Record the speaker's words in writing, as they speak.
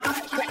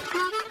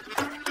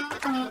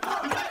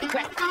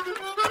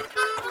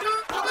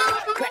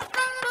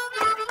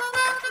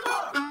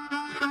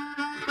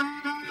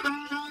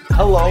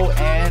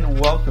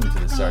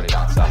Saturday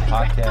Down South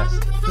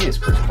podcast. He is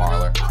Chris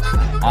Marler.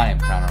 I am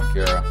Connor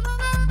O'Gara.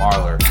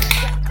 Marler.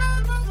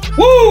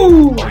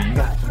 Woo!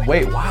 Oh,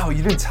 wait, wow,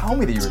 you didn't tell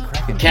me that you were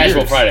cracking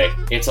Casual beers. Friday.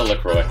 It's a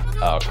LaCroix.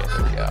 Oh, okay,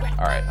 there we go.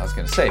 All right, I was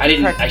going to say.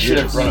 I should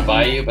have run it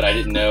by you, but I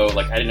didn't know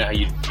how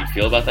you'd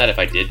feel about that if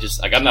I did.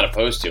 Just, I'm not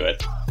opposed to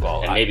it.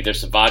 Well, and maybe there's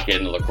some vodka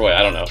in the LaCroix.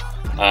 I don't know.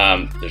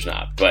 There's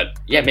not. But,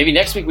 yeah, maybe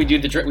next week we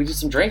do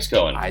some drinks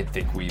going. I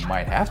think we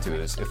might have to.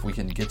 If we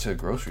can get to a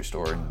grocery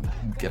store and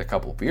get a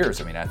couple beers,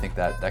 I mean, I think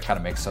that kind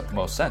of makes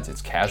most sense.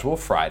 It's Casual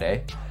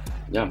Friday.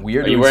 Yeah.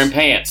 Are you wearing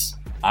pants?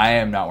 I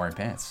am not wearing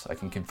pants. I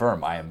can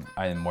confirm. I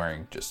am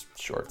wearing just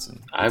shorts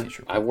and a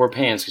t-shirt. I wore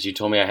pants because you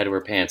told me I had to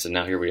wear pants, and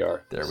now here we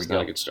are. There we go.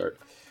 Not a good start.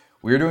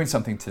 We're doing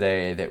something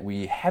today that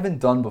we haven't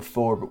done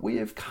before, but we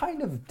have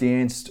kind of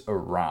danced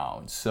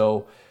around.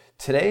 So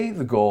today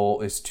the goal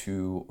is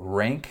to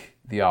rank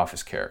the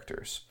Office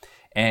characters.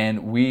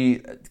 And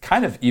we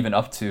kind of, even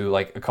up to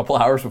like a couple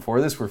hours before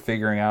this, we're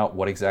figuring out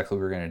what exactly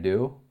we're going to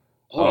do.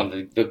 Hold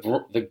on.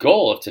 The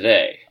goal of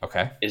today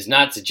is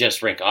not to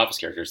just rank Office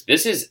characters.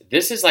 This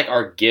is like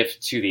our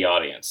gift to the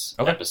audience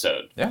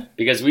episode. Yeah.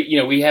 Because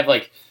we have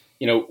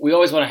we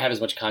always want to have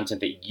as much content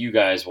that you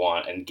guys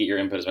want and get your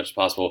input as much as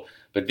possible.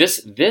 But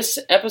this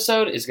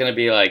episode is going to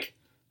be like,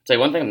 I'll tell you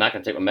one thing, I'm not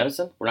going to take my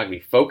medicine. We're not going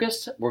to be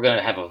focused. We're going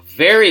to have a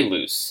very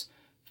loose,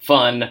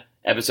 fun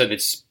episode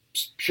that's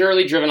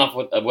purely driven off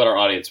of what our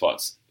audience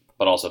wants,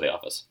 but also The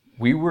Office.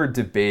 We were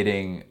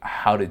debating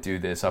how to do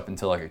this up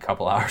until like a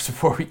couple hours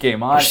before we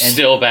came on. We're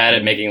still bad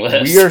at making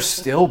lists. We are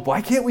still.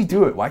 Why can't we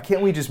do it? Why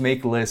can't we just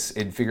make lists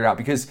and figure it out?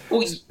 Because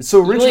you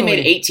only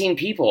made 18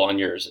 people on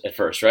yours at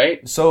first,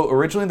 right? So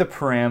originally the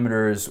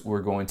parameters were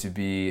going to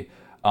be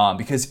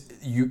because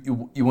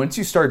you once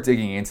you start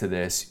digging into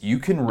this, you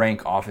can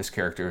rank Office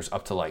characters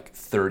up to like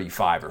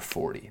 35 or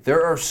 40.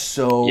 There are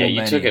so many.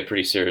 Yeah, you took it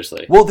pretty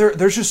seriously. Well,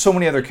 there's just so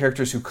many other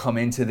characters who come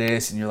into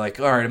this, and you're like,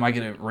 all right, am I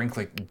going to rank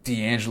like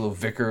D'Angelo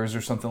Vickers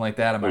or something like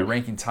that? Am I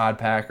ranking Todd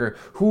Packer?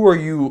 Who are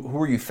you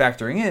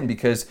factoring in?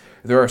 Because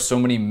there are so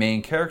many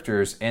main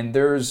characters, and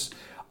there's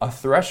a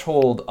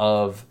threshold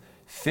of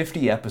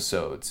 50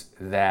 episodes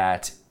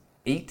that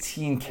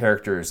 18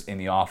 characters in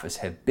The Office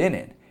have been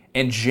in.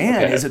 And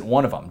Jan isn't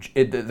one of them.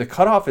 The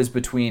cutoff is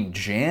between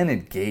Jan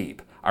and Gabe,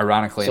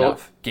 ironically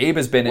enough. Gabe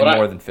has been in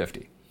more than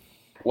 50.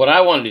 What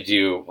I wanted to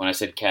do when I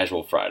said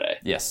Casual Friday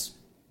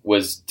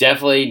was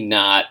definitely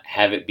not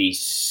have it be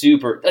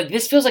super... Like,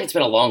 this feels like it's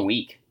been a long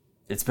week.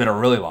 It's been a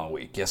really long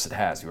week. Yes, it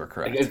has. You are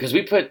correct. Because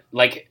we put...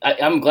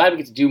 I'm glad we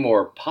get to do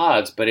more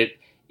pods, but it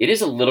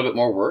is a little bit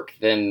more work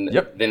than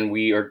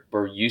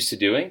we're used to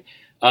doing,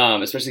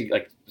 especially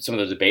like some of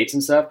the debates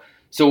and stuff.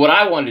 So what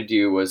I wanted to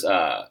do was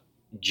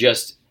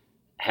just...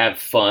 have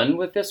fun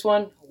with this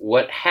one.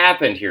 What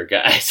happened here,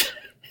 guys?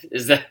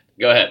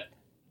 Go ahead.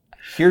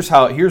 Here's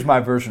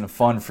my version of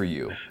fun for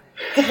you.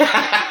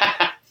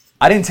 I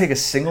didn't take a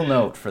single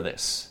note for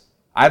this.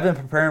 I've been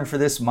preparing for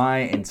this my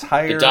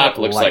entire The doc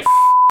looks life.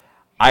 like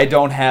I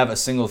don't have a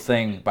single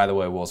thing. By the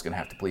way, Will's gonna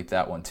have to bleep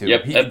that one too.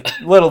 Yep.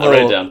 Let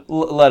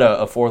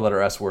a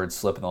 4-letter S word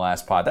slip in the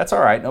last pod. That's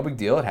all right. No big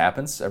deal. It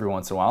happens every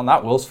once in a while.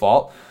 Not Will's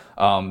fault.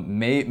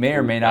 May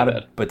or may not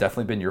have, but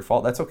definitely been your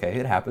fault. That's okay.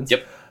 It happens.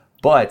 Yep.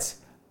 But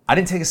I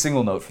didn't take a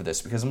single note for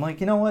this because I'm like,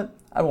 you know what?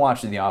 I've been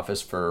watching The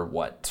Office for,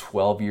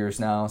 12 years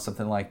now,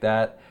 something like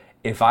that.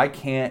 If I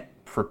can't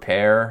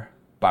prepare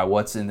by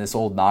what's in this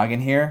old noggin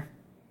here,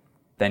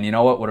 then you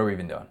know what? What are we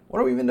even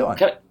doing?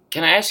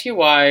 Can I ask you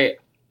why?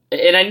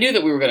 And I knew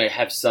that we were going to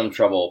have some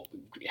trouble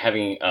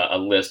having a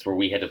list where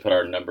we had to put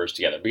our numbers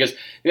together. Because,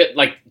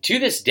 like, to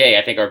this day,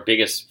 I think our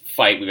biggest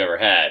fight we've ever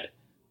had,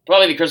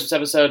 probably the Christmas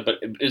episode, but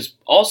is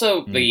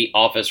also the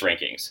Office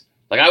rankings.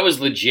 Like, I was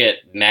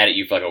legit mad at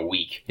you for like a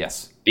week.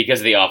 Yes. Because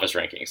of the Office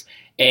rankings.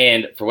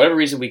 And for whatever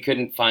reason, we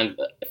couldn't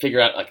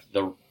figure out like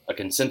a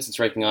consensus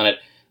ranking on it.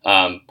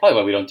 Probably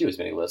why we don't do as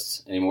many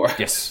lists anymore.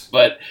 Yes.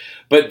 But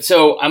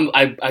so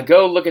I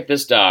go look at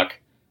this doc.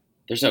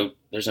 There's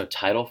no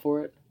title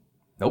for it.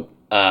 Nope.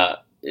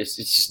 It's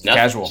just nothing.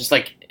 Casual. It's just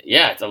like,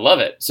 I love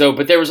it. So,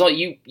 but there was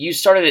you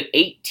started at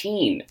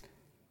 18.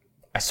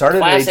 I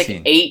started at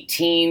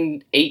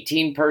 18.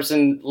 18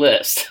 person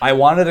list. I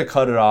wanted to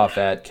cut it off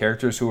at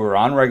characters who were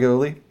on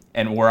regularly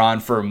and were on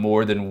for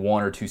more than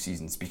 1 or 2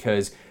 seasons.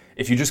 Because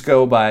if you just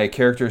go by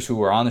characters who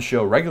were on the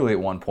show regularly at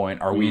one point,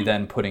 are we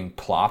then putting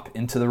plop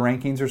into the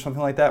rankings or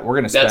something like that?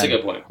 That's a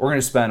good point. We're going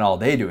to spend all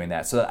day doing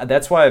that. So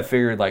that's why I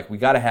figured like we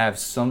got to have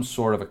some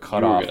sort of a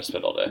cutoff. You were going to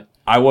spend all day.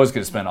 I was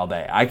going to spend all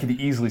day. I could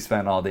easily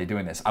spend all day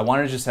doing this. I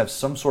wanted to just have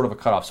some sort of a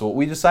cutoff. So what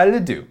we decided to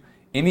do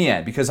in the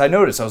end, because I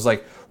noticed, I was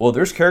like, well,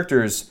 there's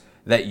characters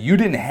that you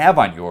didn't have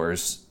on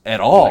yours at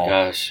all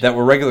that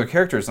were regular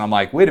characters. And I'm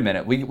like, wait a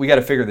minute, we got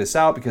to figure this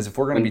out, because if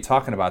we're going to be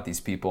talking about these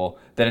people,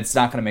 then it's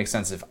not going to make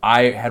sense if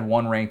I had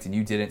one ranked and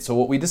you didn't. So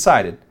what we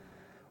decided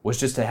was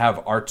just to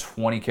have our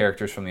 20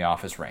 characters from The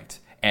Office ranked.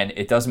 And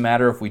it doesn't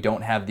matter if we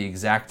don't have the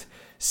exact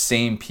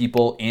same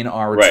people in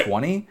our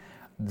 20.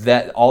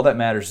 That all that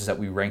matters is that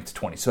we ranked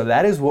 20. So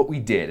that is what we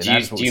did.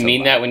 And Do you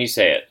mean that when you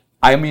say it?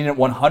 I mean it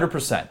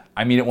 100%.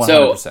 I mean it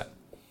 100%.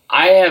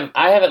 I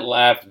haven't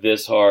laughed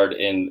this hard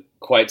in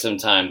quite some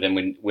time than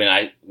when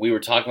we were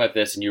talking about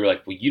this and you were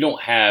like, well, you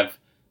don't have.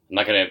 I'm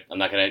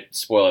not gonna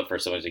spoil it for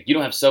someone who's like, you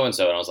don't have so and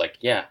so, and I was like,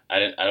 yeah,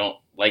 I don't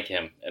like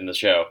him in the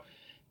show,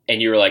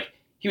 and you were like,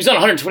 he was on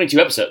 122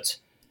 episodes.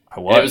 I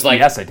was. And it was like,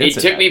 yes, I did.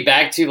 It took me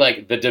back to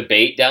like the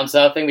debate down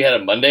south thing we had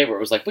on Monday, where it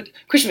was like, but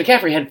Christian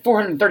McCaffrey had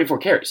 434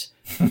 carries.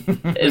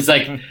 It's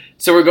like,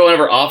 so we're going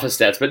over office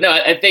stats, but no,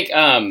 I think,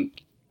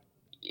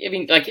 I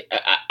mean, like,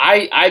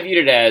 I viewed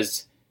it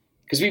as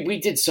because we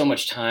did so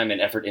much time and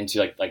effort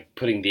into like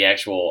putting the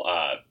actual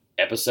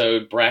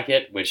episode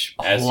bracket, which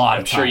as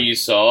I'm sure you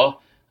saw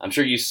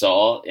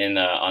in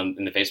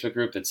in the Facebook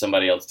group that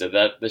somebody else did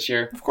that this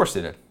year. Of course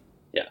they did.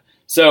 Yeah.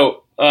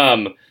 So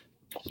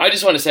I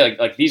just want to say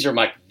like these are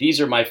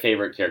my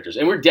favorite characters,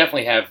 and we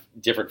definitely have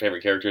different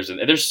favorite characters, and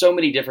there's so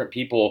many different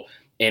people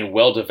and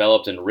well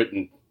developed and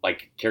written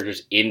like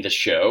characters in the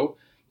show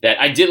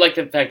that I did like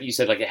the fact that you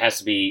said like it has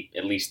to be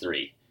at least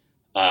 3.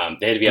 They had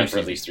to be on for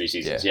at least 3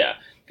 seasons. Yeah.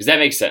 Because that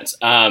makes sense.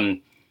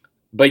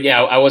 But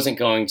yeah, I wasn't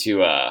going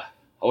to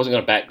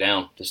back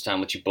down this time.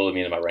 Let you bully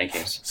me into my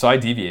rankings. So I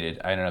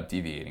deviated. I ended up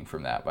deviating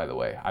from that. By the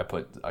way, I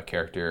put a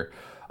character,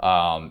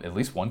 at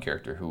least one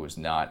character who was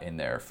not in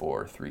there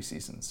for 3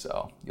 seasons.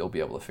 So you'll be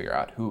able to figure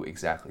out who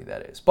exactly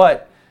that is.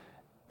 But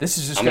this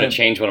is just. I'm going to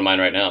change one of mine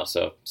right now.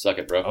 So suck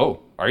it, bro.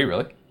 Oh, are you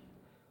really?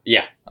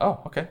 Yeah.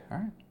 Oh, okay. All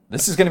right.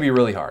 This is going to be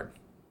really hard.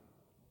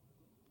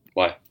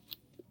 Why?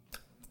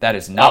 That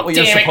is not what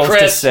you're supposed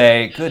to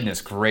say.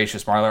 Goodness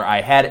gracious, Marler.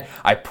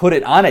 I put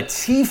it on a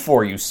tee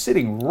for you,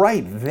 sitting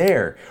right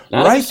there.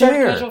 Right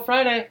there. Casual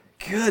Friday.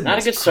 Goodness not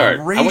a good start.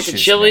 Gracious, I went to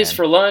Chili's man.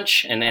 For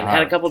lunch and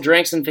had a couple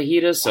drinks and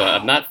fajitas, so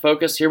I'm not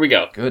focused. Here we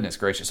go. Goodness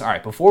gracious. All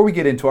right, before we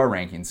get into our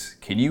rankings,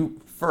 can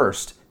you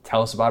first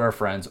tell us about our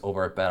friends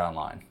over at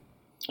BetOnline?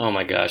 Oh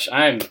my gosh.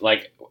 I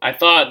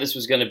thought this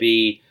was going to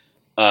be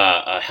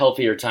a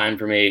healthier time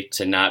for me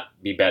to not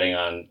be betting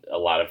on a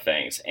lot of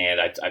things. And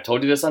I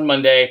told you this on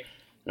Monday.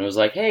 And it was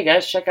like, hey,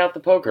 guys, check out the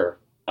poker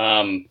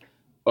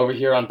over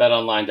here on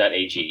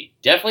betonline.ag.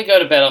 Definitely go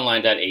to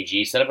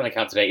betonline.ag. Set up an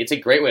account today. It's a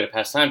great way to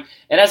pass time.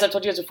 And as I've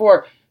told you guys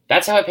before,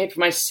 that's how I paid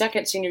for my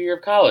second senior year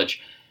of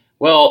college.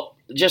 Well,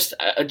 just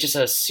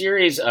a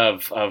series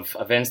of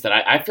events that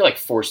I feel like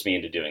forced me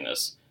into doing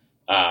this,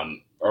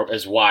 or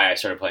is why I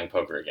started playing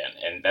poker again.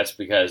 And that's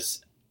because,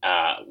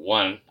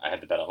 one, I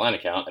had the BetOnline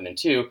account. And then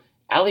two,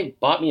 Allie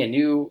bought me a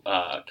new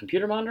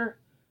computer monitor.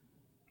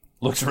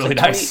 Looks really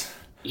nice.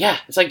 Yeah,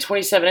 it's like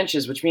 27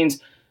 inches, which means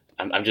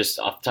I'm just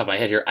off the top of my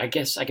head here. I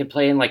guess I could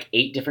play in like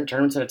 8 different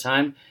tournaments at a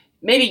time.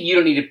 Maybe you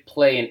don't need to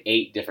play in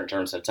 8 different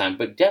tournaments at a time,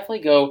 but definitely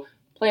go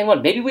play in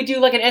one. Maybe we do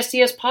like an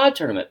SDS pod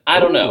tournament.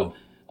 I don't know.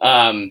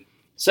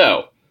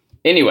 So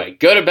anyway,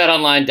 go to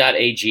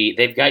betonline.ag.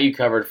 They've got you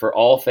covered for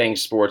all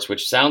things sports,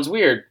 which sounds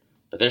weird,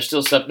 but there's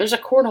still stuff. There's a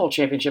cornhole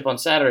championship on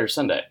Saturday or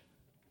Sunday.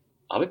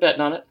 I'll be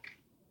betting on it.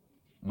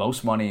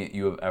 Most money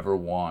you have ever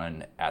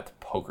won at the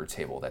poker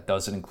table. That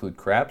doesn't include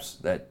craps.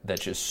 That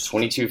just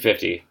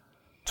 $2,250.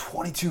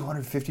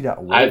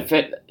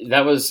 $2,250.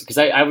 That was because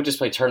I would just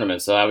play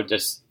tournaments, so I would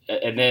just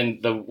and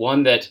then the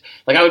one that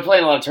like I would play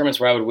in a lot of tournaments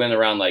where I would win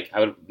around like I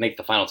would make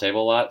the final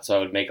table a lot, so I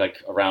would make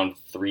like around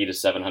 $300 to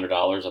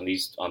 $700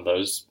 on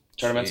those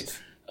tournaments.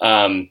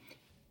 Jeez.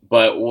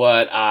 But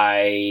what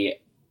I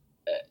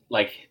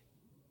like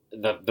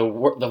the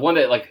one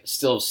that like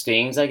still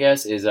stings, I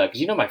guess, is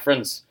because my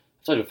friends.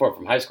 I told you before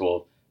from high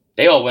school,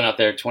 they all went out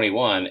there at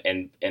 21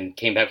 and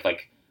came back with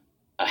like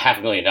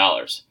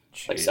 $500,000.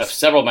 Jeez. Like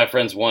several of my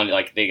friends won,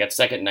 like they got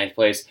second and 9th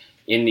place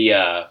in the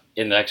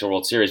actual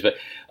World Series. But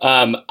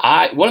one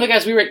of the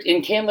guys we were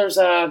in Candler's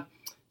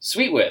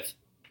suite with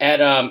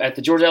at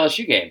the Georgia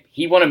LSU game,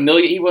 he won $1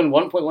 million. He won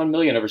 1.1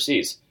 million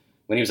overseas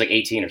when he was like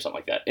 18 or something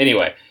like that.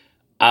 Anyway,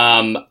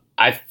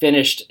 I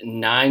finished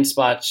 9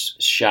 spots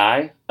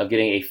shy of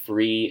getting a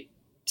free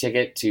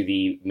ticket to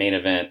the main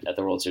event at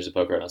the World Series of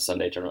Poker on a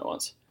Sunday tournament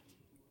once.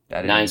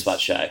 9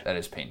 spots shy. That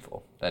is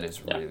painful. That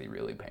is really,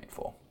 really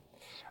painful.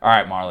 All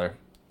right, Marler.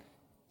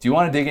 Do you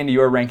want to dig into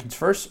your rankings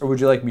first, or would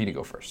you like me to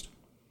go first?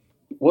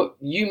 What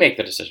you make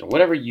the decision.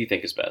 Whatever you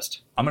think is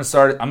best. I'm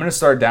gonna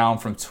start down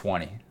from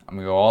 20. I'm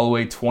gonna go all the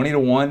way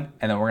 20-1,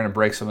 and then we're gonna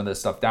break some of this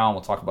stuff down.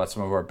 We'll talk about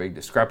some of our big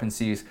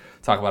discrepancies,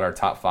 talk about our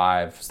top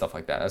 5, stuff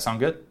like that. That sound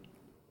good?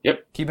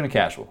 Yep. Keeping it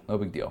casual, no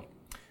big deal.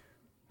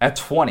 At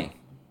 20,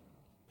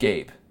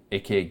 Gabe,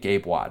 aka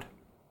Gabe Wad.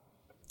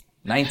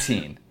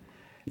 19.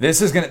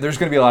 There's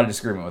gonna be a lot of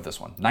disagreement with this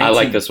one. 19, I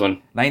like this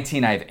one.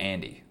 19, I have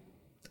Andy,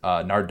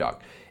 Nard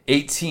Dog.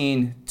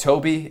 18,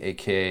 Toby,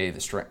 aka the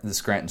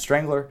Scranton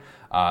Strangler.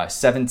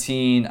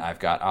 17, I've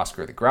got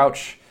Oscar the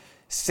Grouch.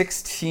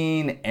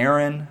 16,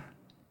 Aaron.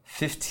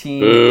 15.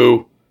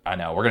 Boo. I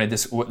know we're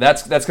gonna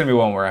that's gonna be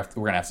one we're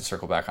gonna have to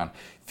circle back on.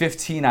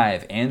 15, I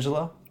have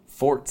Angela.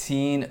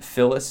 14,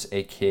 Phyllis,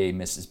 aka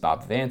Mrs.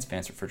 Bob Vance,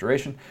 Vance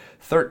Refrigeration.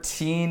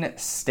 13,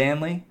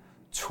 Stanley.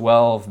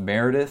 12,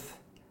 Meredith.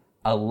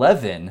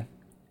 11,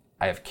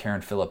 I have Karen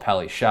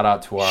Filippelli. Shout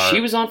out to our...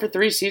 She was on for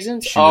 3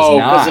 seasons? She was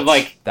not. Because of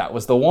like... That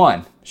was the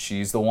one.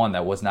 She's the one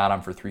that was not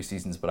on for 3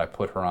 seasons, but I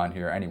put her on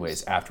here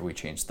anyways after we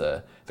changed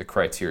the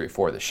criteria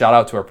for this. Shout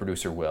out to our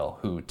producer, Will,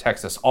 who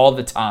texts us all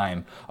the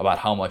time about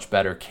how much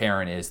better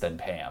Karen is than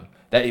Pam.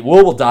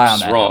 Will die on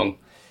that. Wrong.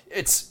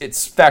 It's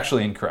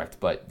factually incorrect,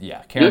 but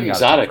yeah. Karen you look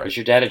exotic. Was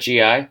your dad a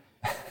GI?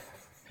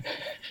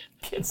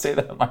 Can't say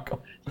that,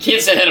 Michael.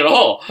 Can't say that at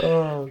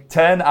all.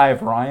 10, I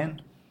have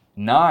Ryan.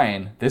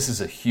 9, this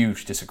is a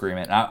huge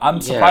disagreement. I'm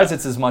surprised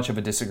it's as much of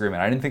a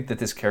disagreement. I didn't think that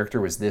this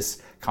character was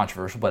this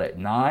controversial, but at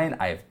 9,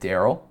 I have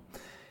Daryl.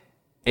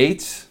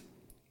 8,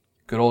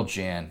 good old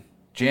Jan.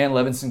 Jan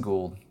Levinson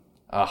Gould.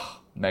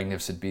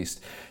 Magnificent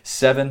beast.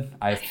 7,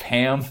 I have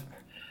Pam.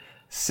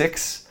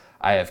 6,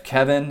 I have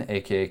Kevin,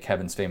 a.k.a.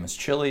 Kevin's Famous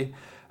Chili.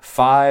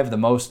 5, the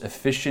most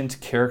efficient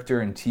character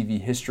in TV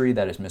history,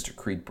 that is Mr.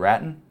 Creed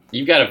Bratton.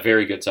 You've got a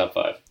very good top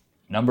 5.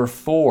 Number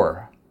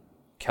 4,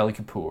 Kelly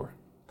Kapoor.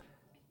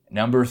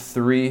 Number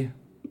 3,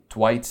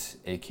 Dwight,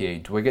 a.k.a.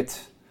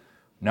 Dwiggett.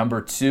 Number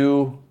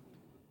 2,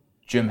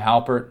 Jim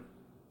Halpert.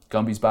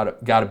 Gumby's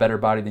got a better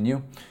body than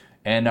you.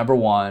 And number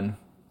 1,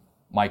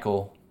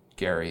 Michael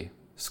Gary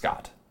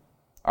Scott.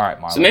 All right,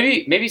 Marlon. So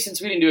maybe since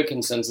we didn't do a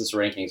consensus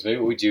rankings, maybe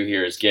what we do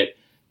here is get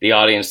the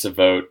audience to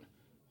vote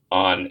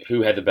on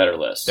who had the better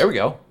list. There we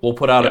go. We'll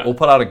put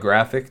out a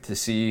graphic to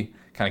see,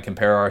 kind of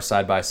compare our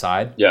side by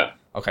side. Yeah.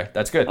 Okay,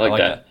 that's good. I like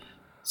that.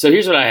 So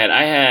here's what I had.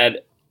 I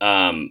had,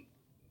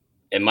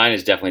 and mine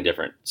is definitely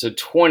different. So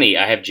 20,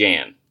 I have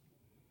Jan.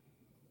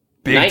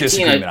 Big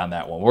disagreement on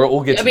that one.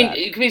 We'll get to that.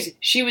 Because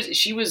she was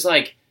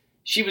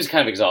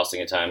kind of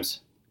exhausting at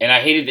times, and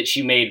I hated that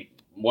she made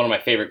one of my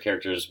favorite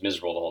characters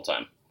miserable the whole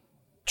time.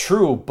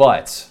 True,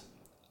 but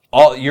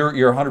you're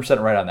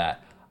 100% right on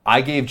that.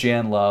 I gave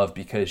Jan love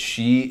because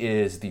she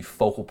is the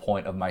focal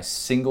point of my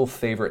single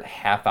favorite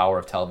half hour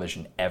of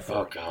television ever.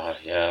 Oh God,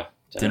 yeah,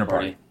 Dinner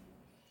Party.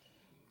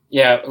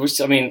 Yeah,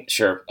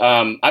 sure.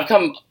 I've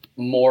come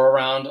more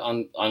around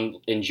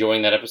on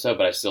enjoying that episode,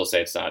 but I still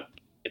say it's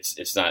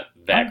not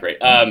that great.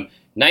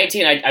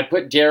 19, I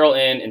put Daryl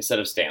in instead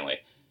of Stanley.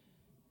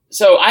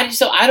 So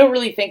I don't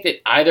really think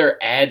that either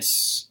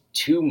adds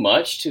too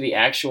much to the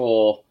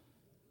actual.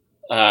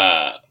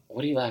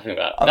 What are you laughing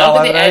about? I'm not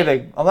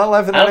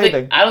laughing at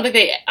anything. I don't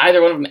think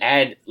either one of them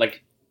add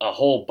like a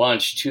whole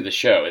bunch to the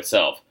show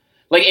itself.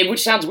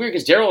 Which sounds weird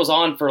because Daryl was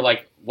on for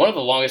like one of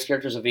the longest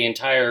characters of the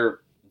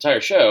entire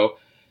show,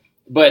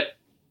 but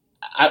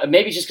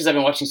maybe just because I've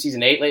been watching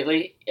season 8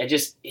 lately,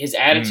 his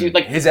attitude,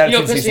 his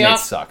attitude in season 8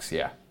 sucks.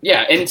 Yeah.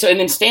 Yeah, and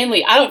then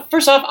Stanley.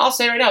 First off, I'll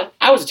say right now,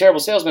 I was a terrible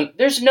salesman.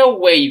 There's no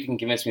way you can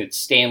convince me that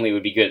Stanley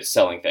would be good at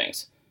selling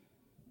things.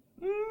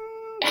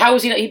 How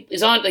is he?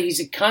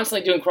 He's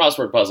constantly doing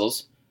crossword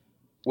puzzles,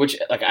 which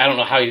I don't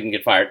know how he didn't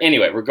get fired.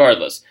 Anyway,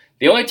 regardless,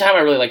 the only time I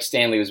really liked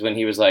Stanley was when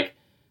he was like,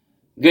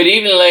 "Good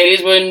evening,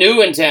 ladies. We're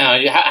new in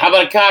town. How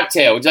about a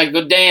cocktail? Would you like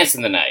to go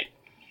dancing tonight?"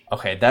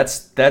 Okay,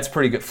 that's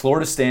pretty good.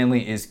 Florida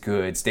Stanley is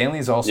good. Stanley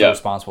is also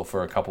responsible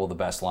for a couple of the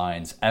best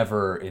lines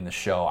ever in the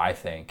show, I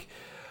think.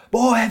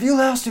 Boy, have you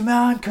lost your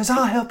mind? Because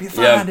I'll help you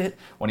find it.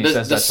 When he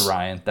says that to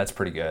Ryan, that's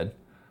pretty good.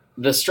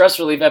 The stress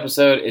relief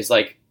episode is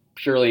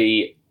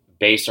purely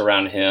based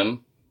around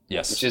him.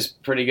 Yes. Which is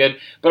pretty good.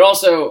 But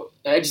also,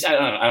 I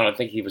don't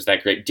think he was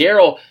that great.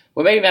 Daryl,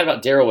 what made me mad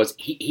about Daryl was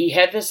he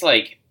had this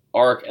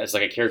arc as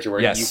a character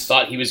where you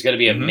thought he was going to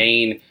be a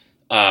main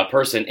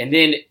person. And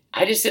then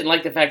I just didn't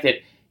like the fact that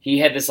he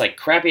had this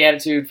crappy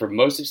attitude for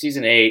most of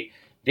season 8.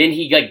 Then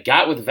he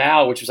got with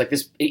Val, which was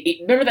this.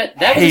 Remember that?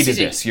 That hated was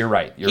this. You're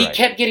right. He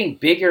kept getting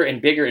bigger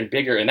and bigger and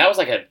bigger, and that was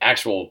an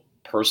actual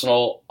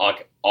personal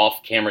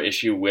off-camera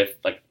issue with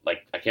I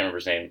can't remember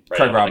his name right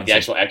Craig now, Robinson. the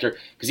actual actor,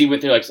 because he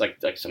went through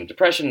like some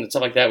depression and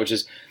stuff like that, which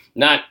is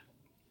not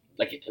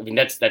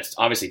that's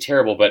obviously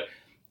terrible, but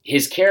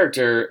his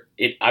character,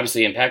 it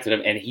obviously impacted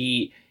him, and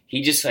he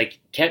just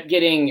kept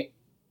getting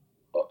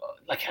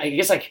I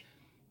guess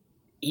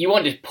you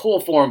wanted to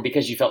pull for him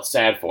because you felt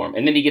sad for him.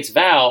 And then he gets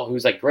Val,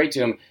 who's great to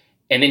him,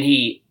 and then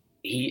he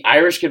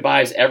Irish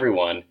goodbyes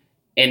everyone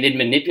and then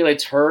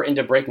manipulates her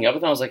into breaking up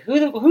with him. I was like, who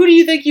do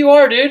you think you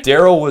are, dude?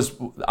 Daryl was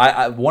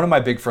one of my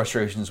big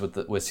frustrations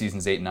with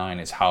seasons 8 and 9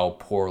 is how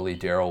poorly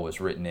Daryl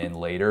was written in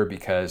later,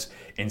 because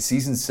in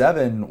season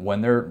 7, when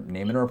they're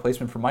naming a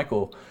replacement for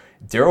Michael,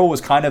 Daryl was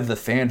kind of the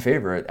fan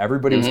favorite.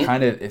 Everybody was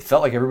it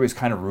felt like everybody was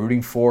kind of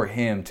rooting for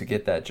him to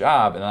get that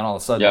job. And then all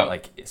of a sudden,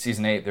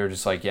 season 8, they're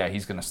just yeah,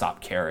 he's going to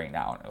stop caring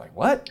now. And they're like,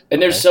 what?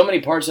 And there's so many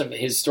parts of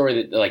his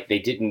story that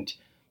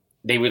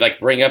they would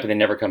bring up and then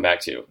never come back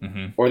to.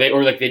 Or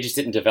they just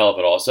didn't develop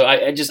at all. So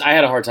I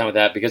had a hard time with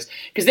that because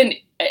then,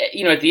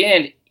 at the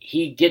end,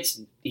 he gets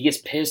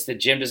pissed that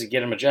Jim doesn't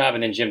get him a job,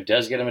 and then Jim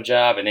does get him a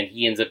job, and then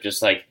he ends up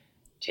just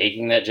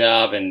taking that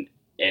job. And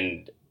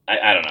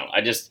I don't know.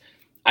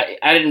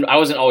 I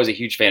wasn't always a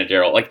huge fan of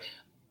Daryl.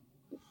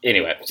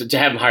 Anyway, so to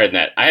have him higher than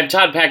that, I have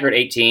Todd Packer at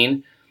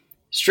 18,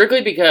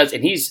 strictly because,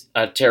 and he's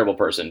a terrible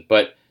person,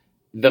 but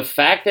the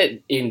fact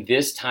that in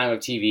this time of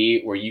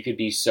TV where you could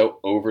be so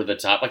over the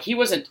top, he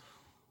was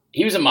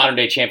a modern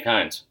day Champ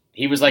Kynes.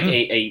 He was like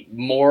a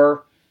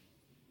more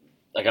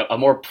like a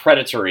more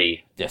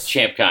predatory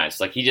Champ Kynes.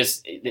 Like he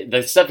just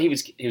the stuff he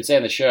would say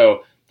on the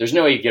show. There's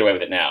no way you could get away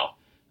with it now.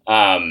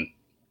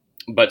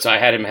 But so I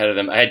had him ahead of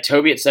them. I had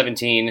Toby at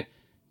 17.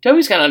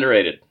 Toby's kind of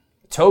underrated.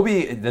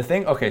 Toby, the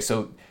thing. Okay,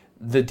 so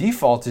the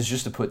default is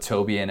just to put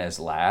Toby in as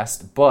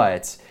last,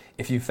 but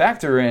if you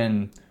factor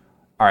in,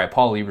 all right,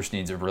 Paul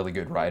Lieberstein's a really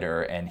good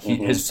writer, and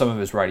some of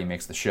his writing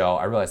makes the show.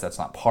 I realize that's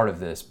not part of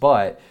this,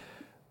 but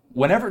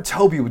whenever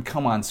Toby would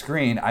come on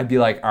screen, I'd be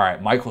like, all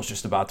right, Michael's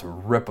just about to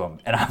rip him,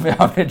 and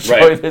I'm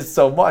enjoying this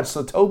so much.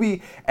 So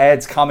Toby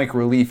adds comic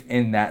relief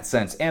in that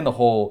sense, and the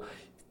whole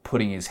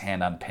putting his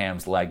hand on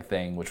Pam's leg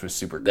thing, which was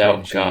super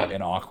cringy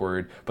and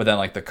awkward. But then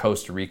like the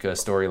Costa Rica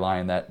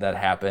storyline that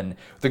happened.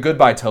 The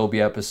Goodbye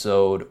Toby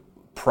episode,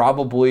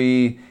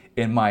 probably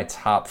in my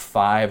top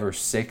 5 or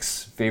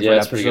 6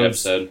 favorite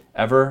episodes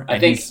ever. I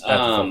think he's at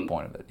the focal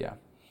point of it. Yeah.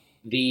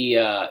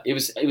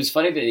 It was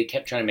funny that they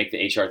kept trying to make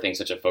the HR thing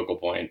such a focal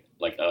point,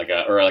 like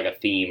a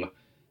theme.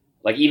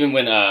 Like even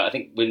when I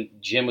think when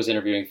Jim was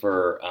interviewing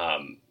for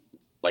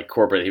like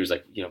corporate, he was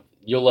like,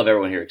 you'll love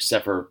everyone here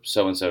except for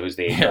so and so who's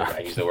the HR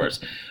guy. He's the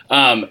worst.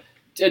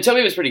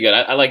 Toby was pretty good.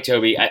 I like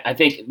Toby. I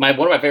think one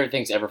of my favorite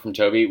things ever from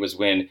Toby was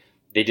when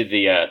they did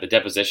the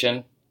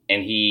deposition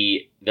and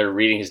they're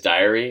reading his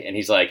diary and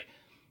he's like,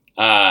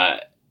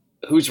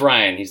 who's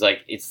Ryan? He's like,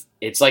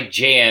 it's like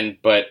Jan,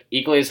 but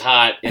equally as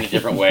hot in a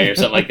different way or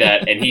something like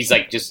that. And he's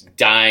like just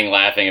dying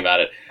laughing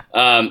about it.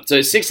 So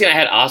at 16, I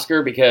had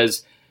Oscar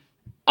because,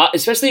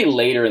 especially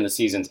later in the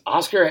seasons,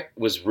 Oscar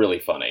was really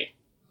funny.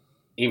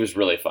 He was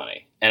really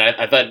funny. And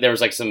I thought there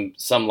was like some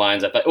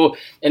lines I thought,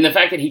 and the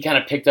fact that he kind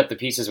of picked up the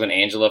pieces when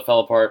Angela fell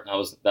apart,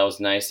 that was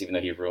nice, even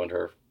though he ruined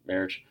her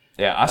marriage.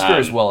 Yeah, Oscar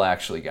is Well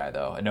Actually guy,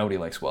 though. And nobody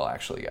likes Well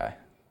Actually guy.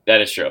 That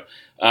is true.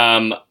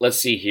 Let's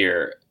see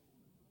here.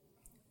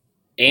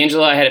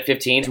 Angela, I had at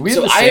 15. Do we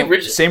have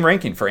the same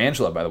ranking for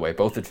Angela, by the way,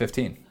 both at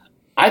 15?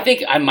 I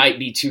think I might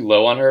be too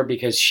low on her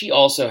because she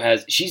also I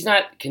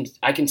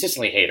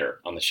consistently hate her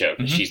on the show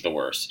because she's the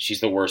worst. She's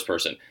the worst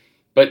person.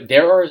 But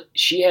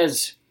she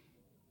has,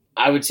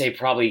 I would say,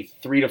 probably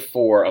 3 to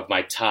 4 of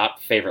my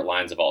top favorite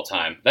lines of all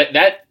time.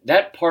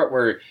 That part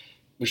where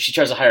she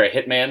tries to hire a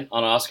hitman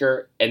on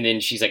Oscar, and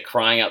then she's like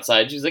crying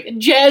outside. She's like,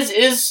 "Jazz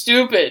is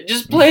stupid.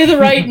 Just play the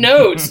right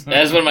notes."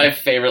 That's one of my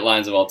favorite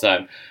lines of all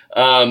time.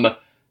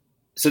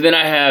 So then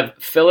I have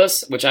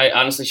Phyllis, which I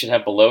honestly should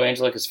have below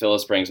Angela because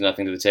Phyllis brings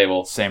nothing to the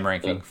table. Same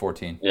ranking,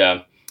 14.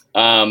 Yeah.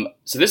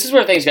 So this is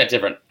where things got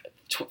different.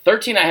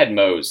 13, I had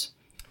Mose.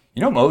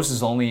 Mose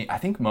is only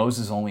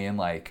in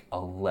like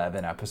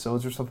 11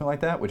 episodes or something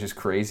like that, which is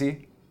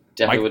crazy.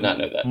 Definitely would not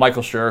know that.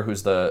 Michael Schur,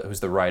 who's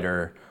the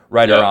writer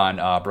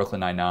on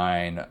Brooklyn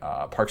Nine-Nine,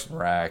 Parks and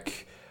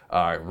Rec,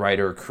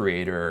 writer,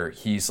 creator.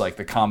 He's like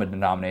the common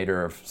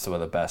denominator of some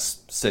of the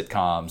best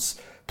sitcoms.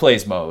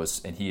 Plays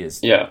Mose, and he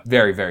is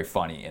very, very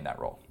funny in that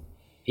role.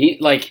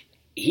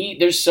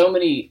 There's so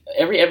many.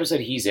 Every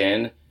episode he's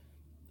in,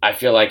 I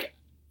feel like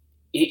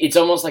it's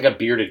almost like a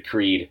bearded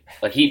Creed.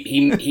 Like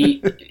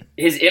he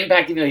his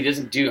impact, even though he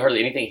doesn't do hardly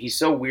anything, he's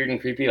so weird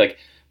and creepy. Like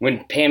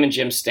when Pam and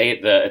Jim stay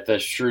at the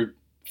Schrute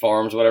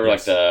Farms, whatever,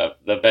 like the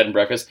bed and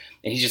breakfast,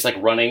 and he's just like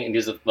running and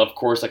does of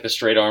course like the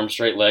straight arm,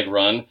 straight leg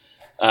run.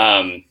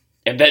 And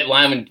that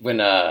line when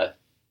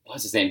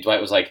what's his name?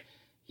 Dwight was like,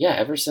 "Yeah,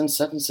 ever since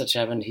such and such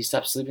happened, he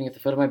stopped sleeping at the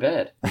foot of my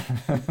bed."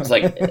 It's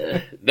like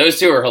those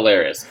two are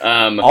hilarious.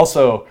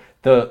 Also,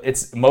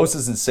 Mose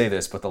doesn't say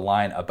this, but the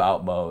line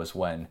about Mose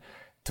when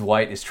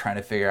Dwight is trying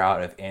to figure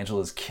out if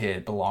Angela's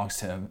kid belongs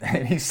to him,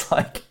 and he's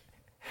like,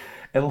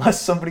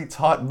 "Unless somebody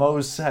taught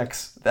Mose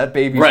sex, that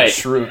baby's a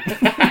Schrute."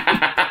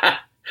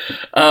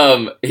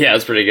 Yeah,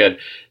 it's pretty good.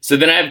 So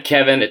then I have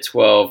Kevin at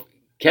 12.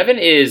 Kevin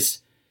is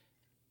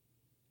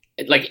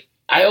like,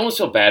 I almost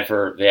feel bad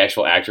for the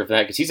actual actor for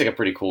that because he's like a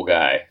pretty cool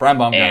guy. Brian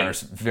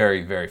Baumgartner's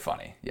very, very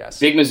funny. Yes,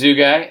 big Mizzou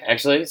guy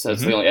actually. So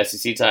it's the only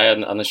SEC tie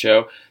on the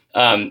show,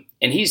 and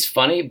he's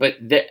funny. But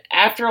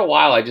after a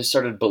while, I just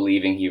started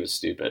believing he was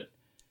stupid.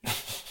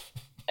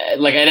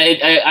 Like,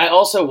 I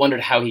also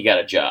wondered how he got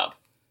a job,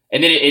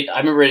 and then I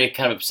remember it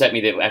kind of upset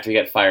me that after he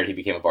got fired, he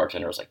became a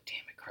bartender. I was like, damn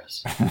it,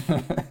 Chris.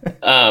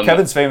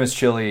 Kevin's Famous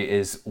Chili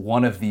is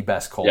one of the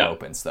best cold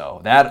opens,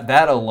 though.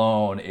 That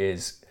alone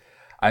is.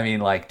 I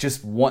mean, like,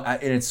 just one,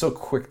 and it's so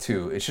quick,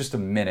 too. It's just a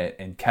minute,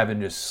 and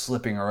Kevin just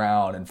slipping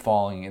around and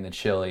falling in the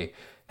chili.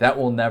 That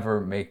will never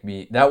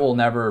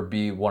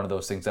be one of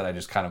those things that I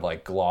just kind of,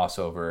 like, gloss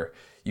over.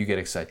 You get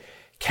excited.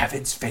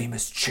 Kevin's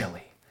Famous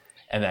Chili.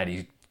 And then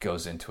he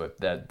goes into it,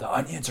 that the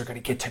onions are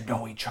going to get to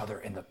know each other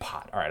in the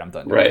pot. All right, I'm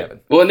done. Right. Kevin.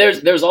 Well, and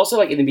there's also,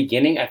 like, in the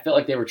beginning, I felt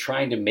like they were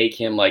trying to make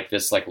him, like,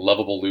 this, like,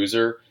 lovable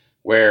loser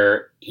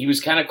where he was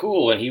kind of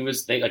cool, and he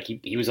was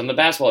on the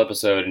basketball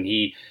episode, and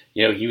he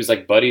was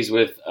like buddies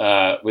with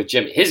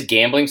Jim. His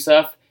gambling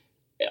stuff,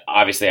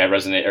 obviously, that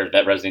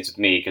resonates with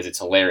me because it's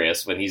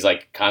hilarious when he's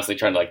like constantly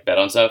trying to like bet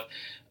on stuff.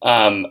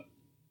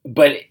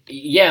 But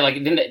yeah,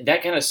 like then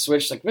that kind of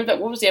switched. Like, remember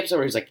what was the episode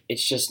where he's like,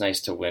 "It's just nice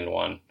to win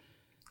one."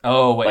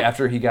 Oh, wait,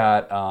 after he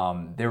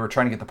got, they were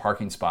trying to get the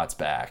parking spots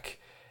back.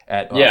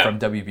 at Yeah. from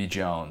WB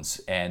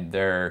Jones, and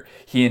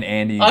he and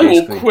Andy. I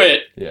will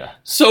quit. Yeah.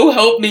 So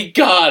help me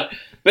God.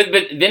 But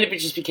then it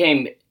just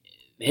became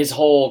his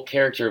whole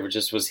character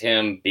was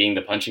him being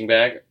the punching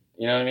bag.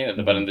 You know what I mean? At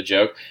the butt of the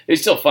joke.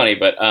 It's still funny,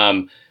 but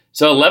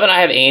so 11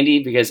 I have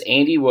Andy because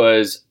Andy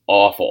was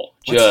awful.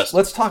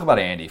 Let's talk about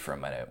Andy for a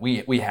minute.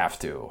 We have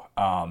to.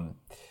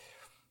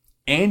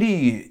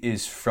 Andy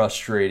is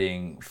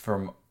frustrating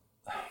from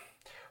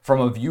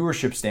a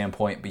viewership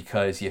standpoint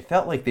because you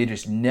felt like they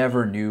just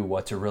never knew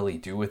what to really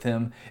do with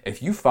him.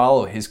 If you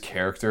follow his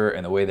character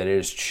and the way that it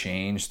has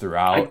changed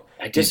throughout,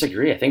 I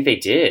disagree. I think they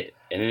did,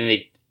 and then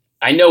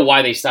I know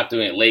why they stopped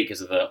doing it late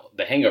because of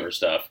the Hangover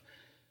stuff.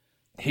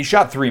 He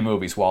shot 3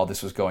 movies while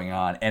this was going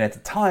on, and at the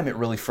time it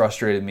really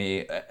frustrated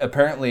me.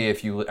 Apparently,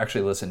 if you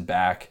actually listen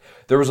back,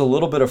 there was a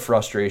little bit of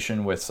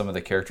frustration with some of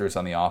the characters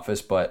on The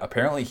Office, but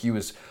apparently he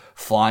was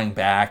flying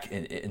back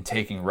and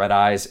taking red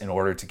eyes in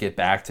order to get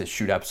back to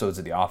shoot episodes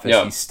of The Office.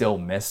 Yeah. He still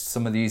missed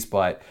some of these,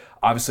 but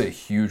obviously a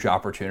huge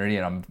opportunity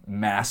and a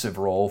massive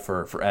role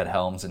for Ed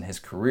Helms in his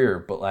career.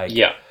 But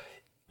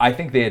I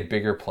think they had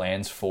bigger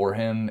plans for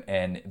him,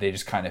 and they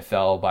just kind of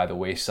fell by the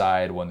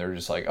wayside when they're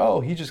just like,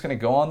 oh, he's just going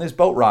to go on this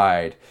boat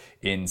ride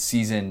in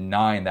season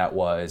 9 that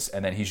was,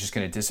 and then he's just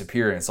going to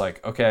disappear. And it's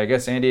like, okay, I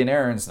guess Andy and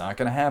Aaron's not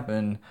going to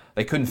happen.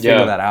 They couldn't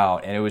figure that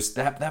out, and it was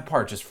that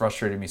part just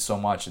frustrated me so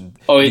much. And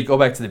you go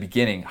back to the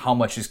beginning, how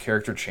much his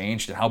character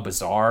changed and how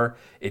bizarre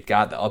it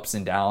got, the ups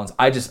and downs.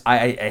 I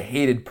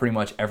hated pretty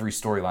much every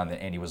storyline that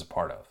Andy was a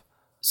part of.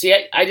 See,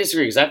 I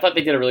disagree because I thought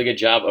they did a really good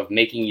job of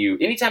making you.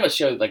 Anytime a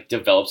show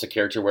develops a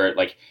character where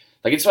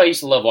it's why I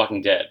used to love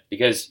Walking Dead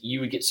because you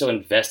would get so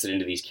invested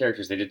into these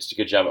characters. They did such a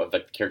good job of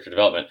character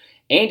development.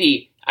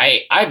 Andy,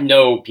 I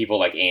know people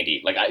like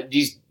Andy,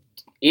 these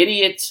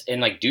idiots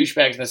and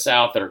douchebags in the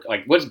South that are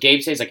what does Gabe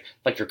say? It's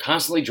like you're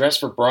constantly dressed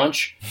for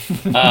brunch,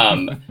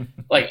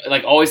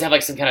 always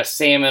have some kind of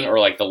salmon or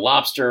the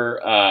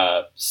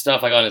lobster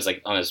stuff on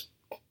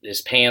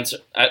his pants.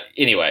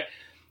 Anyway.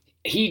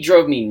 He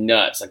drove me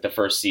nuts the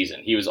first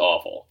season. He was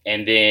awful.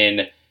 And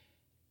then,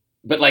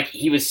 but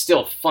he was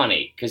still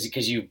funny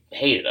because you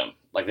hated him.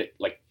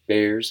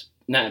 Bears,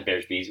 not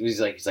Bears, Bees.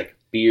 He's like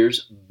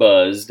beers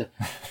buzzed,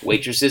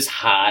 waitresses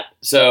hot.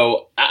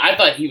 So I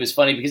thought he was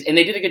funny and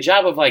they did a good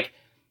job of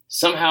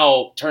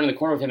somehow turning the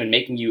corner with him and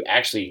making you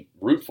actually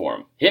root for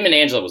him. Him and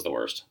Angela was the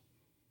worst.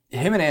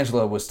 Him and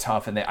Angela was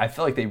tough, and I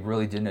feel like they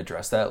really didn't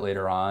address that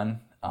later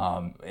on.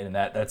 And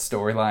that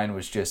storyline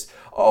was just,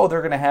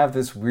 they're going to have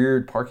this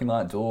weird parking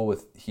lot duel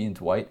with he and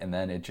Dwight, and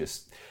then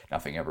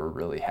nothing ever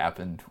really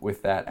happened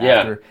with that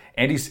after.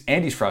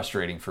 Andy's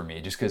frustrating for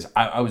me just because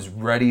I was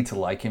ready to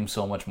like him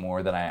so much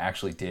more than I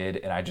actually did,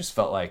 and I just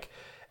felt like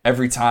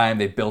every time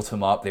they built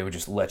him up, they would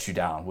just let you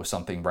down with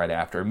something right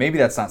after. Maybe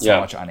that's not so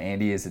much on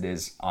Andy as it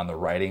is on the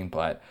writing,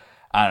 but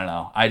I don't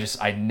know.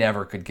 I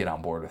never could get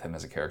on board with him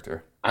as a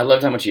character. I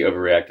loved how much he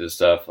overreacted to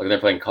stuff. They're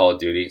playing Call of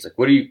Duty. He's like,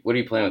 "What are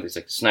you playing with?" He's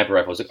like, "Sniper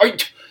rifle." He's like, "Are you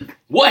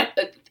what?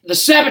 The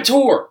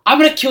Saboteur? I'm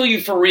gonna kill you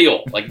for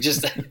real!"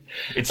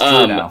 It's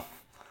true now.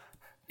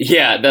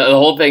 Yeah, the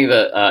whole thing.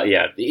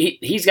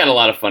 He's got a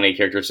lot of funny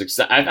characteristics.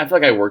 I feel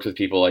like I worked with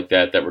people like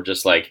that were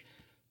just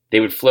they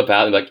would flip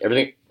out and be like,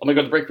 "Everything. I'm gonna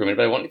go to the break room.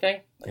 Anybody want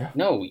anything?" Yeah.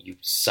 No, you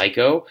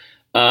psycho.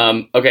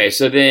 Okay,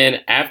 so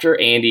then after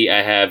Andy,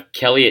 I have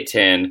Kelly at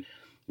 10.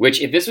 Which,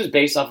 if this was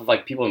based off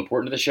of people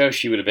important to the show,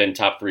 she would have been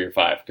top 3 or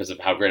 5 because of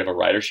how great of a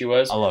writer she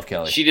was. I love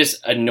Kelly. She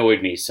just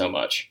annoyed me so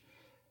much.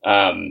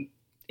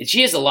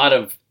 She has there's a lot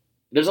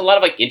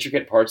of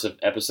intricate parts of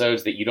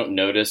episodes that you don't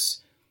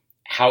notice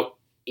how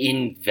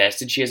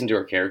invested she is into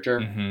her character.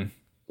 Mm-hmm.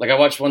 I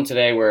watched one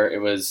today where it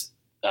was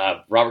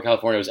Robert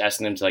California was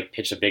asking them to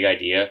pitch a big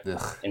idea,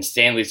 and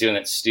Stanley's doing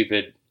that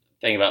stupid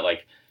thing about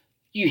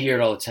you hear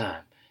it all the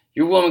time.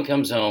 Your woman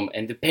comes home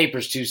and the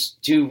paper's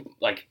too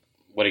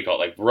what do you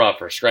call it,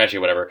 rough or scratchy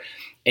or whatever.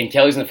 And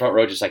Kelly's in the front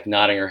row just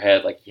nodding her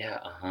head yeah,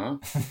 uh-huh.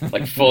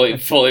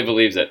 fully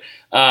believes it.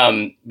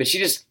 But she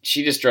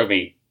just drove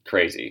me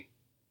crazy.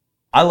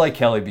 I like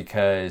Kelly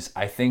because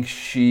I think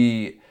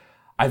she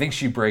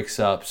breaks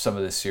up some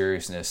of the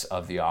seriousness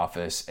of The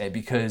Office, and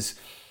because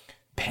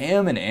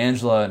Pam and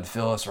Angela and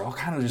Phyllis are all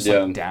kind of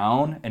just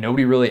down, and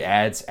nobody really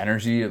adds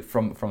energy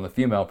from the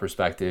female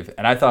perspective.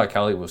 And I thought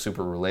Kelly was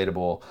super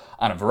relatable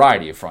on a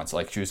variety of fronts.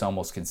 She was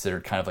almost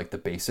considered kind of the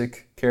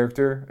basic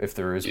character, if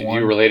there is one.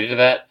 You related to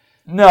that?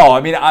 No,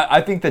 I mean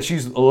I think that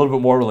she's a little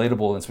bit more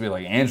relatable than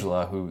somebody like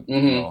Angela, who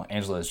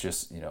Angela is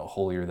just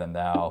holier than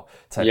thou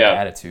type of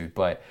attitude.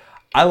 But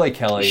I like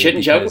Kelly. You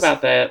shouldn't joke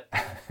about that.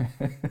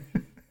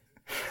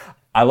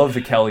 I love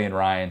the Kelly and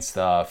Ryan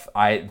stuff.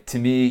 To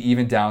me,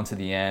 even down to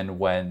the end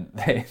when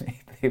they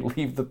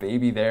leave the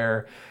baby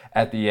there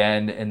at the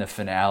end in the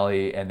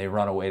finale and they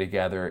run away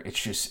together,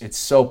 it's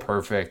so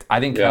perfect. I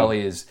think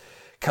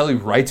Kelly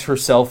writes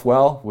herself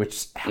well,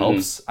 which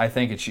helps. I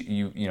think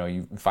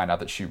you find out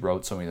that she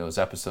wrote so many of those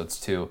episodes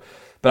too.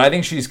 But I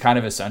think she's kind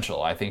of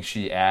essential. I think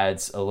she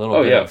adds a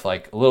little bit of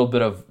a little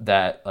bit of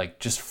that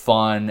just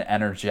fun,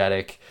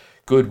 energetic,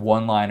 good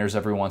one-liners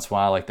every once in a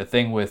while. Like the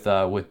thing with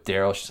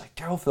Daryl, she's like,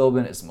 Daryl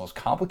Philbin is the most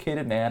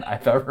complicated man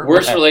I've ever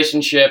Worst met.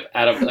 relationship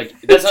out of like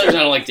that's not reason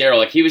I don't like Daryl.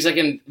 Like he was like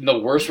in the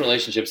worst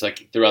relationships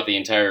like throughout the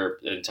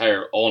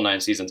entire all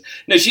 9 seasons.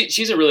 No,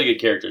 she's a really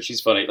good character.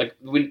 She's funny. Like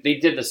when they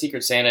did the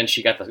Secret Santa and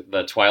she got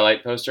the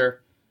Twilight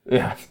poster.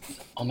 Yeah.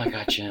 Oh my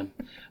god, Jim.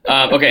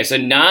 Okay, so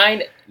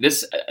 9.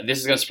 This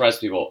is gonna surprise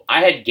people.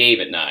 I had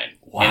Gabe at 9.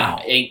 Wow.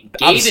 And Gabe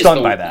I'm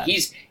stunned by that.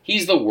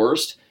 He's the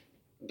worst.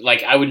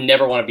 Like I would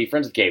never want to be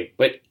friends with Gabe,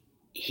 but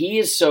he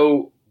is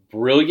so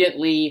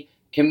brilliantly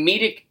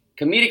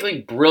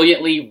comedically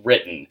brilliantly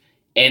written,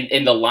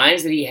 and the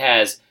lines that he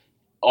has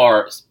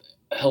are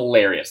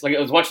hilarious. Like I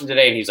was watching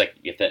today, and he's like,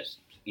 "You have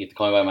to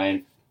call me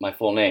by my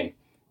full name,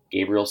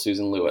 Gabriel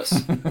Susan Lewis."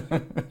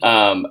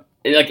 Like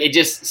it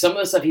just some of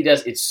the stuff he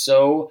does, it's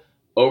so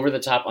over the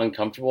top,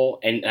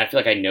 uncomfortable, and I feel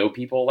like I know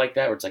people like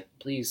that where it's like,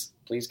 please,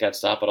 God,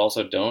 stop, but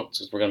also don't,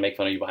 because we're gonna make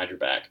fun of you behind your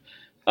back.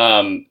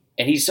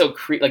 And he's so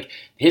like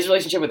his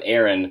relationship with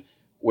Aaron,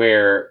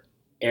 where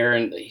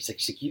Aaron, he's like,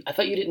 I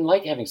thought you didn't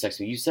like having sex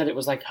with me. You said it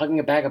was like hugging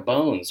a bag of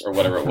bones or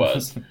whatever it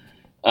was.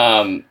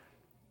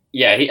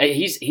 Yeah,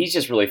 he's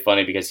just really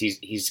funny because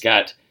he's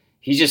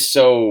just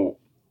so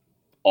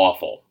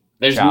awful.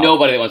 There's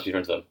nobody that wants to be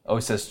friends with him. Oh,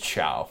 he says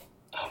ciao.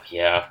 Oh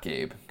yeah,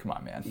 Gabe, come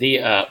on, man.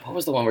 The what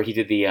was the one where he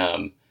did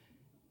the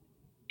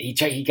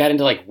he got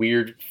into like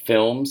weird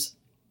films,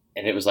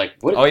 and it was like,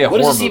 what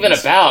is this even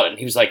about? And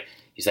he's like,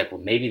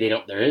 well, maybe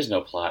there is no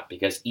plot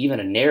because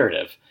even a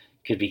narrative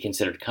could be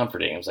considered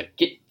comforting. I was like,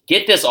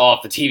 get this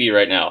off the TV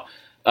right now.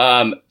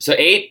 So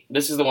 8,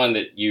 this is the one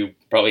that you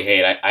probably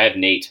hate. I have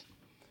Nate.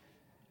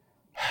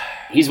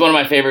 He's one of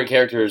my favorite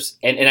characters.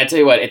 And I tell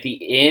you what, at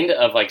the end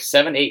of like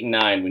 7, 8, and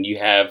 9, when you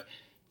have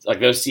like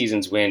those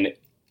seasons when,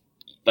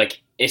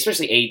 like,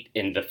 especially 8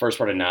 in the first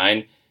part of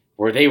 9,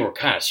 where they were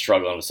kind of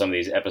struggling with some of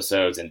these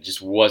episodes and it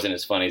just wasn't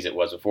as funny as it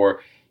was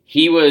before.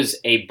 He was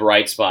a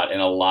bright spot in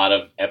a lot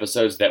of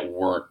episodes that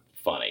weren't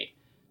funny.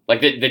 Like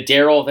the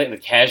Daryl thing, the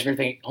Cashmere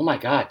thing. Oh my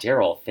God,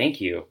 Daryl,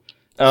 thank you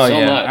so much.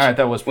 All right,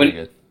 that was pretty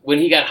good. When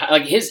he got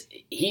like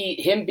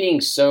him being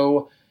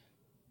so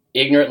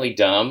ignorantly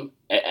dumb,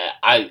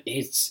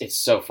 it's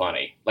so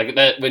funny. Like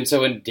that when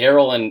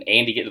Daryl and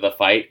Andy get to the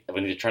fight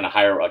when they're trying to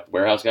hire like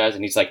warehouse guys,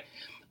 and he's like,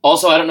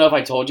 also, I don't know if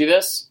I told you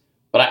this,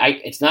 but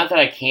it's not that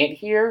I can't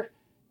hear.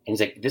 And he's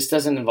like, this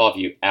doesn't involve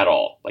you at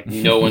all. Like,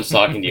 no one's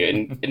talking to you.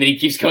 And then he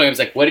keeps going. He's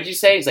like, what did you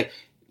say? He's like,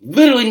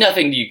 literally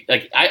nothing to you.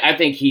 Like, I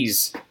think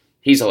he's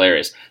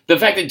hilarious. The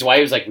fact that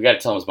Dwight was like, we got to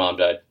tell him his mom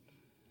died.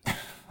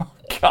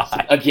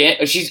 God.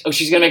 Again? She's going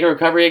to make a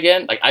recovery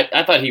again? Like,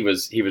 I thought he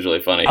was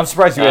really funny. I'm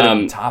surprised you had him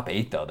in top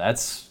 8, though.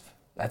 That's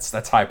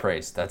high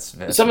praise. That's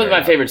some of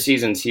my favorite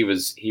seasons he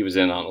was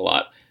in on a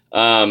lot.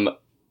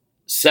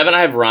 7,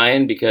 I have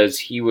Ryan because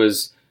he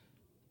was,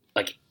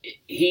 like,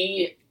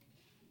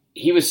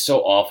 he was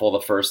so awful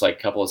the first like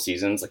couple of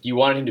seasons. Like you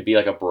wanted him to be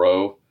like a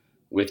bro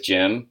with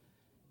Jim,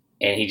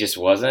 and he just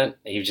wasn't.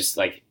 He was just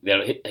like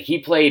he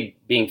played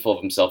being full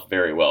of himself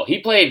very well. He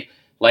played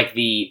like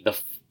the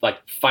like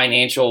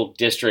financial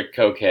district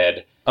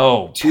cokehead.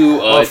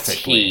 To a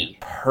T.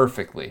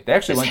 Perfectly. They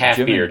actually went half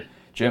beard.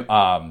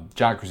 John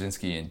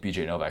Krasinski and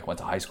BJ Novak went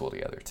to high school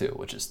together too,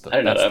 which is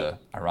the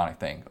ironic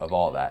thing of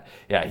all of that.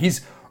 Yeah,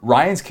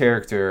 Ryan's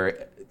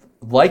character,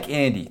 like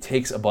Andy,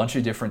 takes a bunch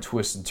of different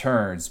twists and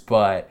turns,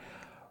 but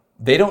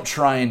they don't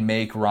try and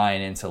make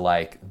Ryan into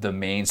like the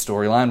main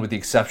storyline, with the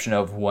exception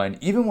of when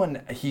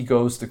he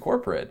goes to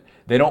corporate,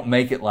 they don't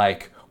make it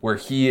like where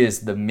he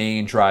is the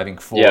main driving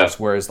force. Yeah.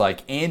 Whereas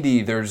like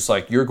Andy, they're just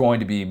like, you're going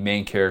to be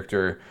main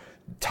character,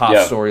 top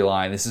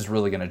storyline. This is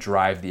really going to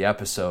drive the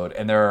episode.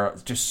 And there are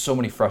just so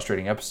many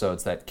frustrating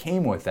episodes that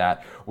came with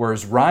that.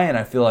 Whereas Ryan,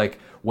 I feel like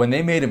when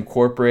they made him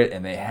corporate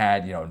and they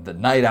had, the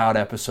Night Out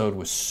episode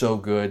was so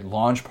good.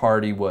 Launch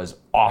Party was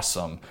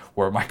awesome.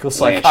 Where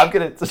Michael's like, I'm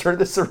going to turn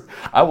this.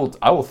 I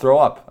will throw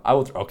up.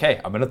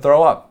 Okay, I'm going to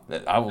throw up.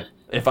 I will.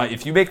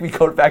 If you make me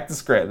go back to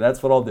script,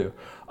 that's what I'll do.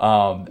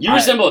 You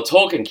resemble a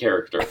Tolkien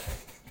character.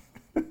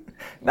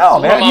 No,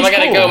 man. Mom, I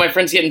gotta go. My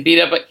friend's getting beat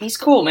up, but he's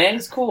cool, man.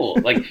 He's cool.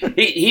 Like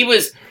he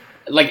was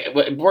like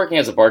working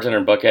as a bartender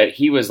in Buckhead.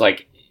 He was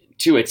like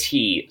to a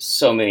T.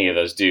 So many of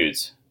those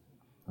dudes.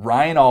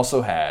 Ryan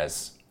also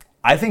has.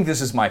 I think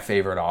this is my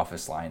favorite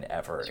Office line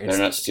ever. Better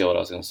not steal what I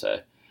was gonna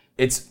say.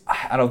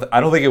 I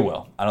don't think it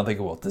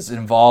will. Does it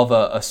involve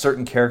a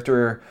certain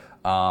character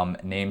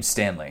named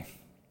Stanley?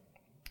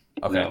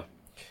 Okay. No.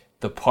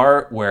 The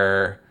part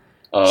where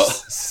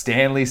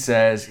Stanley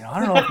says,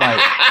 I don't know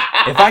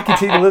if I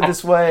continue to live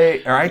this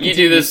way, or you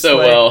do this so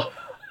well.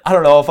 I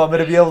don't know if I'm going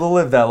to be able to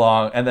live that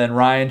long. And then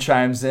Ryan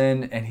chimes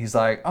in, and he's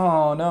like,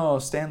 "Oh no,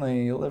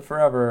 Stanley, you'll live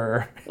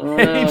forever." Oh,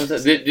 no.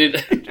 That's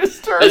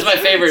my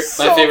favorite.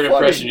 My favorite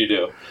impression you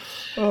do.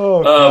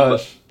 Oh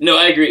gosh. No,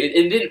 I agree.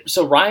 And then,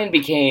 so Ryan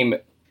became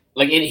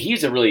and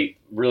he's a really,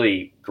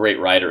 really great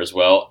writer as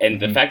well.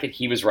 And the fact that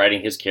he was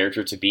writing his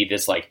character to be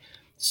this like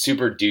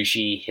super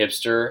douchey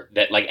hipster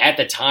that like at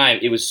the time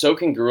it was so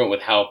congruent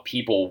with how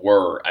people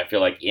were, I feel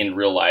like, in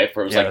real life,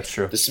 where it was like that's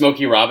true. the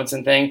Smokey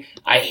Robinson thing.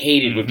 I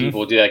hated when people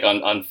would do that,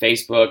 like on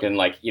Facebook and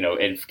like, you know,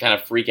 and kind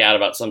of freak out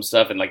about some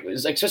stuff, and like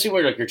especially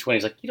when you're like your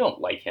 20s, like you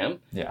don't like him.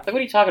 Yeah. Like what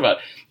are you talking about?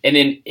 And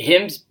then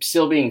him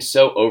still being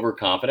so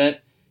overconfident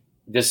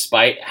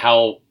despite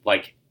how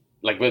like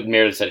what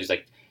Meredith said, he's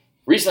like,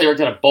 recently I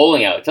worked at a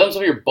bowling alley. Tell them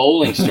some of your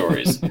bowling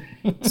stories.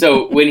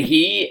 So when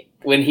he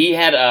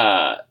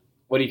had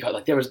what do you call it?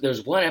 Like there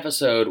was one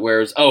episode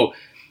where it was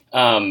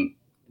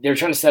they were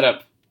trying to set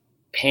up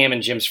Pam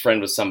and Jim's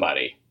friend with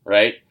somebody,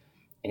 right?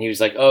 And he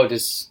was like,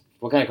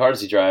 what kind of car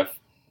does he drive?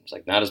 I was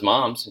like, not his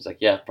mom's. He's like,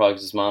 yeah, probably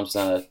because his mom's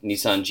not a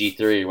Nissan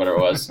G3 or whatever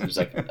it was. He was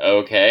like,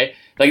 okay.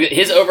 Like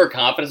his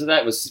overconfidence of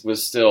that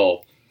was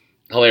still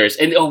hilarious.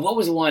 And what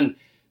was the one?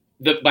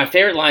 My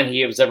favorite line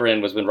he was ever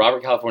in was when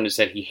Robert California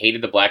said he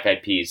hated the Black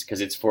Eyed Peas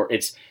because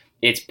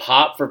it's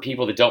pop for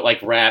people that don't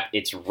like rap.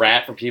 It's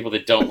rap for people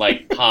that don't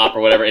like pop or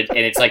whatever. And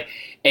it's like,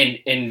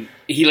 and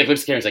he like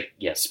looks at the camera. He's like,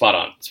 yeah, spot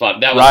on.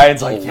 That was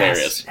Ryan's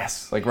hilarious. Like,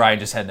 yes. Like Ryan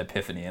just had an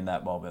epiphany in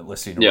that moment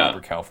listening to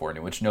Robert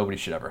California, which nobody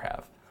should ever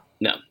have.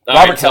 No,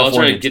 Robert California. So let's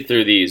try to get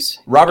through these.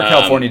 Robert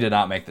California did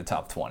not make the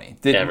top 20.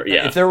 Ever,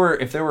 yeah. If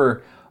there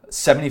were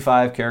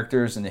 75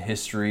 characters in the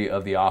history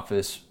of The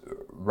Office,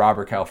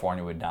 Robert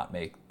California would not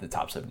make the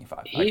top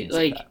 75.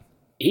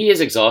 He is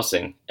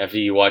exhausting after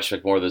you watch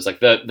like more of those. Like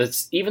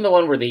even the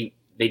one where they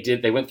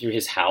went through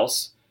his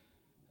house,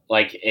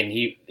 like, and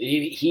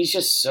he's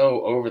just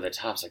so over the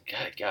top. It's like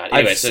God.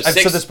 Anyway, I've said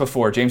this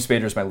before. James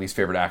Spader is my least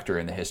favorite actor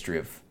in the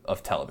history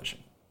of television.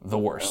 The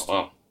worst. Oh,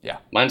 wow. Yeah.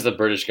 Mine's the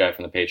British guy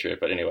from The Patriot.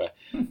 But anyway,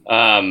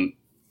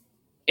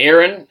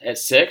 Erin at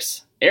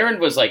 6. Erin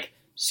was like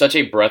such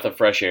a breath of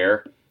fresh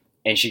air,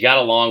 and she got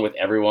along with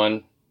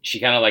everyone. She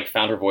kind of like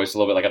found her voice a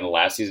little bit like on the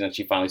last season, and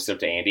she finally stood up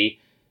to Andy.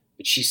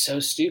 But she's so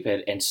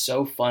stupid and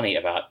so funny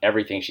about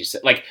everything she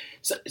said. Like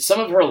some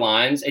of her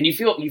lines, and you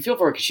feel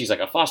for her because she's like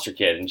a foster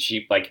kid, and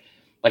she like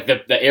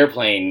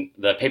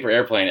the paper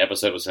airplane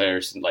episode was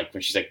hers, like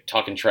when she's like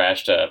talking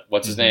trash to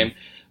what's his name.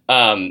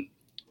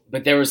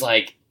 But there was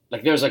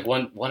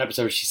one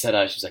episode where she said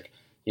she was like,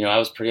 you know, I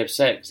was pretty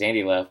upset because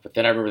Andy left, but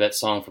then I remember that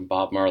song from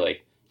Bob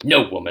Marley,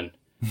 "No Woman,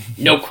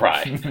 No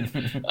Cry."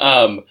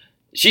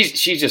 She's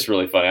just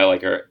really funny. I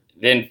like her.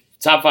 Then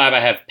top 5, I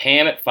have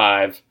Pam at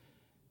 5.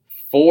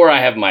 4, I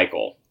have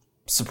Michael.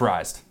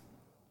 Surprised.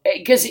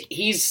 Because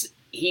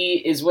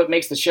he is what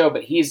makes the show,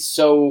 but he's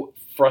so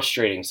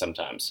frustrating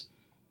sometimes.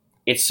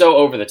 It's so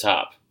over the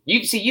top.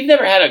 You've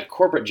never had a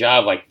corporate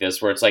job like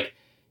this where it's like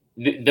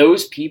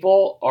those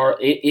people are.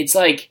 It's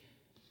like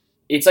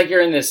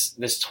you're in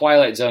this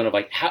twilight zone of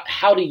like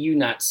how do you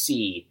not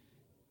see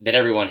that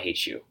everyone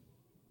hates you?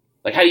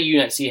 Like how do you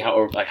not see how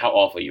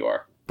awful you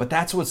are? But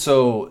that's what's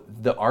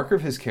the arc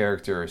of his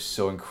character is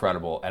so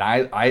incredible. And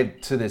I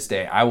to this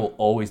day, I will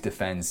always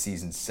defend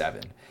season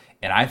 7.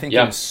 And I think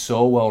it was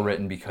so well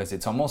written because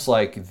it's almost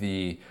like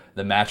the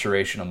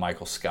maturation of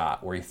Michael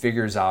Scott, where he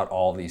figures out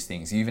all these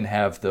things. You even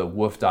have the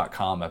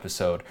Woof.com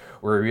episode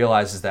where he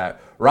realizes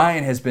that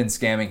Ryan has been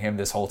scamming him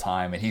this whole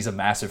time and he's a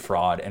massive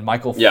fraud. And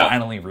Michael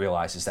finally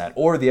realizes that.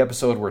 Or the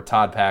episode where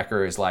Todd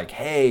Packer is like,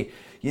 hey,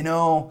 you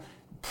know,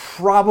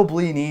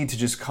 probably need to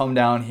just come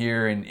down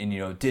here and you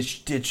know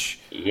ditch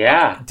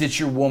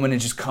your woman and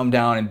just come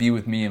down and be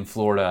with me in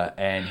Florida.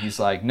 And he's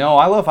like, no,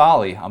 I love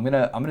Holly. I'm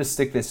gonna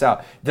stick this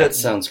out. That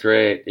sounds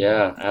great.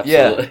 Yeah,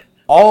 absolutely. Yeah,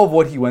 all of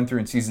what he went through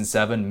in season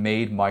 7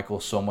 made Michael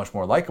so much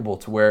more likable.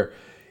 To where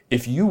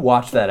if you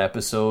watch that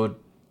episode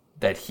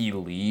that he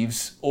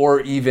leaves,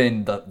 or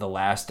even the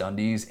last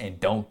Dundies, and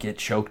don't get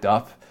choked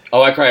up,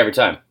 I cry every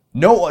time.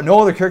 No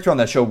other character on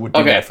that show would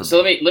do that for me. So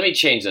let me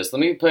change this.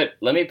 Let me put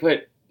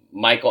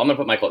Michael. I'm gonna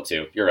put Michael at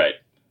 2. You're right.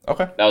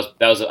 Okay. That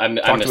was I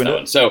missed that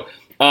one. So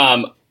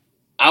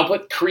I'll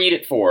put Creed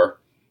at 4.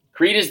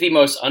 Creed is the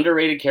most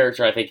underrated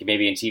character I think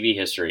maybe in TV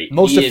history.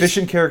 Most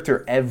efficient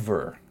character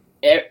ever.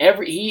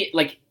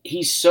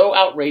 He's so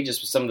outrageous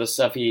with some of the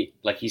stuff he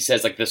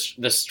says, like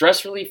the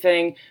stress relief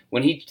thing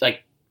when he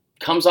like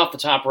comes off the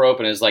top rope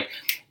and is like,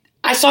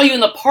 I saw you in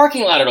the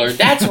parking lot earlier.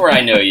 That's where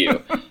I know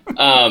you.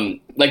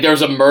 Like there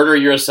was a murder,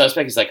 you're a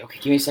suspect. He's like, okay,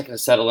 give me a second to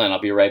settle in. I'll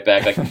be right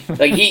back.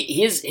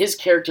 His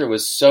character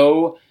was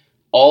so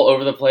all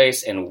over the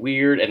place and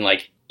weird and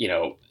like, you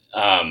know,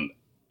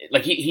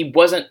 like he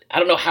wasn't, I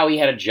don't know how he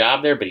had a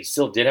job there, but he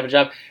still did have a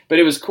job. But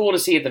it was cool to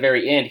see at the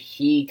very end,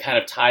 he kind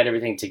of tied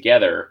everything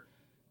together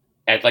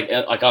at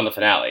like on the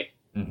finale.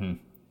 Mm-hmm.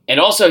 And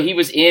also he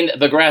was in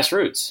The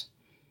Grassroots.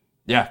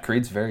 Yeah,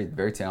 Creed's very,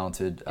 very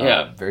talented.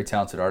 Very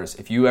talented artist.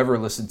 If you ever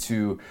listen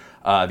to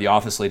the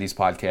Office Ladies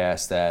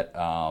podcast that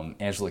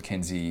Angela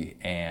Kinsey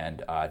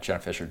and Jenna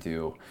Fisher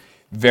do,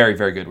 very,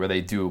 very good, where they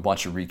do a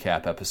bunch of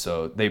recap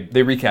episodes. They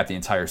recap the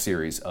entire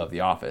series of The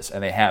Office,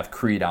 and they have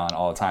Creed on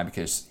all the time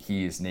because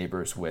he is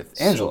neighbors with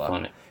Angela. So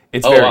funny.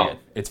 It's very good.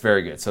 It's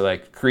very good. So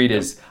like Creed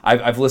is,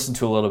 I've listened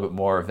to a little bit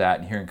more of that,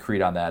 and hearing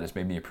Creed on that has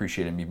made me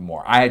appreciate him even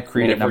more. I had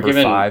Creed at number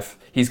 5.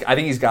 I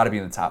think he's got to be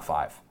in the top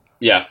 5.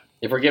 Yeah.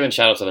 If we're giving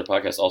shout outs to other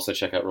podcasts, also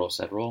check out Roll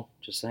Set Roll.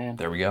 Just saying.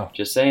 There we go.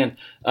 Just saying.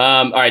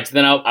 All right, so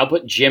then I'll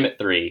put Jim at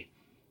 3.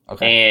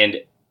 Okay. And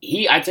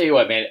I tell you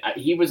what, man,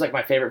 he was like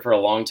my favorite for a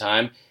long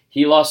time.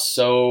 He lost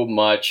so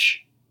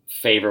much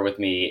favor with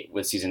me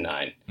with season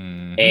 9.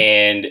 Mm-hmm.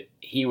 And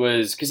he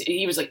was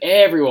like,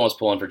 everyone was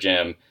pulling for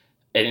Jim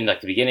in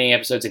like the beginning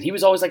episodes. And he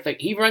was always like,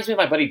 he reminds me of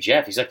my buddy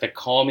Jeff. He's like the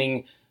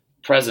calming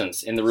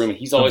presence in the room. And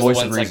he's always the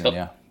one that's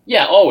like,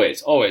 yeah,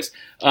 always.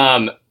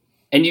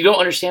 And you don't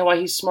understand why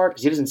he's smart,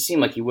 because he doesn't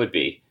seem like he would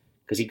be.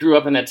 Because he grew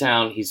up in that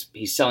town.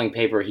 He's selling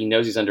paper. He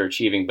knows he's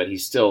underachieving, but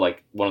he's still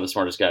like one of the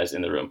smartest guys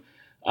in the room.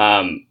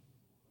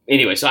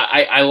 Anyway, so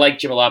I like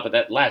Jim a lot, but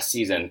that last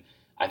season,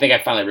 I think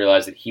I finally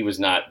realized that he was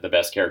not the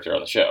best character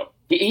on the show.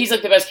 He's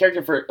like the best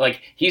character for,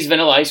 like, he's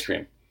Vanilla Ice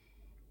Cream.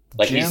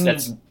 Like, Jim,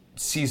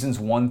 seasons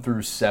 1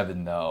 through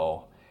 7,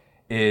 though,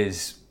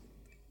 is,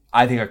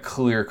 I think, a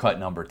clear-cut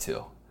number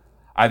 2.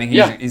 I think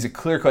he's a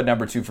clear-cut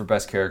number 2 for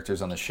best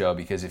characters on the show,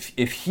 because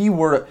if he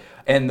were,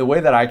 and the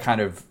way that I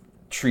kind of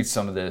treat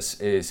some of this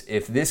is,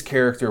 if this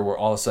character were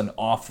all of a sudden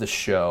off the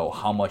show,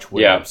 how much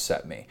would it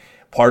upset me?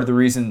 Part of the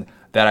reason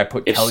that I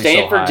put Kelly so high.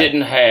 If Stanford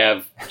didn't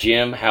have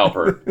Jim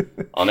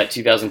Halpert on that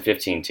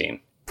 2015 team.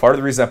 Part of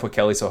the reason I put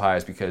Kelly so high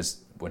is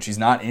because when she's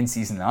not in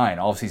season 9,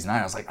 all of season 9,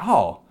 I was like,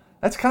 oh,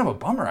 that's kind of a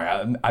bummer.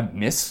 I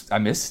miss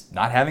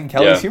not having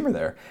Kelly's humor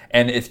there.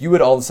 And if you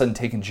had all of a sudden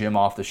taken Jim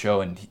off the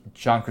show, and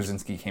John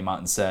Krasinski came out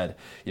and said,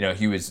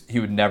 he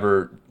would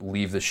never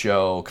leave the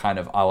show, kind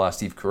of a la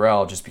Steve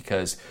Carell, just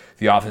because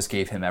The Office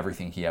gave him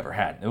everything he ever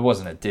had. It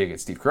wasn't a dig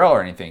at Steve Carell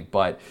or anything,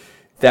 but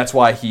that's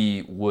why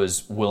he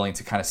was willing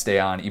to kind of stay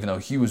on, even though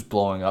he was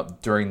blowing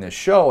up during this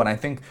show. And I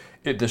think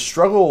the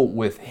struggle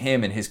with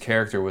him and his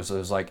character was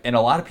like, and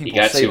a lot of people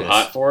say this. He got too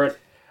hot for it?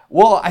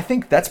 Well, I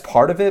think that's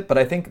part of it, but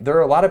I think there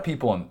are a lot of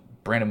people, and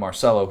Brandon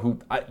Marcello, who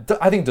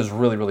I think does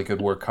really, really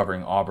good work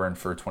covering Auburn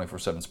for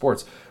 24/7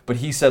 Sports, but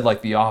he said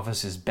like The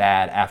Office is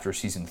bad after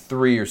season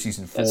 3 or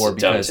season 4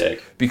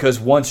 because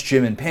once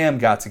Jim and Pam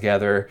got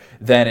together,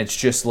 then it's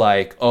just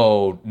like,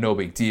 oh, no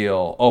big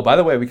deal. Oh, by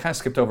the way, we kind of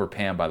skipped over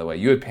Pam, by the way.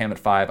 You had Pam at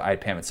 5, I had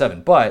Pam at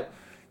 7, but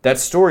that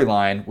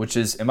storyline, which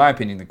is, in my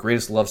opinion, the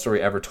greatest love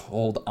story ever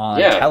told on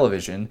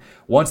television,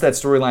 once that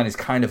storyline is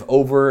kind of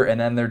over,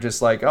 and then they're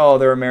just like, oh,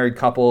 they're a married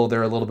couple,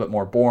 they're a little bit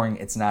more boring,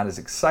 it's not as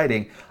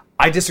exciting.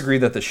 I disagree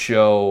that the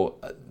show,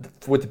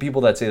 with the people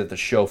that say that the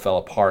show fell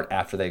apart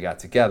after they got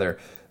together,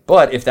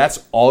 but if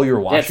that's all you're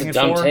watching it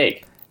for... That's a dumb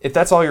take. If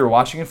that's all you're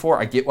watching it for,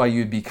 I get why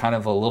you'd be kind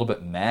of a little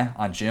bit meh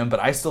on Jim,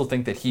 but I still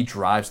think that he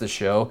drives the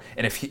show.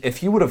 And if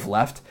he would have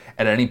left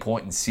at any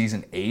point in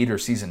season 8 or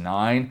season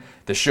 9,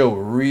 the show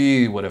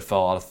really would have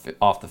fell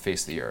off the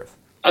face of the earth.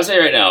 I'll say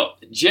right now,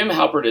 Jim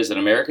Halpert is an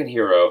American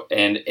hero,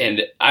 and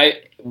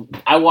I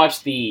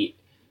watched the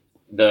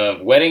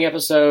wedding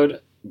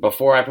episode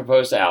before I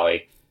proposed to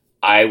Allie.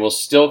 I will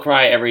still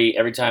cry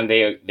every time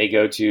they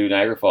go to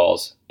Niagara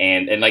Falls,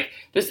 and like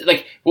this,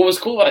 like what was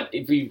cool about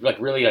if we like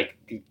really like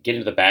get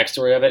into the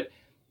backstory of it.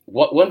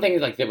 One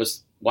thing like that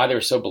was why they were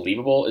so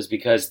believable is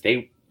because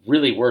they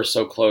really were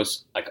so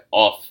close, like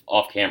off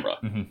camera.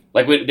 Mm-hmm.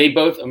 Like when they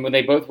both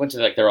went to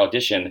like their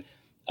audition,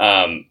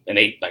 and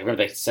they like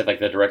remember they said like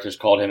the directors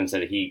called him and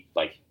said that he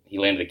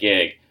landed the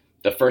gig.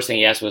 The first thing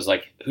he asked was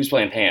like, who's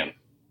playing Pam?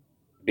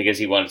 Because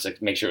he wanted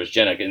to make sure it was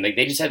Jenna, and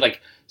they just had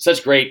like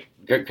such great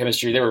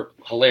chemistry. They were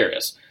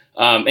hilarious,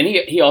 and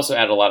he also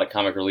added a lot of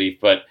comic relief.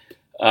 But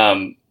now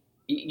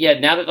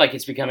that like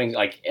it's becoming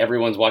like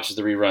everyone's watches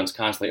the reruns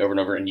constantly over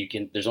and over, and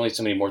there's only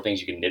so many more things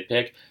you can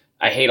nitpick.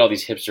 I hate all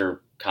these hipster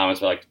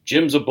comments about like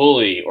Jim's a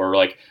bully, or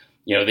like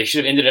they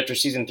should have ended after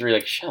season 3.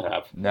 Like, shut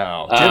up.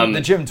 No, the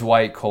Jim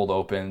Dwight cold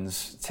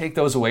opens, take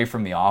those away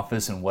from The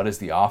Office, and what is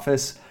The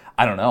Office?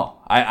 I don't know.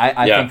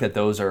 I think that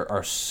those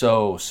are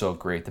so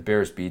great. The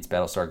Bears Beats,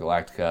 Battlestar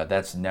Galactica,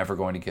 that's never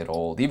going to get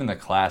old. Even the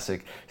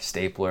classic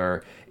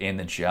Stapler in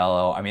the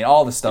Jell-O. I mean,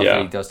 all the stuff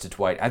that he does to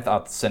Dwight. I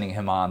thought sending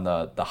him on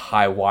the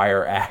high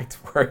wire act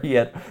where he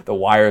had the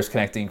wires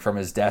connecting from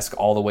his desk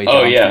all the way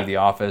down through the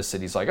office,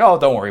 and he's like, oh,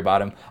 don't worry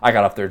about him. I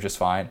got up there just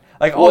fine.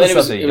 Like all the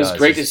stuff that he does. It was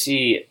great to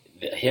see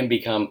him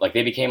become like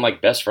they became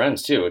like best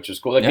friends too, which was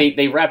cool. Like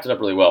they wrapped it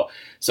up really well.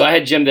 So I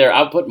had Jim there.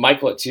 I'll put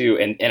Michael at 2,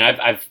 and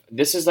I've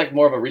this is like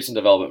more of a recent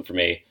development for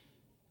me.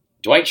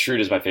 Dwight Schrute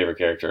is my favorite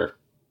character,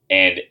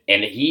 and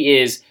he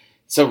is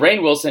so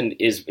Rainn Wilson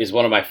is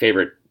one of my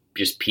favorite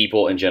just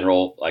people in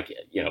general. Like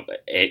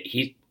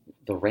the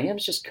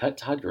Rams just cut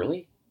Todd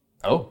Gurley.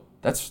 Oh,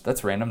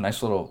 that's random.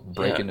 Nice little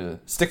break into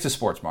stick to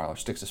sports, Marler.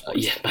 Stick to sports.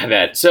 Yeah, my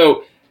bad.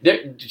 So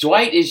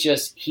Dwight is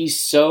just he's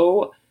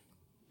so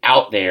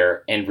out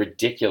there and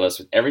ridiculous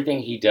with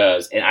everything he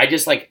does, and I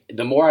just like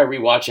the more I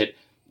rewatch it,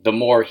 the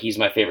more he's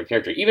my favorite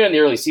character, even in the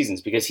early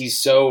seasons, because he's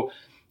so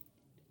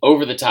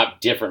over the top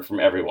different from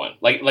everyone.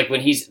 Like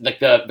when he's like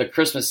the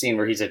Christmas scene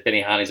where he's at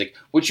Benihana, he's like,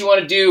 "What you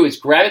want to do is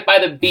grab it by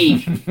the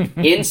beak,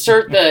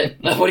 insert the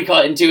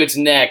into its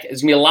neck.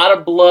 There's gonna be a lot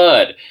of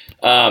blood."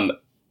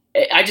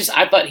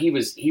 I thought he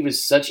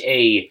was such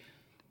a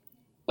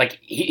like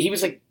he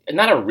was like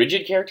not a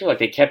rigid character. Like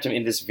they kept him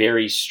in this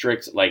very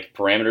strict like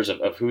parameters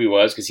of who he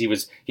was because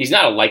he's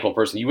not a likable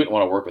person. You wouldn't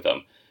want to work with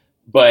him.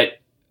 But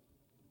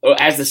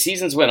as the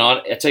seasons went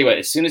on, I tell you what,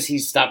 as soon as he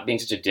stopped being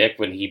such a dick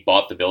when he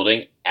bought the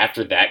building,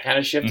 after that kind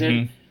of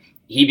shifted,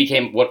 he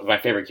became my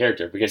favorite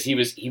character because he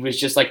was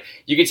just like,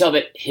 you could tell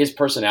that his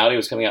personality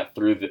was coming out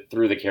through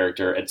the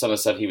character, and some of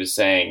the stuff he was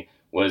saying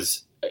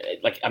was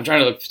like, I'm trying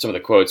to look for some of the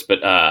quotes,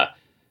 but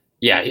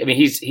yeah, I mean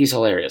he's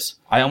hilarious.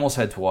 I almost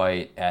had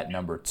Dwight at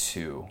number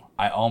 2.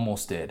 I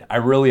almost did. I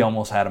really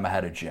almost had him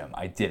ahead of Jim.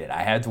 I did it.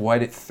 I had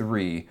Dwight at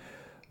 3,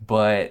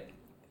 but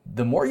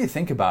the more you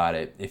think about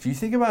it, if you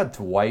think about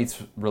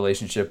Dwight's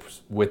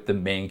relationships with the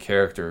main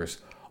characters,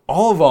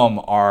 all of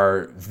them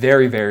are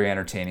very, very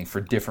entertaining for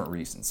different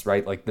reasons,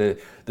 right? Like the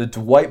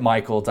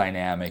Dwight-Michael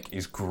dynamic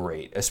is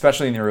great,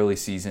 especially in the early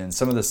seasons.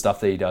 Some of the stuff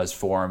that he does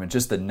for him and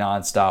just the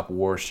nonstop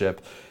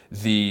worship.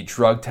 The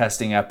drug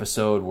testing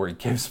episode where he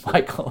gives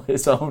Michael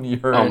his own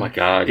urine. Oh my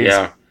God,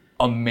 yeah.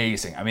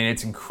 Amazing. I mean,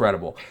 it's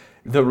incredible.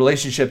 The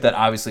relationship that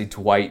obviously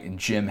Dwight and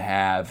Jim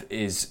have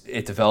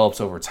it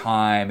develops over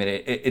time, and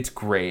it's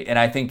great. And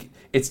I think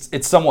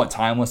it's somewhat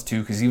timeless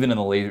too, because even in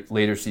the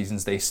later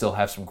seasons, they still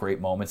have some great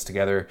moments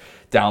together,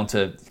 down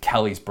to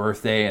Kelly's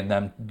birthday and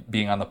them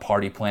being on the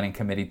party planning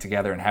committee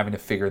together and having to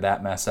figure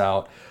that mess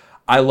out.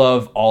 I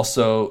love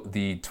also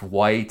the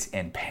Dwight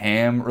and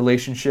Pam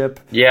relationship.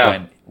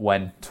 Yeah.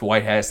 When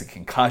Dwight has the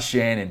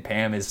concussion and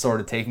Pam is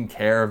sort of taking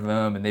care of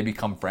him and they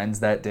become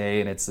friends that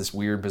day, and it's this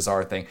weird,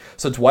 bizarre thing.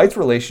 So Dwight's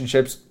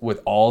relationships with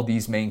all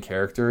these main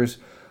characters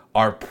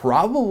are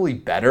probably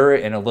better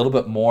and a little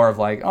bit more of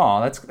like,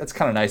 oh, that's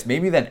kind of nice,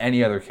 maybe than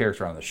any other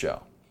character on the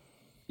show.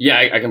 Yeah,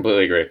 I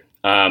completely agree.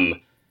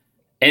 And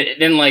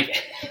then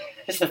like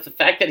the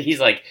fact that he's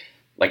like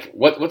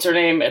what's her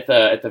name at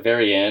the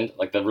very end,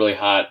 like the really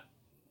hot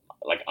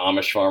like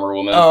Amish farmer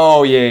woman.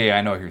 Oh yeah,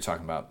 I know who you're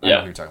talking about. I know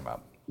who you're talking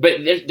about.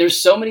 But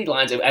there's so many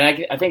lines, and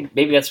I think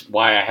maybe that's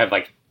why I have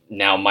like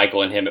now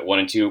Michael and him at 1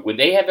 and 2 when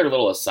they have their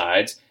little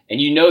asides,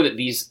 and you know that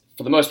these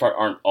for the most part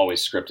aren't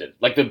always scripted.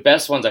 Like the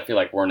best ones I feel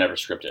like were never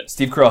scripted.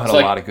 Steve Carell had a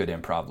lot of good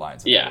improv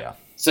lines. Yeah.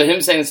 So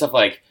him saying stuff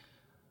like,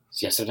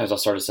 yeah, sometimes I'll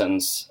start a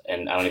sentence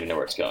and I don't even know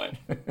where it's going.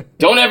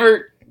 Don't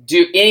ever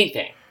do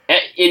anything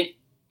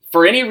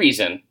for any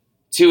reason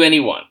to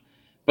anyone.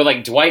 But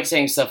like Dwight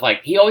saying stuff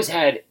like he always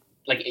had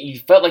like you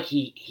felt like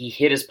he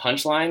hit his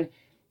punchline.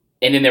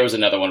 And then there was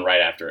another one right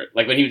after it.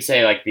 Like when he would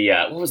say like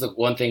what was the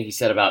one thing he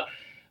said about,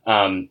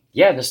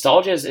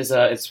 nostalgia is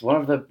it's one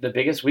of the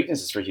biggest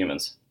weaknesses for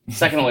humans.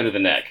 Second only to the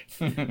neck.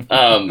 And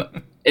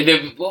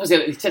then what was the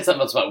other? He said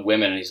something else about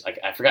women and he's like,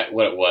 I forgot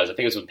what it was. I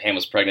think it was when Pam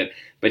was pregnant,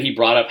 but he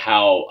brought up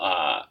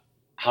how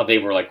they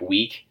were like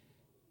weak.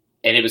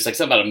 And it was like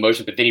something about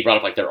emotion, but then he brought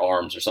up like their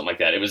arms or something like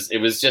that. It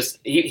was just,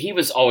 he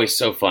was always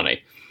so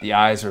funny. The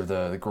eyes are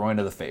the groin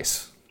of the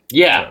face.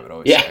 Yeah. That's what I would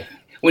always say.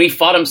 When he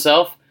fought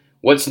himself,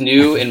 what's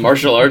new in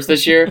martial arts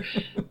this year?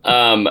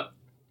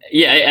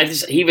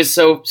 He was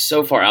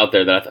so far out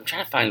there that I'm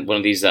trying to find one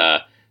of these,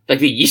 like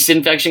the yeast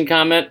infection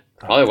comment.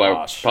 Probably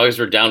because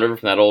we're downriver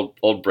from that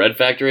old bread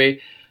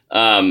factory.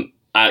 I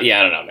don't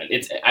know, man.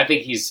 I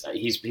think he's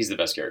the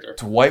best character.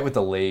 Dwight with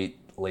the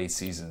late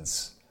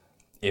seasons.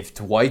 If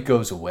Dwight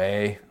goes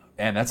away,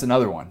 and that's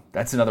another one.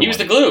 He was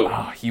the glue.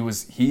 Oh,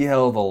 he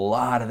held a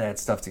lot of that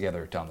stuff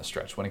together down the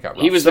stretch when it got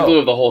rough. He was the glue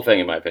of the whole thing,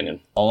 in my opinion.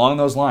 Along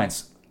those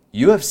lines,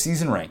 you have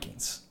season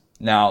rankings.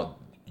 Now,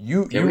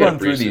 you run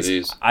through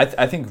these. I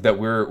think that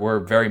we're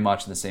very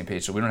much on the same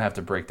page, so we don't have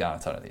to break down a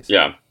ton of these.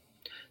 Yeah.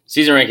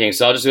 Season rankings,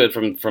 so I'll just do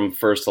it from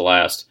first to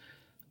last.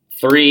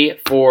 3,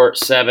 4,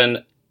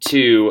 7,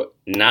 2,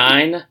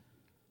 9,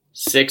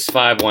 6,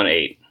 5, 1,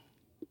 8.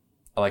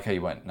 I like how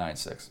you went 9,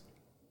 6.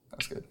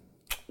 That's good.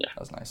 Yeah. That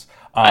was nice.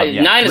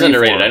 9 is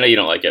underrated. 4. I know you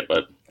don't like it,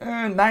 but...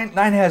 9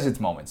 has its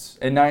moments,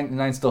 and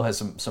 9 still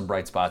has some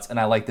bright spots, and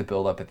I like the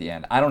build-up at the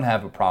end. I don't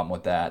have a problem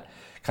with that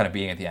kind of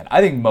being at the end.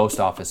 I think most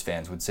Office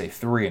fans would say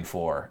 3 and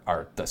 4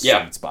 are the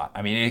sweet spot.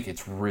 I mean, it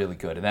gets really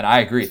good. And then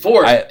I agree.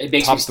 4, it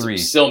makes me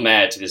still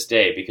mad to this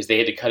day because they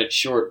had to cut it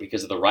short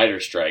because of the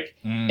writer's strike.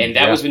 And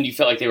that was when you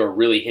felt like they were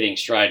really hitting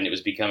stride and it was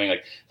becoming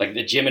like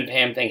the Jim and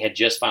Pam thing had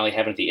just finally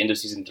happened at the end of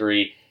season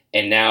 3.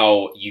 And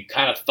now you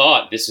kind of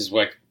thought this is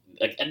what,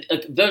 like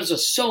there's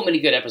just so many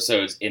good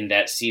episodes in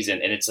that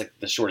season and it's like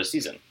the shortest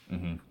season.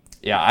 Mm-hmm.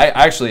 Yeah,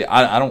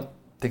 I don't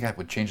think I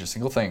would change a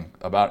single thing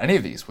about any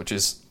of these, which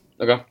is,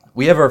 okay.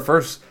 We have our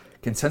first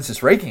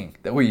consensus ranking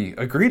that we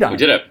agreed on. We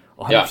did it.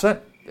 100%.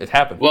 Yeah. It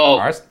happened. Well,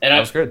 that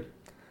was good.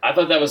 I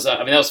thought that was,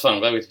 that was fun. I'm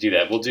glad we could do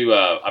that. We'll do,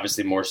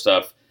 obviously, more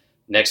stuff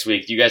next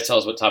week. You guys tell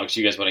us what topics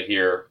you guys want to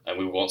hear, and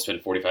we won't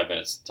spend 45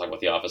 minutes talking about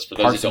The Office. For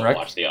those who don't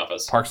watch The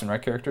Office. Parks and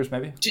Rec characters,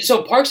 maybe?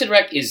 So Parks and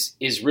Rec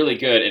is really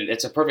good, and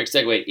it's a perfect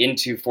segue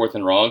into Fourth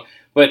and Wrong.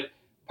 But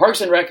Parks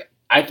and Rec,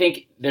 I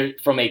think,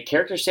 from a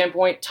character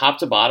standpoint, top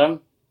to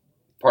bottom,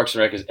 Parks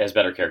and Rec has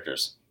better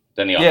characters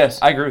than The Office. Yes,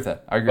 I agree with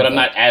that. But I'm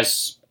not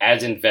as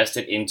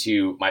invested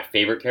into my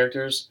favorite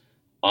characters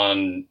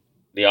on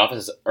The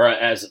Office or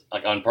as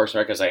like on Parks and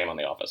Rec as I am on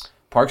The Office.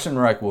 Parks and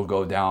Rec will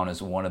go down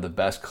as one of the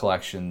best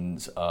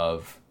collections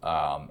of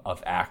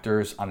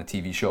actors on a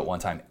TV show at one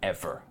time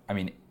ever. I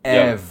mean,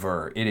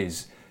 ever. It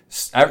is,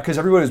 because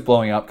everybody was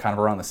blowing up kind of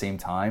around the same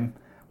time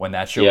when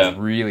that show was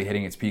really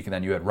hitting its peak, and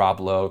then you had Rob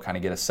Lowe kind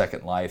of get a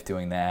second life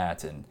doing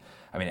that, and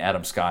I mean,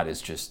 Adam Scott is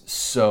just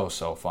so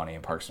funny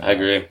in Parks and Rec. I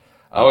agree.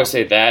 I always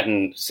say that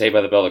and Saved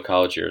by the Bell, the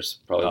college years,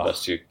 probably the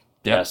best two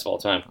casts of all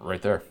time.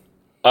 Right there.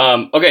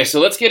 Okay,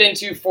 so let's get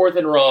into Fourth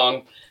and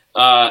Wrong.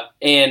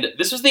 And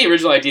this was the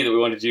original idea that we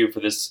wanted to do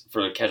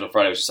for Casual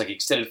Friday. It was just like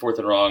extended Fourth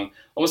and Wrong,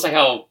 almost like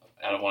how,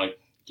 I don't want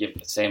to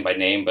say them by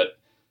name, but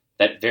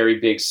that very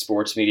big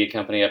sports media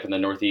company up in the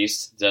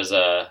Northeast does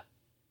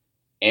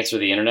Answer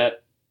the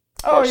Internet.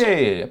 Oh,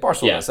 yeah.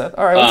 Barstool does that.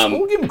 All right,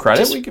 we'll give them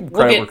credit. We give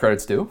credit where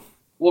credit's due.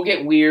 We'll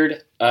get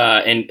weird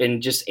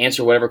and just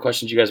answer whatever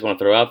questions you guys want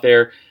to throw out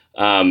there.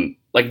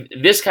 Like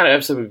this kind of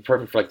episode would be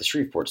perfect for like the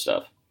Shreveport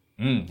stuff.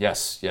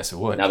 Yes, it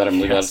would. Now that I'm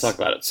legal to talk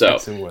about it. So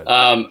yes, it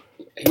would.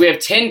 We have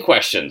 10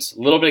 questions,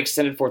 a little bit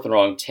extended Fourth and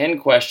Wrong, 10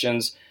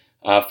 questions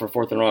for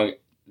Fourth and Wrong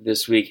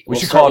this week. We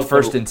should call it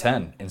First and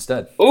 10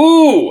 instead.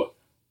 Ooh,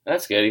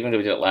 that's good. Even though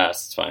we did it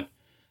last, it's fine.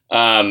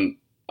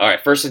 All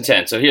right, First and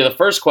 10. So here, the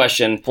first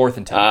question. Fourth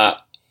and 10.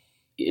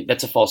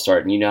 That's a false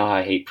start, and you know how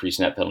I hate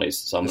pre-snap penalties,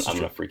 so I'm going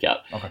to freak out.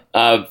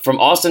 Okay. From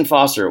Austin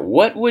Foster,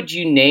 what would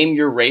you name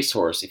your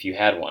racehorse if you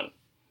had one?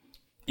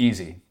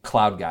 Easy.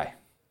 Cloud Guy.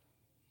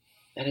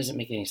 That doesn't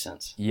make any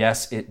sense.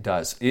 Yes, it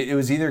does. It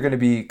was either going to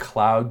be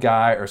Cloud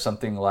Guy or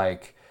something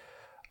like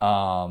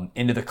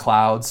Into the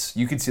Clouds.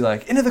 You could see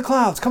like, Into the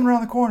Clouds, coming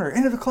around the corner,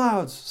 Into the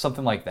Clouds,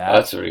 something like that. Oh,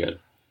 that's pretty good.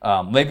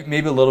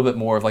 Maybe a little bit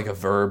more of like a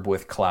verb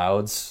with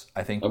clouds,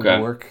 I think would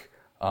work.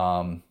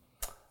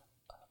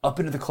 Up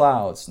into the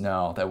clouds.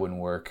 No, that wouldn't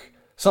work.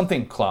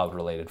 Something cloud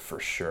related for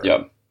sure.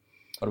 Yep.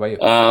 What about you?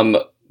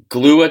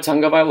 Glua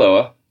Tunga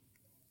Vailoa.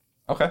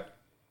 Okay.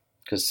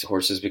 Because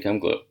horses become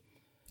glue.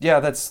 Yeah,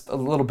 that's a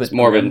little bit... It's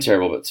morbid and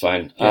terrible, but it's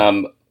fine.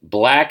 Yeah.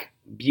 Black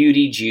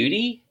Beauty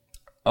Judy.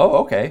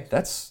 Oh, okay.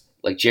 That's...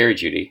 Like Jerry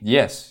Judy.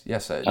 Yes.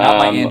 Not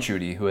my Aunt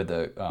Judy, who had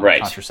the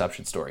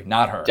contraception story.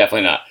 Not her.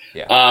 Definitely not.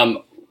 Yeah.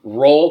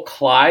 Roll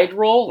Clyde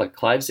Roll, like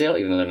Clydesdale,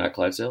 even though they're not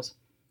Clydesdales.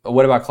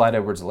 What about Clyde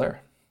Edwards-Helaire?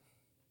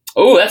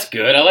 Oh, that's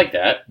good. I like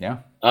that. Yeah.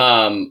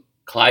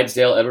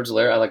 Clydesdale,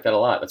 Edwards-Helaire. I like that a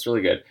lot. That's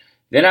really good.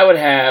 Then I would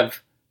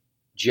have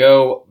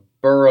Joe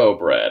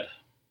Burrowbred.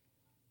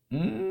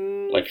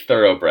 Like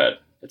thoroughbred.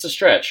 It's a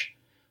stretch.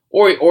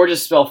 Or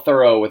just spell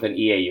thorough with an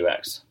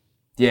E-A-U-X.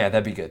 Yeah,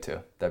 that'd be good too.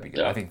 That'd be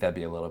good. Yeah. I think that'd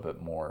be a little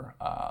bit more...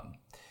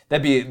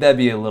 that'd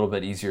be a little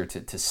bit easier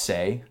to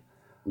say.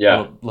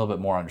 Yeah. A little bit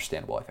more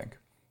understandable, I think.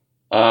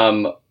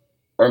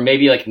 Or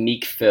maybe like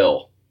Meek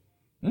Phil.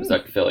 It's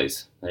like the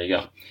Phillies. There you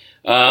go.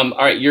 All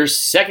right, your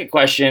second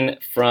question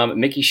from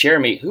Mickey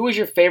Sheremy. Who was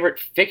your favorite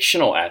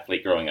fictional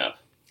athlete growing up?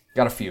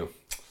 Got a few.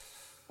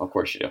 Of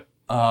course you do.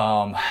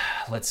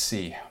 Let's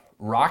see.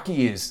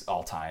 Rocky is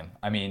all time.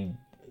 I mean,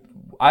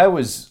 I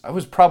was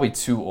probably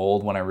too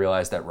old when I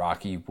realized that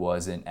Rocky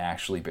wasn't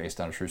actually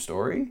based on a true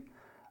story.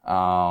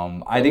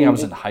 I think I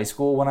was in high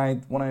school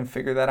when I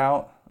figured that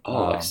out.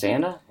 Oh, like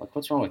Santa? Like,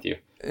 what's wrong with you?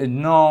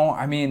 No,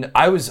 I mean,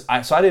 I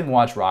didn't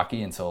watch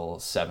Rocky until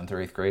 7th or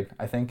 8th grade,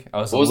 I think.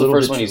 What was the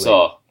first one you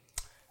saw?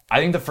 I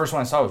think the first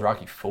one I saw was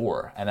Rocky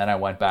 4, and then I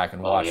went back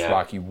and watched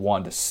Rocky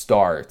 1 to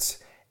start,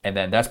 and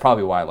then that's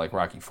probably why I like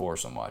Rocky 4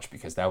 so much,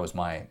 because that was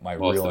my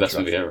real it's the best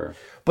movie ever.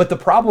 But the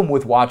problem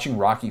with watching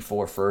Rocky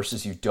 4 first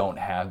is you don't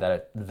have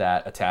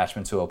that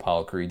attachment to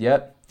Apollo Creed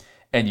yet,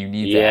 and you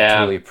need that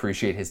to really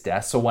appreciate his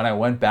death. So when I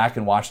went back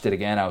and watched it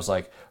again, I was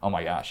like, oh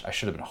my gosh, I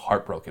should have been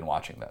heartbroken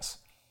watching this.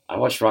 I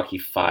watched Rocky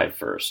 5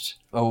 first.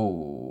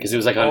 Oh. Because it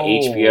was like on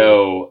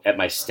HBO at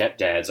my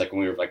stepdad's, like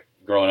when we were like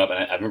growing up,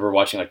 and I remember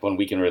watching like one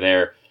weekend we were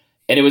there,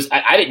 and it was,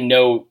 I didn't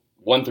know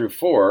 1 through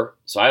 4,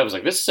 so I was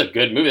like, this is a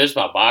good movie, this is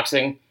about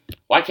boxing.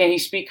 Why can't he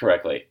speak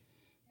correctly?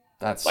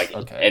 That's like,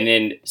 okay. And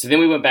then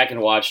we went back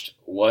and watched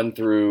 1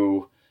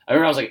 through, I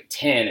remember I was like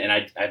 10, and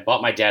I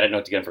bought my dad, I didn't know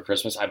what to get him for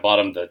Christmas. I bought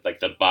him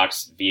the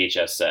box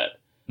VHS set.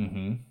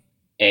 Mm-hmm.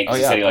 And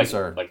he said he liked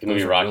the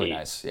movie Rocky. Really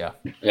nice, yeah.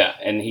 Yeah,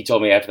 and he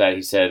told me after that,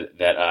 he said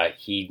that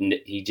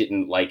he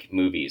didn't like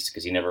movies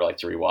because he never liked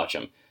to rewatch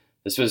them.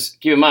 This was,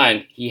 keep in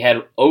mind, he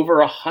had over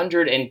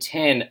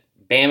 110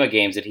 Bama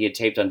games that he had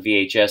taped on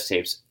VHS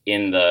tapes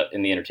in the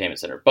entertainment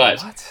center.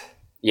 But what?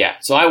 Yeah,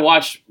 so I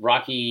watched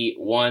Rocky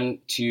 1,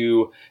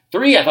 2,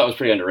 3. I thought was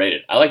pretty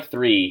underrated. I liked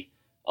 3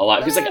 a lot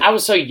because like I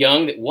was so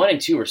young that 1 and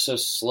 2 were so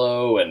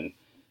slow and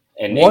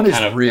 1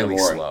 is really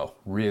slow,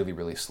 really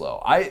really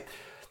slow.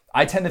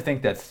 I tend to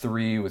think that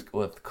 3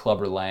 with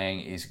Clubber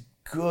Lang is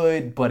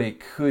good, but it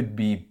could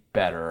be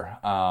better.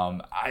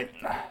 I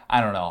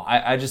don't know.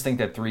 I just think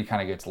that 3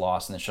 kind of gets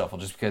lost in the shuffle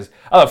just because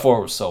I thought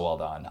 4 was so well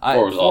done.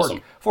 4 was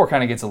awesome. 4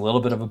 kind of gets a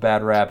little bit of a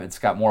bad rap. It's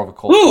got more of a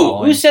cult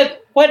following. Who said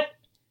what?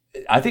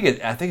 I think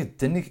it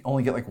didn't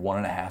only get like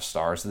 1.5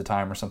 stars at the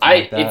time or something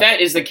like that. If that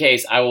is the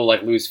case, I will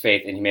like lose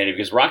faith in humanity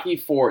because Rocky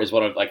 4 is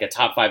one of like a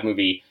top 5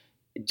 movie.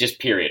 Just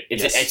period.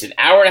 It's an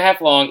hour and a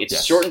half long.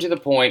 It's short and to the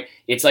point.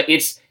 It's like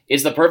it's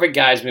It's the perfect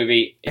guys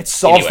movie. It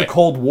solves Anyway. the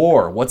Cold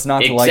War. What's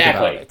not to like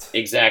about it?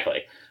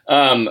 Exactly.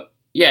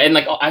 Yeah, and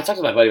like I talked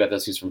to my buddy about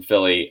this, who's from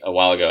Philly a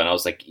while ago, and I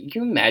was like, can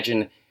you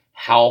imagine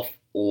how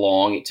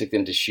long it took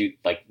them to shoot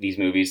like these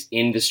movies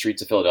in the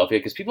streets of Philadelphia?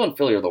 Because people in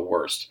Philly are the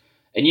worst,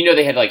 and you know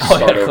they had to like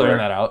start over. Clearing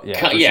that out.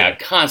 Yeah, for sure.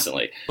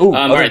 Constantly. Ooh, all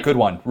other right. good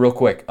one, real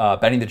quick.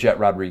 Benny the Jet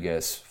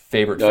Rodriguez,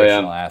 favorite Oh, yeah.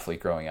 fictional athlete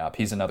growing up.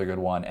 He's another good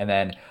one. And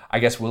then I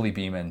guess Willie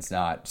Beeman's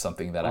not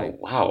something that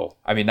Wow.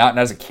 I mean, not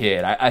as a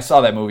kid. I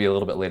saw that movie a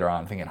little bit later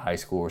on, I think in high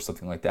school or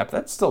something like that. But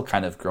that's still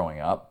kind of growing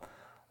up.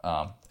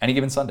 Any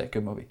Given Sunday,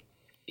 good movie.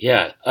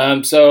 Yeah.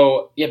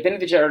 So yeah, Benny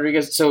the Jet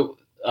Rodriguez. So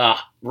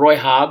Roy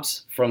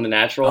Hobbs from The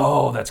Natural.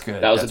 Oh, that's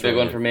good. That was That's a big really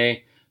one good. for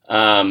me.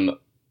 I'm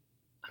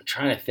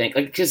trying to think,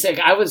 like, because like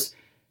I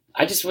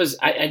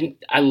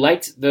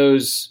liked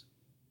those.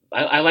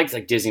 I liked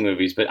like Disney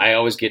movies, but I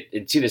always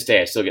get, to this day,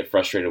 I still get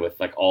frustrated with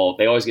like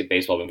they always get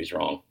baseball movies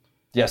wrong.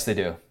 Yes, they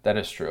do. That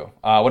is true.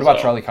 What about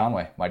So- Charlie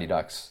Conway, Mighty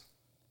Ducks?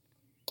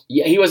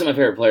 Yeah, he wasn't my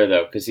favorite player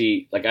though, because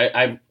he like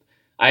I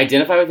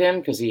identify with him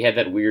because he had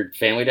that weird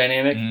family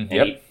dynamic. And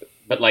Yep.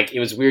 but like it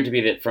was weird to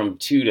be that from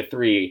 2 to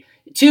 3.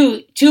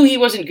 2 he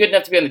wasn't good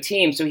enough to be on the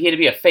team, so he had to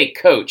be a fake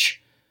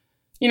coach.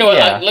 You know what?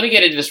 Yeah. Let me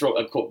get into this real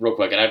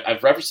quick, and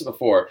I've referenced it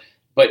before,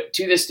 but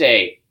to this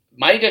day,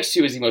 Mighty Ducks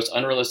 2 is the most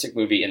unrealistic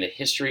movie in the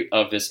history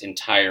of this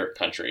entire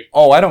country.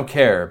 Oh, I don't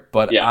care,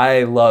 but Yeah.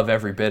 I love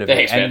every bit of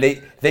Thanks, it. And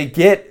man.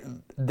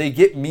 they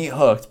get me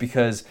hooked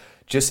because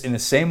just in the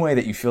same way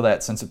that you feel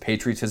that sense of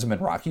patriotism in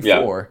Rocky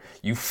Yeah. 4,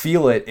 you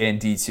feel it in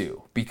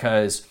D2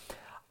 because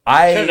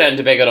Trinidad and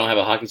Tobago don't have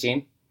a hockey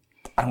team.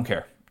 I don't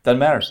care. Doesn't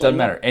matter. Doesn't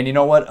matter. And you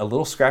know what? A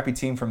little scrappy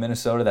team from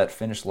Minnesota that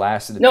finished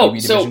last in the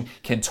PB division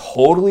can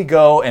totally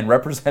go and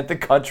represent the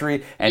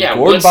country. And Yeah,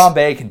 Gordon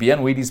Bombay can be on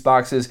Wheaties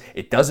boxes.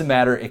 It doesn't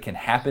matter. It can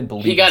happen.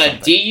 Believe He got in a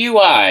something.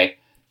 DUI,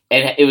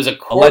 and it was a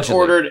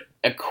court-ordered.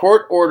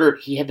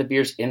 He had the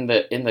beers in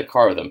the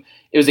car with him.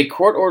 It was a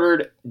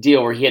court-ordered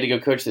deal where he had to go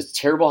coach this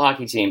terrible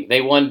hockey team.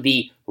 They won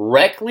the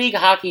rec league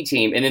hockey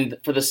team, and then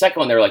for the second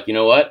one, they were like, you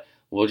know what?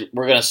 We're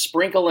going to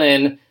sprinkle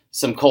in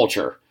some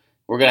culture.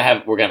 We're gonna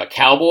have a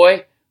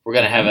cowboy. We're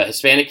going to have a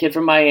Hispanic kid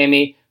from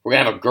Miami. We're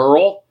going to have a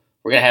girl.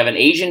 We're going to have an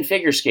Asian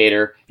figure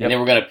skater. Yep. And then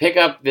we're going to pick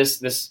up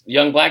this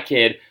young black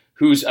kid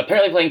who's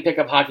apparently playing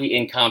pickup hocky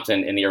in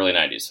Compton in the early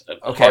 90s.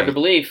 Okay. Hard to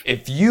believe.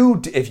 If you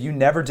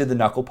never did the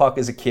knuckle puck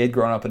as a kid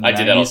growing up in the 90s, I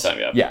did that all the time,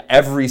 yeah. Yeah,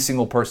 every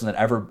single person that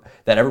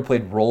ever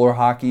played roller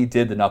hockey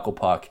did the knuckle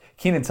puck.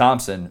 Kenan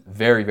Thompson,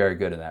 very, very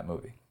good in that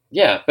movie.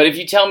 Yeah, but if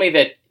you tell me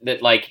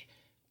that like,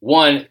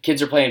 one,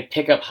 kids are playing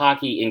pickup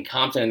hockey in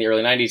Compton in the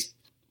early 90s,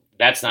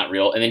 that's not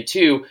real. And then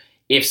two,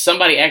 if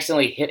somebody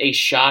accidentally hit a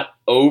shot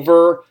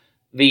over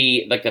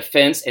the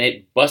fence and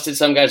it busted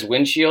some guy's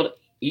windshield,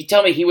 you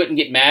tell me he wouldn't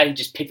get mad. He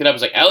just picked it up and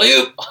was like,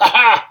 alley-oop! Ha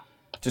ha!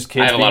 Just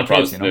kids I have a being lot of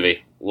problems kids, with the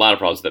movie. A lot of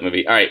problems with that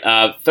movie. All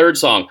right, third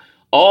song.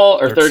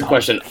 Third song.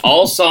 question.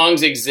 All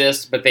songs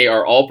exist, but they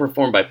are all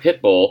performed by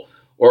Pitbull,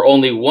 or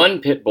only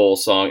one Pitbull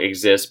song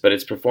exists, but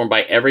it's performed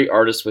by every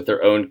artist with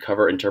their own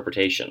cover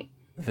interpretation.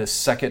 The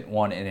second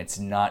one, and it's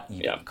not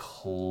even Yeah.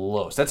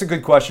 close. That's a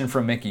good question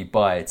from Mickey,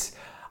 but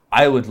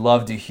I would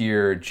love to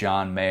hear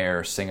John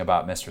Mayer sing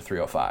about Mr.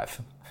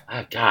 305.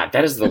 Oh, God,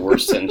 that is the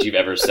worst sentence you've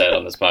ever said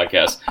on this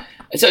podcast.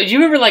 So do you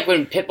remember like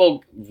when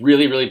Pitbull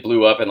really, really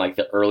blew up in like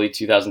the early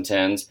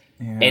 2010s?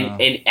 Yeah.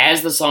 And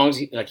as the songs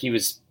like he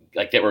was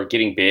like that were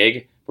getting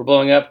big were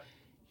blowing up,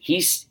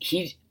 he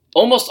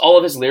almost all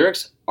of his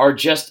lyrics are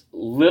just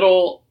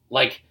little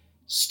like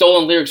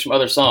stolen lyrics from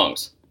other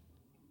songs.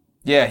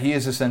 Yeah, he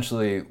is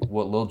essentially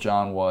what Lil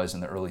Jon was in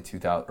the early to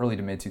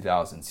mid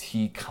 2000s.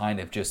 He kind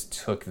of just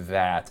took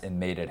that and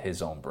made it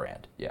his own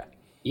brand. Yeah.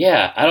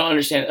 Yeah, I don't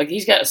understand. Like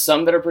he's got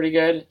some that are pretty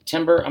good.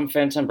 Timber, I'm a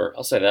fan of Timber.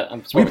 I'll say that.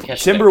 I'm sort of a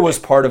catch Timber was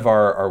part of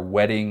our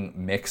wedding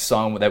mix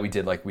song that we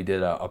did. Like we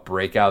did a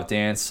breakout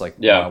dance. Like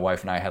Yeah. my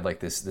wife and I had like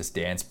this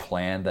dance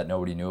plan that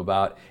nobody knew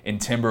about. And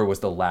Timber was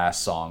the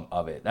last song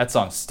of it. That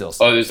song's still.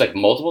 Oh, there's like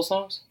multiple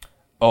songs?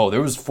 Oh,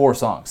 there was 4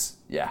 songs.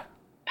 Yeah.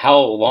 How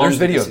long There's is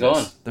video this of going?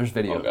 this. There's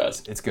video Oh, of God.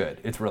 this. It's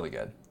good. It's really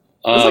good.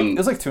 It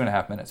was like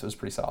 2.5 minutes. It was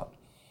pretty solid.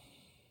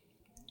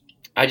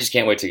 I just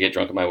can't wait to get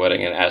drunk at my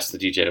wedding and ask the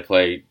DJ to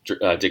play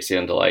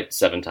Dixieland Delight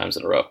 7 times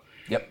in a row.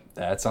 Yep.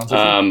 That sounds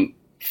like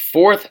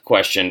Fourth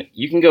question.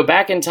 You can go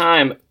back in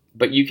time,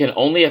 but you can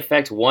only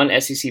affect one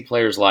SEC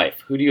player's life.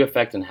 Who do you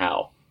affect and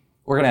how?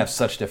 We're going to have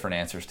such different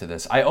answers to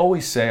this. I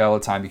always say all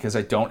the time, because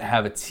I don't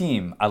have a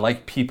team, I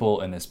like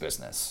people in this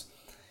business.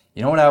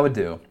 You know what I would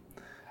do?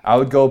 I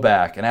would go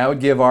back and I would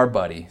give our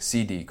buddy,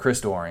 CD,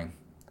 Chris Doering,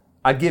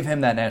 I'd give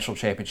him that national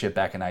championship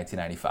back in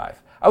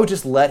 1995. I would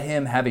just let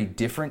him have a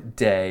different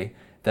day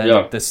than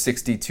the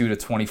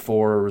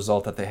 62-24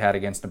 result that they had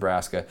against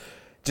Nebraska.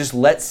 Just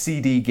let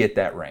CD get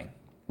that ring.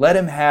 Let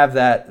him have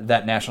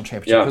that national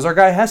championship. Because our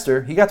guy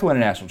Hester, he got to win a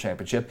national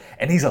championship,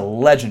 and he's a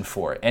legend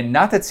for it. And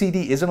not that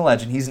CD isn't a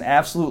legend, he's an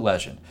absolute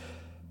legend.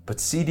 But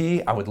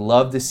CD, I would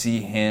love to see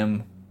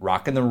him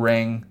rocking the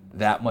ring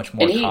that much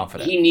more and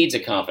confident. He needs a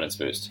confidence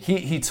boost.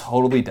 He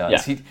totally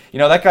does.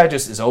 Yeah. That guy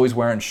just is always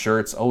wearing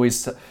shirts,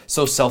 always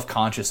so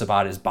self-conscious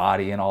about his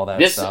body and all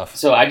that stuff.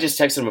 So I just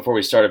texted him before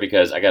we started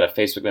because I got a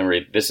Facebook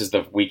memory. This is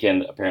the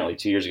weekend, apparently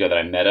 2 years ago, that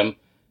I met him.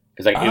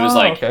 Because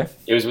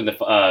it was when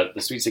the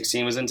Sweet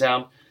 16 was in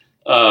town,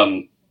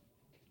 and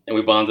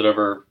we bonded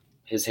over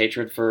his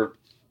hatred for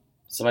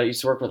somebody who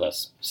used to work with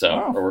us,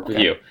 or work with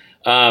you.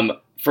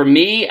 For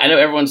me, I know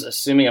everyone's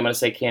assuming I'm going to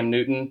say Cam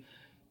Newton,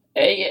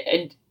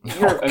 and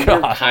you're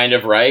kind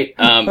of right.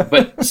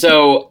 But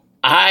so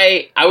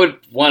I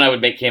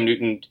would make Cam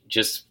Newton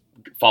just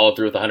follow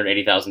through with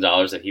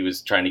 $180,000 that he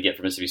was trying to get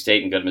from Mississippi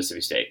State and go to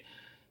Mississippi State.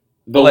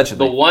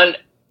 Allegedly. The one.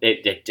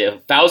 It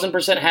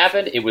 1,000%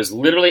 happened. It was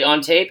literally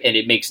on tape, and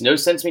it makes no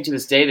sense to me to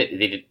this day that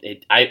they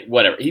did.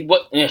 Whatever.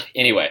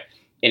 Anyway,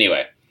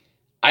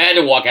 I had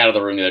to walk out of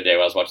the room the other day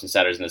while I was watching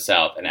Saturdays in the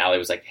South, and Allie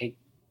was like, "Hey,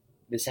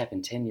 this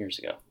happened 10 years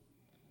ago,"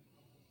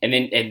 and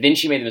then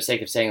she made the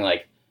mistake of saying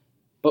like,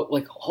 "But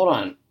like, hold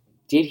on,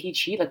 did he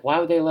cheat? Like, why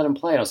would they let him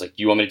play?" And I was like,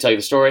 "Do you want me to tell you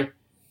the story?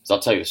 Because I'll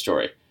tell you the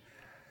story."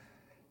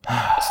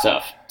 It's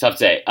tough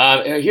day.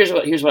 Here's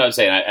what I would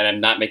say, and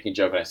I'm not making a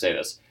joke when I say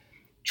this.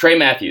 Trey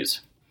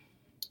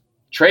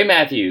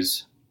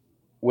Matthews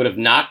would have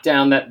knocked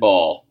down that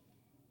ball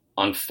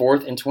on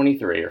 4th and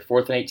 23 or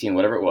 4th and 18,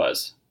 whatever it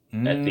was,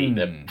 at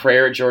the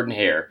prayer at Jordan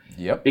Hare.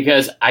 Yep.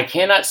 Because I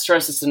cannot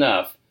stress this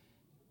enough.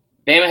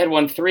 Bama had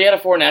won 3 out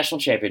of 4 national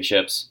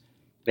championships.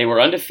 They were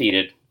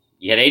undefeated.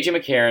 You had A.J.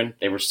 McCarron.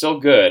 They were still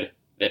good.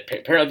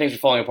 Apparently things were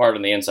falling apart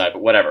on the inside,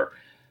 but whatever.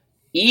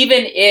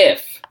 Even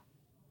if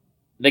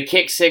the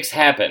kick six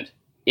happened,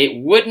 it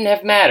wouldn't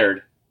have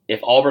mattered if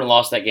Auburn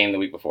lost that game the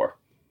week before.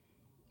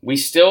 We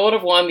still would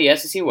have won the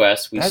SEC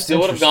West. We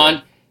would have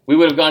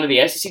gone to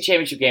the SEC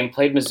championship game,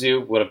 played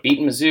Mizzou, would have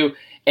beaten Mizzou.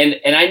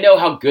 And I know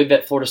how good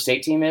that Florida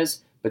State team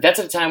is, but that's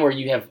at a time where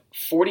you have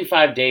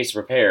 45 days to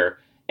prepare,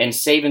 and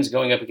Saban's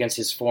going up against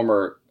his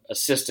former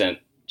assistant,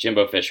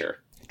 Jimbo Fisher.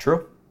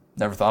 True.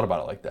 Never thought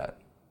about it like that.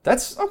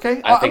 That's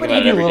okay. I think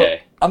about it every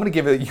day. I'm going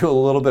to give you a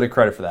little bit of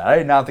credit for that. I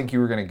did not think you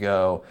were going to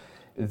go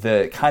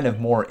the kind of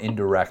more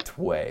indirect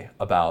way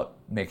about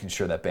making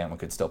sure that Bama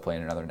could still play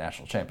in another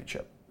national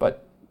championship.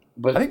 But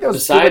I think that was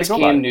besides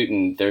Cam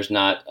Newton, there's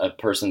not a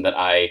person that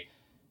I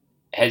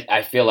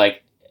feel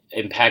like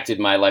impacted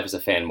my life as a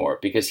fan more,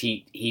 because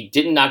he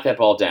didn't knock that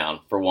ball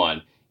down, for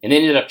one, and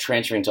then ended up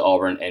transferring to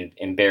Auburn and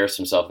embarrassed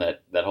himself in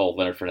that whole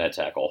Leonard Fournette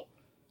tackle.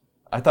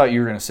 I thought you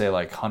were going to say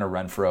like Hunter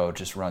Renfrow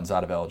just runs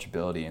out of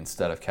eligibility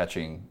instead of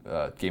catching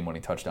a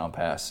game-winning touchdown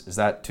pass. Is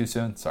that too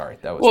soon? Sorry,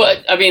 that was.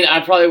 Well, I mean,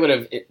 I probably would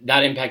have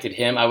not impacted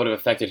him. I would have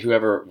affected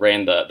whoever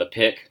ran the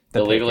pick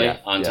illegally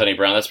on Tony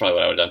Brown. That's probably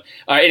what I would have done.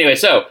 All right. Anyway,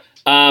 so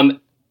 5.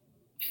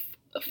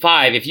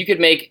 If you could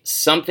make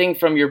something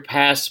from your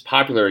past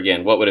popular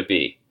again, what would it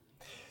be?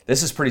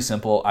 This is pretty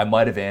simple. I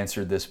might have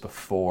answered this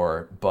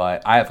before,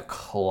 but I have a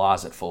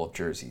closet full of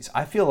jerseys.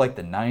 I feel like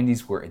the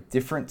 90s were a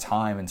different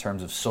time in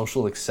terms of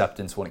social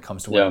acceptance when it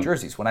comes to wearing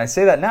jerseys. When I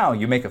say that now,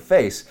 you make a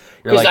face.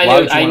 You're like,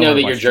 I know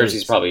that your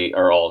jerseys probably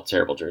are all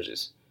terrible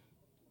jerseys.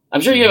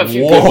 I'm sure you have a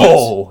few good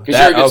ones,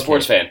 because you're a good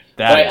sports fan.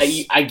 But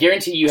I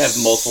guarantee you have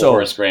multiple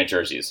Horace Grant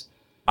jerseys.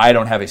 I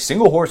don't have a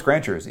single Horace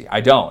Grant jersey.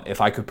 I don't.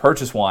 If I could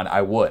purchase one,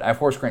 I would. I have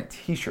Horace Grant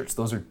t-shirts.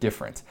 Those are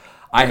different.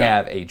 I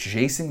have a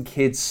Jason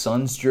Kidd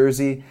Suns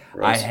jersey.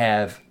 Gross. I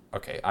have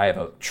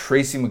a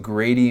Tracy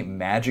McGrady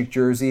Magic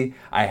jersey.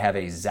 I have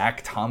a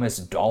Zach Thomas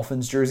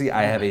Dolphins jersey.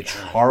 I have a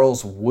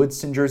Charles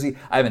Woodson jersey.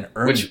 I have an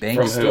Ernie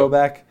Banks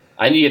throwback.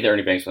 I need to get the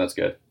Ernie Banks one. That's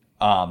good.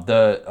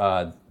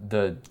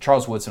 The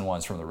Charles Woodson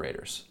one's from the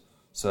Raiders.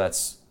 So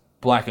that's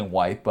black and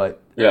white,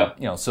 but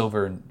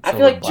silver and I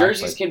feel like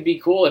jerseys can be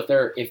cool if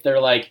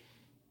they're like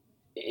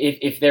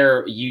if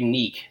they're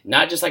unique,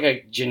 not just like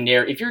a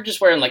generic. If you're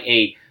just wearing like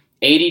a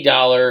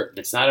 $80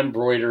 that's not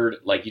embroidered,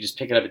 like you just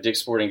pick it up at Dick's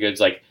Sporting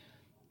Goods, like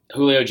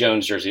Julio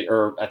Jones jersey,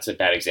 or that's a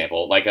bad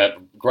example, like a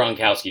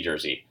Gronkowski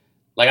jersey.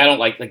 Like I don't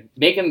like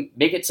make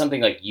it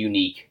something like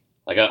unique,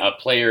 like a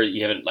player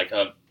you haven't like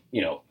a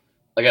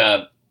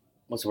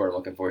what's the word I'm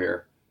looking for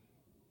here?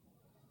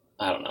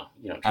 I don't know.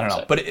 I don't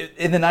know. But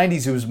in the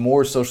 90s, it was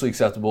more socially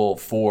acceptable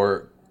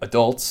for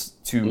adults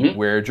to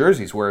wear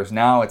jerseys, whereas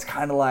now it's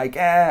kind of like,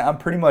 I'm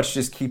pretty much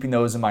just keeping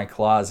those in my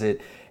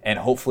closet, and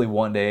hopefully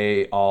one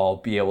day I'll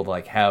be able to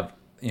like have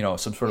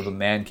some sort of a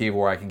man cave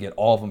where I can get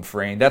all of them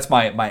framed. That's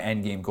my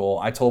end game goal.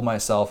 I told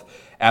myself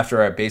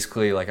after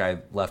I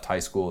left high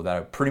school that I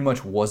pretty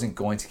much wasn't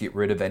going to get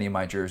rid of any of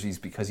my jerseys,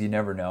 because you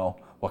never know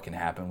what can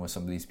happen with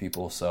some of these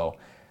people. So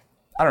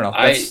I don't know.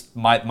 That's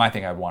my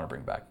thing I'd want to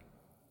bring back.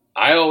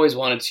 I always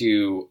wanted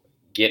to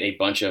get a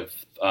bunch of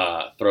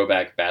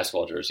throwback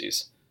basketball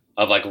jerseys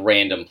of like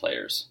random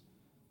players,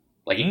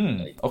 like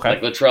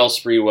Latrell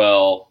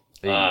Sprewell.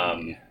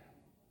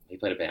 He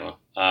played at Bama.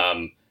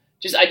 I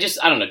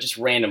don't know, just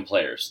random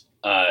players.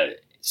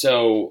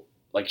 So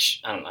like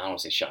I don't want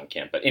to say Sean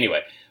Kemp, but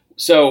anyway.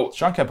 So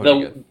Sean Kemp would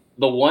be good.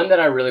 The one that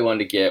I really wanted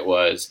to get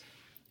was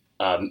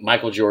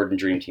Michael Jordan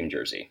Dream Team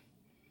jersey.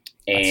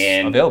 That's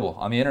And available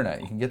on the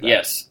internet. You can get that.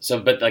 yes, so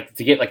but like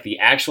to get like the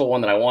actual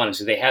one that I wanted,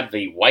 so they have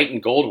the white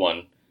and gold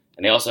one,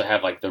 and they also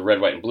have like the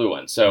red, white, and blue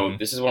one. So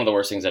this is one of the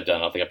worst things I've done. I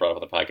don't think I brought it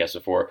up on the podcast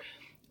before.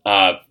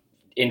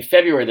 In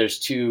February, there's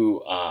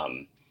two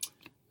what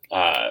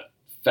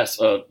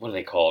are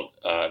they called?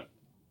 Why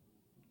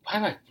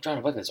am I trying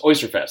to look at this?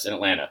 Oyster Fest in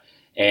Atlanta.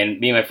 And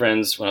me and my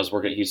friends, when I was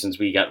working at Houston's,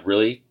 we got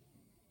really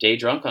day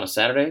drunk on a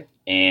Saturday,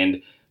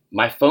 and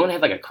my phone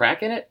had like a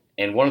crack in it,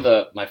 and one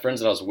of my friends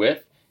that I was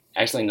with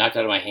accidentally knocked it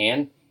out of my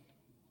hand.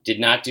 Did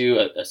not do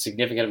a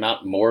significant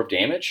amount more of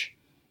damage,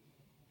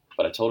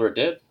 but I told her it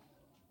did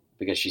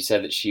because she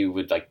said that she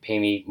would like pay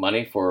me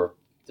money to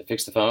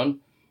fix the phone.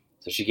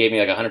 So she gave me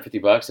like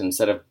 $150, and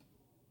instead of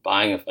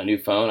buying a new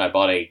phone, I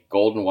bought a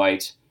gold and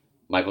white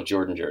Michael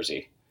Jordan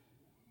jersey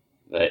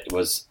that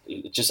was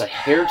just a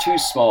hair too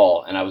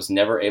small, and I was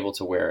never able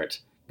to wear it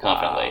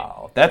confidently.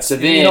 Wow.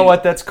 You know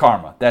what? That's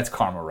karma. That's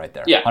karma right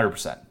there. Yeah.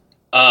 100%.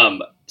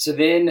 So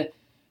then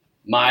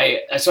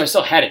so I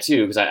still had it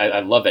too because I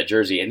love that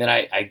jersey. And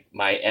then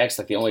my ex,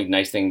 like the only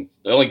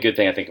good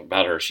thing I think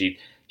about her, she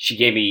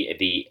gave me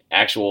the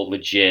actual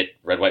legit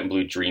red, white, and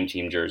blue Dream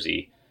Team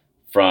jersey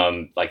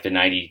from like the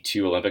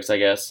 92 Olympics, I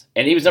guess.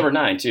 And he was number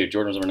 9 too.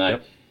 Jordan was number 9.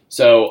 Yep.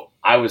 So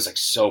I was like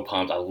so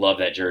pumped. I love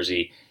that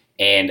jersey.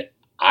 And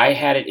I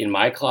had it in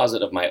my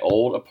closet of my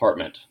old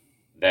apartment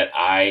that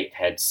I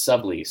had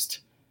subleased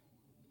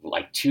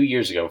like 2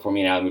 years ago before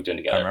me and Allie moved in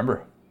together. I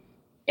remember.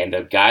 And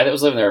the guy that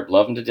was living there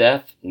loved him to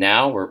death.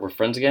 Now we're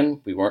friends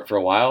again. We weren't for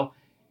a while.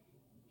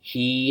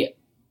 He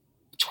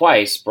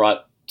twice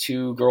brought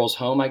 2 girls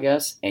home, I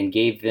guess, and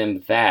gave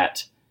them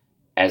that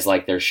as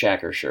like their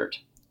Shacker shirt.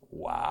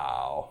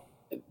 Wow.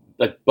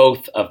 Like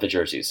both of the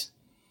jerseys.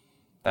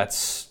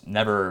 That's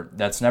never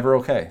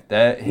okay.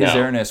 His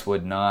airness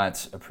would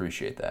not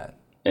appreciate that.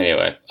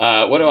 Anyway,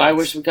 what do I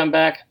wish would come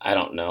back? I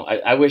don't know.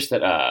 I wish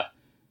that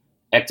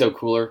Ecto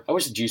Cooler. I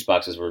wish the juice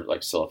boxes were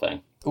like still a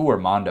thing. Ooh, or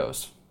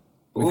Mondos.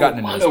 We've gotten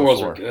into Mondo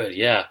Worlds are good,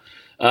 yeah.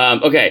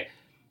 Okay,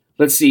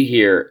 let's see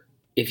here.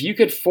 If you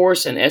could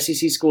force an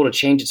SEC school to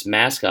change its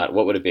mascot,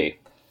 what would it be?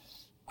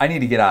 I need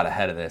to get out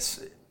ahead of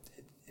this.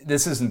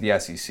 This isn't the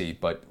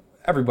SEC, but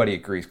everybody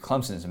agrees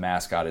Clemson's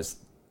mascot is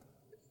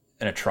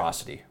an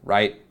atrocity,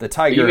 right? The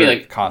tiger you mean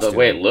like costume. The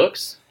way it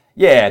looks?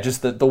 Yeah,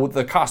 just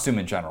the costume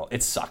in general.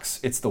 It sucks.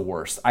 It's the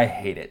worst. I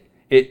hate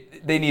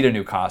it. They need a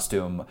new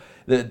costume.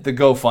 The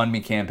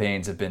GoFundMe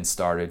campaigns have been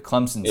started.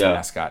 Clemson's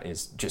mascot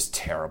is just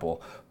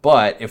terrible.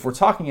 But if we're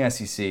talking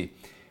SEC,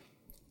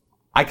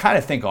 I kind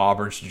of think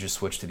Auburn should just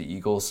switch to the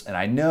Eagles. And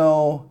I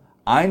know.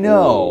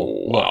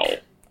 Ooh, wow. Look,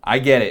 I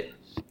get it.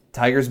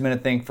 Tigers been a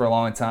thing for a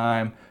long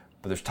time,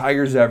 but there's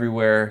Tigers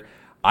everywhere.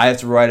 I have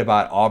to write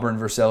about Auburn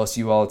versus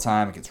LSU all the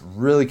time. It gets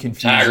really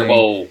confusing. Tiger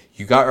Bowl.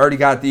 You already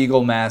got the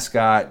Eagle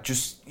mascot.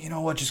 Just, you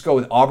know what? Just go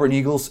with Auburn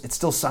Eagles. It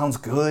still sounds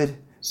good.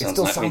 Sounds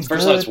good.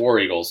 First off, it's War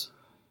Eagles.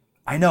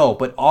 I know,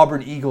 but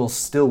Auburn Eagles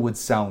still would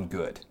sound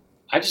good.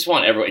 I just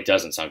want everyone. It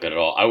doesn't sound good at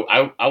all.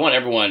 I want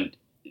everyone.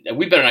 I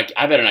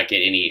better not get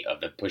any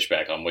of the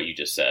pushback on what you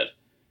just said.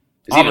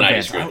 Because even I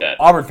disagree with that.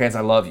 Auburn fans,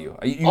 I love you.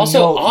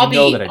 Also,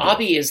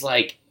 Obby is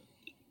like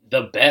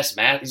the best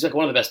He's like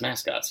one of the best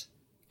mascots.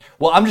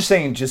 Well, I'm just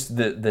saying, just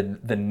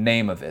the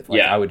name of it.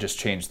 I would just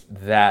change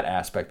that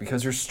aspect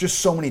because there's just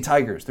so many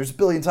tigers. There's a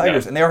billion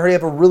tigers, and they already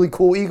have a really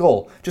cool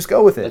eagle. Just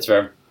go with it. That's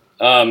fair.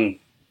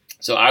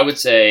 So I would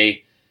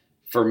say,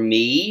 for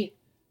me,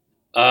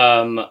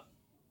 the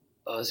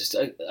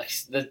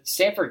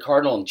Stanford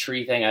Cardinal and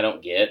tree thing I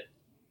don't get.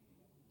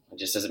 It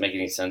just doesn't make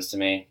any sense to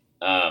me.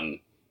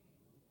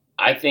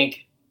 I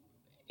think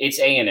it's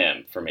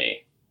A&M for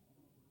me.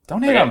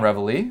 Don't hate on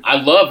Reveille. I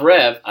love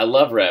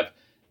Rev.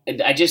 And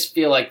I just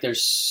feel like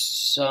there's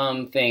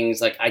some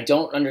things, like I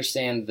don't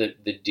understand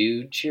the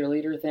dude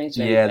cheerleader thing.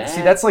 So yeah,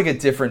 see, that's like a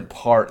different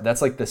part.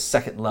 That's like the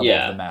second level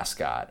of the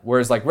mascot.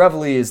 Whereas like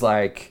Reveille is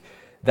like,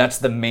 that's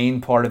the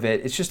main part of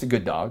it. It's just a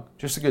good dog.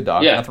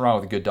 Yeah. Nothing wrong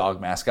with a good dog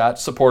mascot.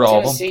 Support all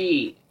of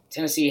them.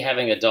 Tennessee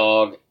having a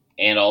dog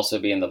and also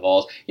being the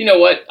Vols. You know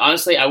what?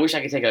 Honestly, I wish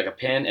I could take like a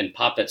pen and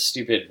pop that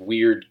stupid,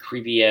 weird,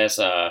 creepy-ass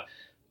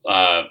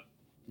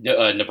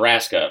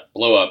Nebraska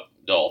blow-up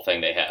doll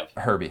thing they have.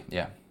 Herbie,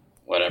 yeah.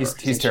 Whatever.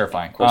 He's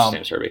terrifying. Of course his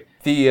name's Herbie.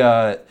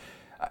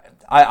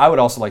 I would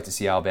also like to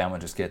see Alabama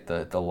just get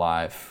the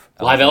live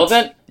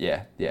elephant?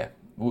 Yeah.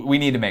 We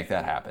need to make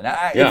that happen.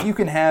 If you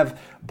can have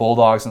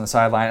Bulldogs on the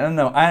sideline,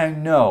 I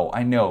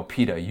know,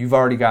 PETA, you've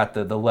already got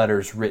the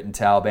letters written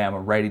to Alabama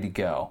ready to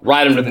go.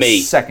 Write them to me.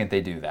 The second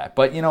they do that.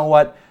 But you know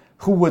what?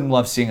 Who wouldn't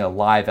love seeing a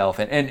live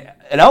elephant? And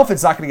an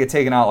elephant's not going to get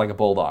taken out like a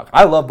bulldog.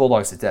 I love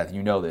bulldogs to death.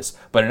 You know this.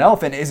 But an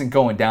elephant isn't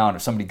going down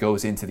if somebody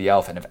goes into the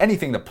elephant. If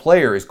anything, the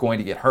player is going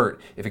to get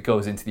hurt if it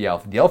goes into the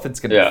elephant. The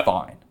elephant's going to be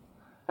fine.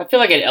 I feel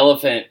like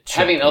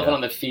having an elephant on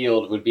the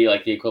field would be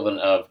like the equivalent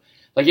of,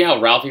 like, you know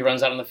how Ralphie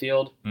runs out on the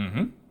field?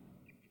 Mm-hmm.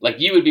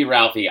 Like, you would be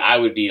Ralphie, I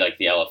would be like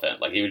the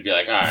elephant. Like, he would be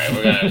like, all right,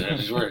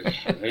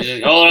 we're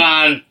just hold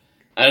on.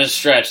 I just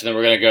stretch, and then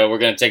we're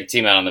going to take the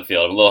team out on the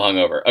field. I'm a little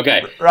hungover.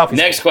 Okay, Ralphie's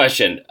next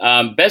question.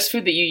 Best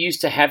food that you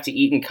used to have to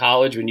eat in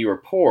college when you were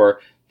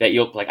poor that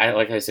you'll like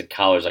I said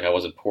college, like I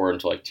wasn't poor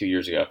until like 2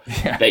 years ago.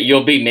 Yeah. That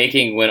you'll be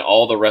making when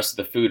all the rest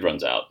of the food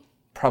runs out.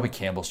 Probably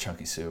Campbell's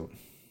Chunky Soup.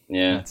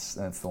 Yeah,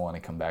 that's the one to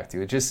come back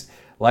to. It just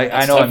like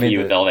that's I know tough I for made you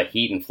with all that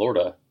heat in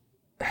Florida.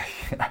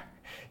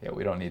 Yeah,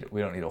 we don't need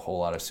a whole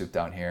lot of soup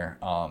down here.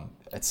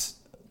 It's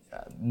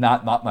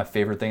not my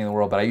favorite thing in the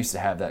world, but I used to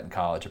have that in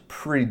college, a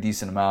pretty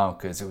decent amount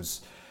because it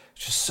was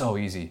just so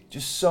easy,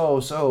 just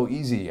so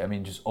easy. I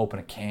mean, just open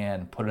a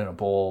can, put it in a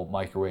bowl,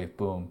 microwave,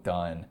 boom,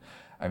 done.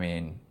 I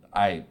mean,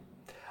 I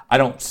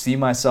don't see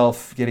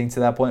myself getting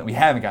to that point. We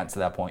haven't gotten to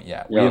that point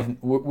yet. Yeah.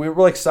 We're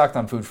like stocked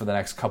on food for the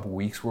next couple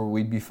weeks where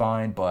we'd be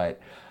fine, but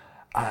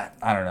I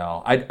don't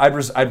know.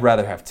 I'd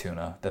rather have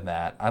tuna than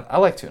that. I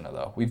like tuna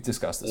though. We've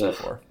discussed this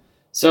before.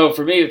 So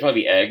for me, it would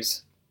probably be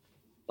eggs.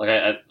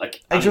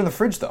 Eggs are in the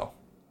fridge though.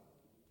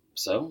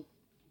 So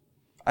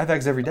I have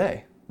eggs every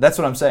day. That's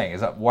what I'm saying.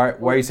 Is that why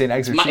are you saying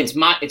eggs are cheap?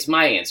 It's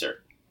my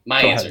answer.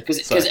 My Go answer ahead.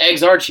 because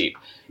eggs are cheap,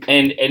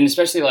 and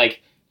especially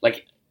like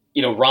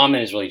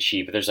ramen is really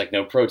cheap, but there's like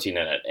no protein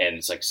in it, and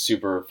it's like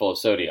super full of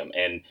sodium,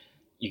 and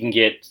you can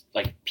get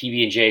like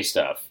PB&J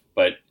stuff,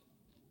 but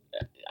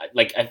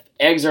like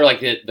eggs are like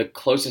the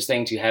closest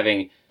thing to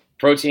having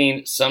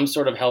protein, some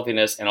sort of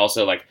healthiness, and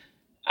also like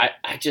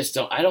I just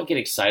don't get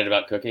excited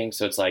about cooking,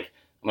 so it's like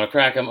I'm gonna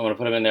crack them, I'm gonna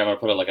put them in there, I'm gonna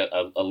put like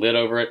a lid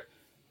over it,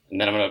 and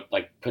then I'm gonna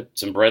like put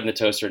some bread in the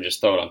toaster and just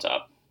throw it on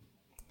top.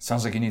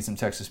 Sounds like you need some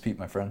Texas Pete,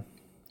 my friend.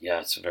 Yeah,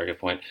 that's a very good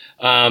point.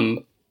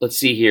 Let's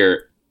see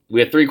here. We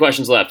have 3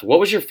 questions left. What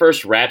was your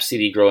first rap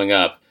CD growing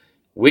up?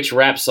 Which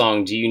rap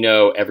song do you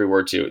know every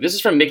word to? This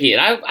is from Mickey,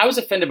 and I was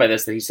offended by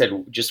this that he said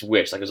just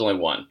which, like there's only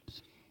one.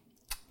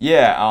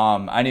 Yeah,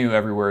 I knew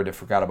every word to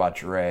Forgot About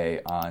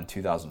Dre on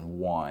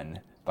 2001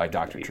 by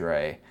Dr.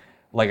 Dre.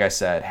 Like I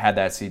said, had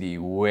that CD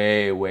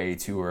way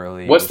too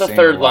early. What's the Saying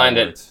third a lot line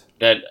of words.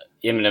 that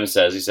Eminem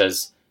says? He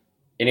says,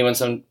 anyone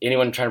trying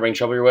to bring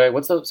trouble your way?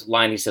 What's the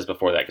line he says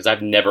before that? Because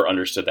I've never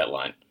understood that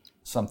line.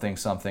 Something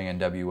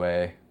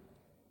NWA.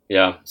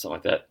 Yeah, something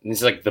like that. And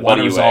he's like the Want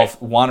buddy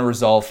to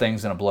resolve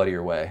things in a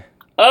bloodier way.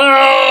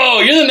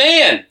 Oh, you're the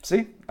man!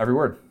 See? Every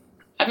word.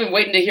 I've been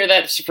waiting to hear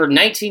that for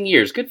 19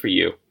 years. Good for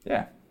you.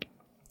 Yeah.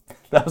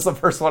 That was the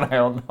first one I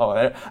don't know.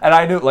 And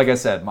I knew, like I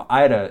said,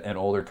 I had an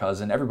older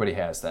cousin. Everybody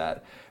has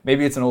that.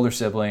 Maybe it's an older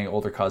sibling,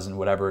 older cousin,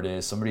 whatever it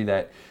is. Somebody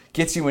that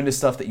gets you into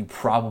stuff that you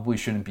probably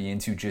shouldn't be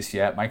into just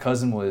yet. My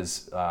cousin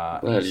was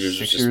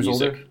 6 years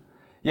older.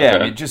 Yeah, Okay.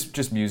 I mean,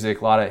 just music,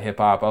 a lot of hip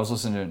hop. I was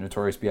listening to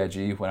Notorious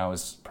B.I.G. when I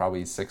was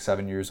probably 6,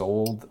 7 years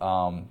old.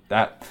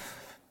 That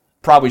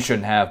probably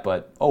shouldn't have,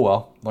 but oh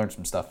well, learned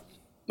some stuff.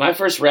 My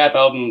first rap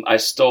album I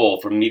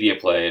stole from Media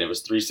Play, and it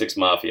was 3-6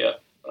 Mafia.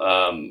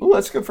 Ooh,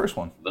 that's a good first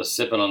one. The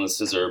Sippin' on the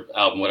Scissor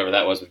album, whatever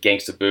that was, with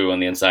Gangsta Boo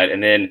on the inside.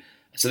 And then,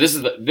 so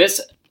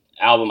this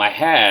album I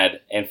had,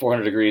 and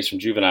 400 Degrees from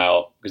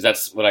Juvenile, because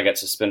that's what I got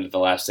suspended the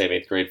last day of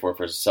 8th grade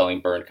for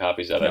selling burned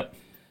copies of it.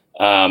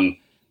 Yep.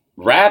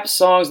 Rap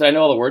songs that I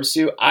know all the words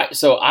to.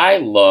 I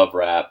love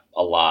rap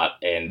a lot,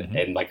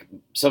 and like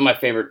some of my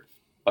favorite,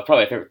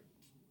 probably my favorite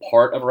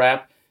part of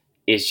rap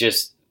is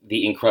just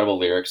the incredible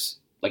lyrics.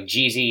 Like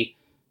Jeezy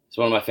is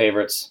one of my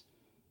favorites.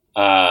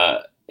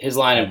 His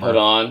line in Put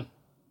On,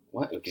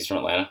 what? He's from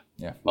Atlanta.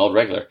 Yeah, my old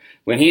regular.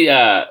 When he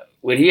had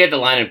the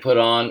line in Put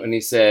On, when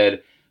he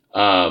said,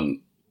 "Oh,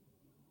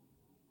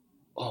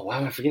 why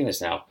am I forgetting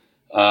this now?"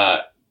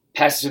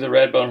 Passes through the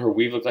red bone, her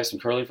weave looked like some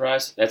curly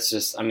fries. That's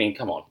just, I mean,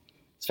 come on.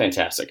 It's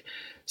fantastic.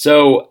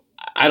 So,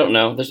 I don't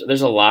know.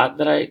 There's a lot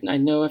that I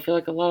know. I feel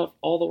like a lot of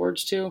all the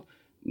words to.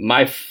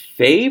 My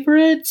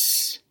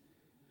favorites?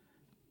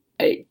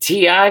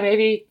 T.I.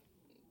 maybe?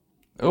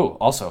 Oh,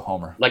 also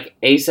Homer. Like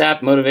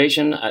ASAP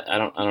Motivation? I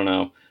don't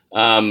know.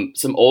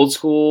 Some old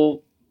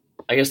school,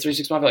 I guess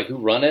 3-6 Mafia, like Who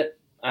Run It?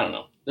 I don't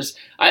know.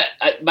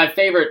 My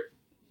favorite,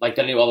 like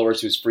that I knew all the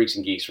words to, is Freaks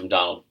and Geeks from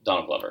Donald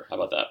Glover. How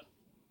about that?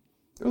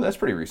 Oh, that's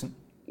pretty recent.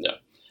 Yeah.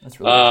 That's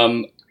really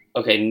recent.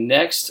 Okay,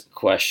 next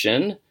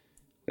question.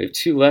 We have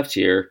 2 left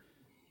here.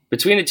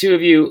 Between the 2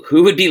 of you,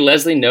 who would be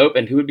Leslie Knope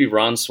and who would be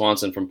Ron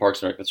Swanson from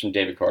Parks and Rec? That's from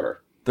David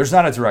Carter. There's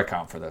not a direct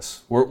comp for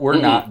this. We're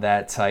not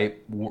that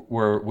type.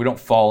 We don't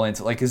fall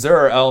into, like, because there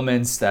are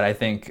elements that I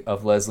think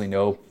of Leslie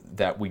Knope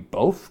that we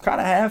both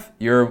kind of have.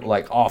 You're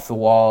like off the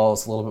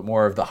walls, a little bit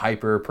more of the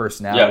hyper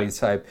personality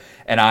type,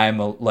 and I'm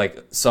like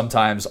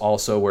sometimes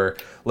also where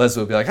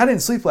Leslie will be like, I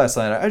didn't sleep last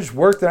night. I just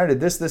worked and I did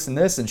this, and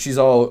this, and she's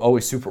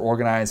always super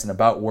organized and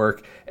about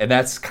work, and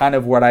that's kind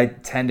of what I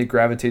tend to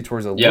gravitate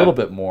towards a little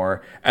bit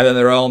more. And then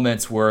there are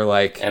elements where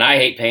like, and I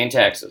hate paying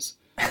taxes.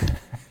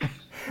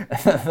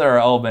 there are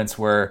elements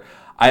where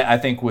I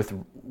think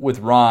with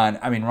Ron,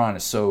 I mean, Ron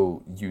is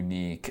so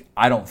unique.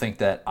 I don't think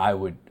that I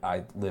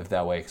live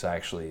that way because I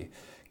actually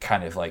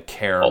kind of like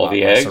care all about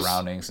my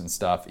surroundings and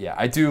stuff. Yeah,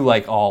 I do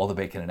like all the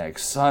bacon and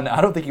eggs. Son,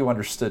 I don't think you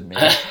understood me.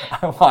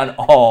 I want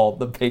all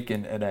the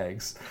bacon and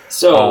eggs.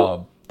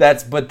 So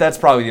that's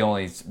probably the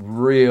only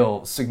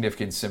real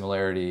significant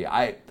similarity.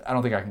 I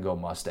don't think I can go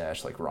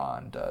mustache like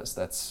Ron does.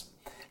 It's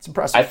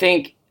impressive. I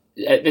think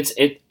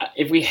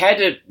if we had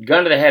to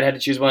gun to the head, had to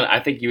choose one,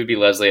 I think you would be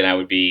Leslie and I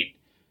would be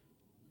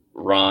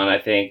Ron. I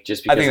think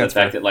just I because think of the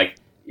fact that like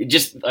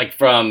just like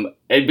from,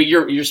 but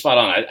you're spot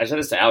on. I said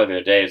this to Allie the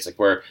other day. It's like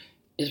where.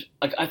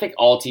 Like I think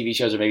all TV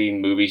shows or maybe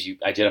movies you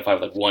identify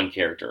with like one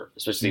character,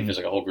 especially if there's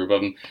like a whole group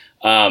of them.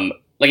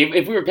 Like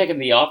if we were picking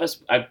The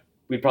Office,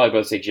 we'd probably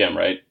both say Jim,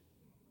 right?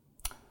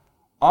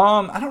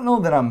 I don't know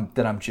that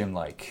I'm Jim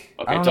like.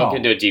 Okay, don't don't know. get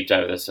into a deep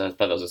dive of this. I thought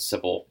that was a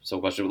simple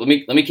question. Let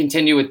me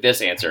continue with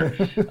this answer.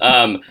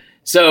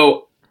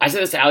 So I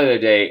said this to Allie the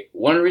other day.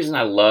 One reason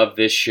I love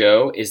this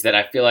show is that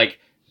I feel like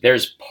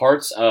there's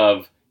parts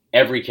of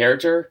every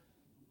character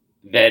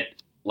that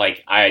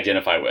like I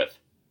identify with.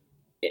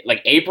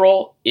 Like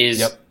April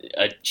is,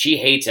 she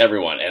hates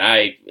everyone, and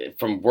I,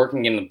 from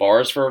working in the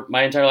bars for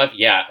my entire life,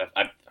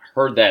 I've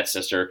heard that,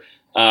 sister.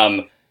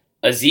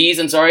 Aziz,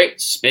 I'm sorry,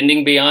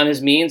 spending beyond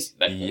his means.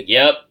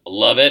 Yep,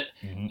 love it.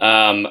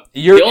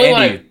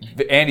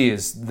 Mm-hmm. Andy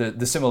is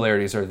the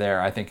similarities are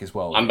there, I think, as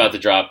well. I'm about to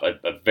drop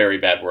a very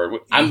bad word.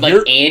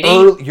 Andy.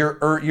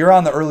 You're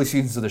on the early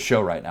seasons of the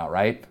show right now,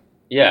 right?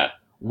 Yeah.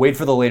 Wait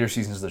for the later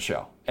seasons of the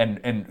show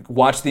and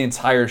watch the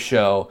entire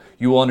show.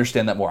 You will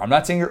understand that more. I'm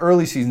not saying your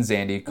early seasons,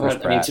 Andy. Chris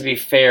Pratt. I mean, to be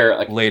fair,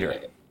 like later,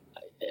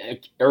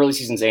 early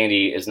seasons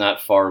Andy is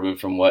not far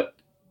removed from what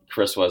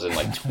Chris was in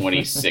like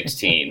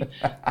 2016.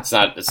 It's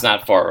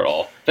not far at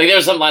all. Like there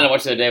was some line I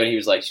watched the other day when he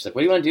was like, she's like, "What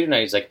do you want to do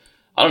tonight?" He's like,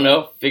 "I don't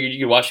know. Figured you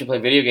could watch me play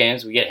video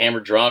games. We get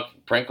hammered drunk,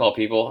 prank call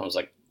people." I was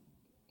like,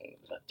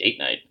 "Date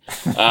night."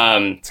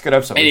 It's a good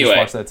episode. Anyway, we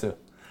just watched that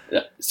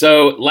too.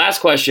 So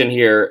last question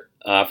here.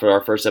 For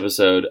our first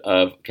episode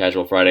of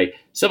Casual Friday.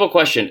 Simple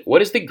question.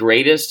 What is the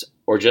greatest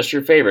or just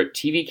your favorite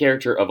TV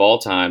character of all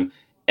time?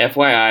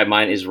 FYI,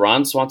 mine is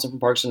Ron Swanson from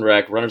Parks and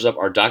Rec. Runners-up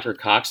are Dr.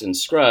 Cox in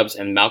Scrubs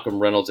and Malcolm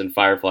Reynolds in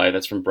Firefly.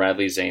 That's from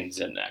Bradley Zane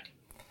Zimnek.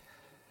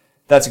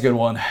 That's a good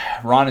one.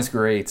 Ron is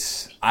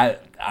great.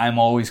 I'm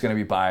always going to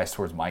be biased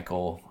towards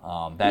Michael.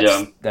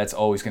 That's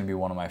always going to be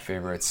one of my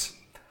favorites.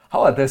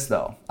 How about this,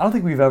 though? I don't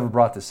think we've ever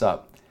brought this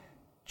up.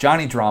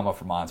 Johnny Drama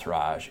from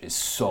Entourage is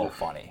so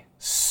funny.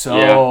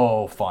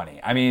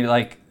 Funny. I mean,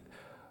 like,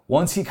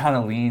 once he kind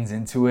of leans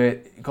into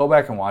it, go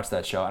back and watch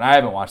that show. And I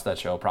haven't watched that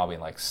show probably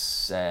in like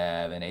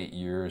 7-8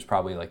 years.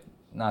 Probably like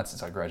not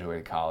since I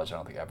graduated college. I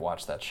don't think I've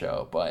watched that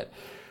show. But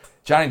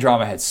Johnny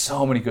Drama had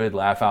so many good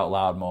laugh out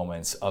loud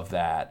moments of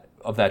that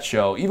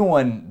show. Even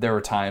when there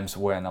were times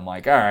when I'm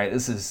like, all right,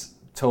 this is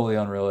totally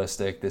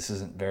unrealistic. This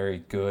isn't very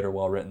good or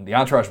well written. The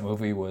Entourage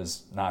movie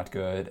was not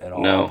good at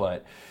all.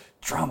 But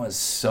Drama's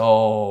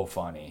so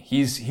funny.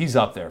 He's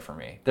up there for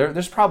me.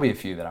 There's probably a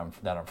few that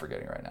I'm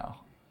forgetting right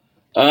now.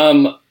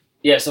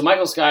 So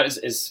Michael Scott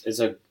is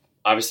a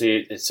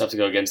obviously it's tough to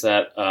go against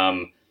that.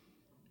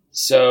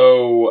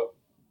 So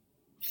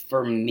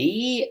for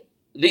me,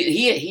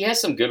 he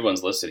has some good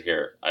ones listed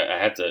here. I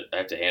have to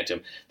hand to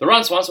him. The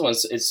Ron Swanson one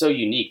is so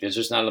unique. There's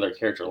just not another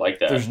character like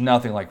that. There's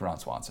nothing like Ron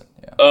Swanson.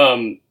 Yeah.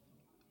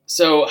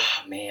 So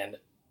man,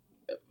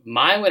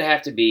 mine would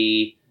have to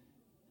be.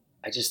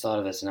 I just thought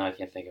of this, and now I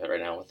can't think of it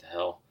right now. What the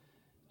hell?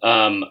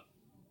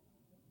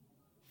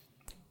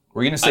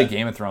 We're going to say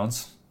Game of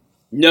Thrones?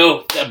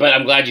 No, but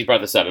I'm glad you brought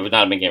this up. It would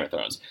not have been Game of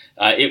Thrones.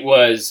 It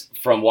was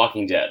from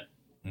Walking Dead.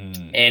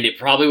 And it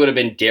probably would have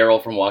been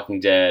Daryl from Walking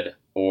Dead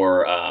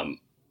or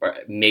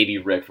maybe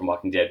Rick from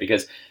Walking Dead,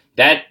 because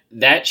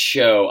that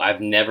show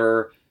I've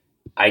never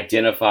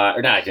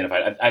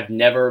I've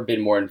never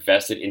been more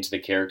invested into the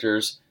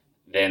characters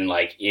than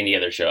like any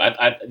other show.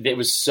 It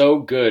was so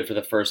good for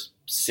the first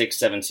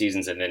 6-7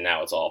 seasons, and then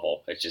now it's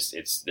awful.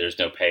 There's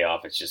no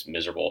payoff. It's just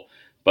miserable.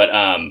 But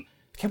I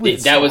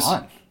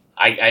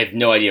have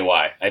no idea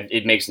why.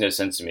 It makes no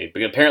sense to me.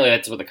 But apparently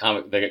that's what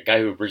the guy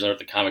who originally wrote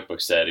the comic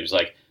book said. He was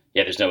like,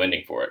 yeah, there's no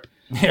ending for it.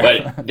 Yeah.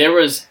 But there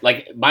was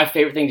like my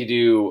favorite thing to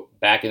do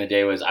back in the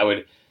day was I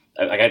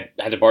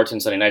had to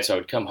bartend Sunday night, so I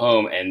would come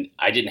home and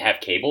I didn't have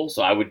cable,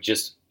 so I would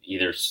just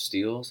either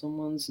steal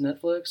someone's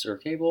Netflix or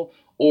cable,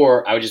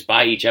 or I would just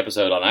buy each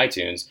episode on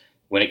iTunes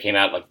when it came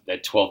out like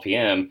at 12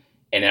 p.m.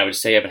 And then I would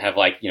stay up and have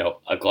like,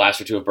 a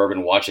glass or two of bourbon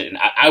and watch it. And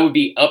I would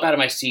be up out of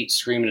my seat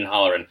screaming and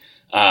hollering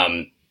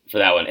for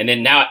that one. And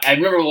then now I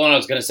remember the one I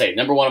was going to say,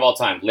 number one of all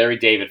time, Larry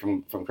David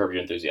from Curb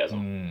Your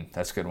Enthusiasm.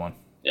 That's a good one.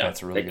 Yeah,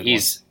 that's a really good one.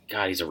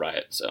 He's a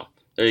riot. So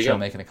there you go.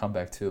 Making a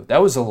comeback too.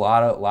 That was a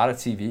lot of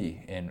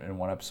TV in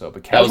one episode.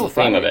 But that was the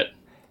theme of it.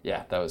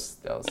 Yeah, that was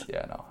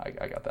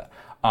I got that.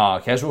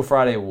 Casual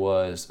Friday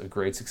was a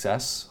great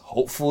success.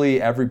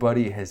 Hopefully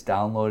everybody has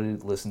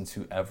downloaded, listened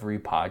to every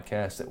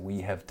podcast that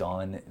we have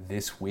done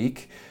this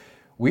week.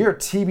 We are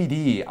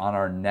TBD on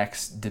our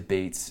next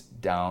debates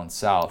down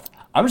south.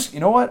 I'm just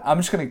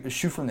going to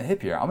shoot from the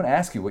hip here. I'm going to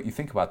ask you what you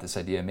think about this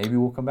idea. Maybe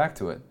we'll come back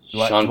to it.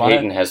 Sean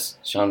Payton has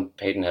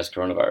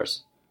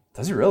coronavirus.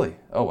 Does he really?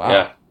 Oh wow!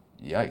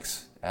 Yeah.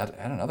 Yikes! Add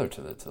another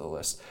to the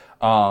list.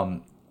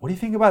 What do you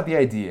think about the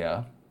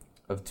idea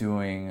of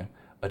doing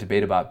a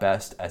debate about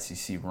best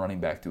SEC running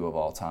back duo of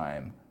all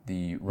time?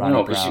 The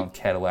Ronnie Brown,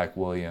 Cadillac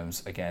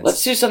Williams against.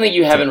 Let's do something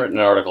you haven't written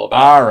an article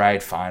about. All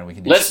right, fine. We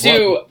can do. Let's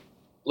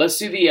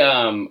do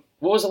the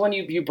what was the one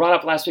you brought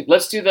up last week?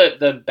 Let's do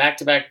the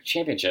back-to-back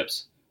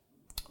championships.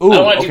 Ooh, I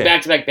don't want to okay. do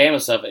back-to-back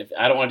Bama stuff.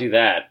 I don't want to do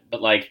that.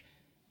 But, like,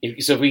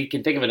 if we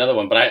can think of another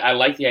one. But I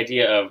like the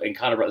idea of, and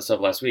Connor brought this up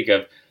last week,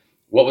 of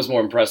what was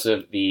more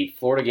impressive, the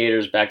Florida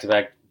Gators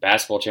back-to-back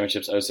basketball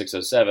championships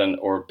 06-07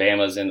 or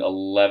Bama's in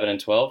 11 and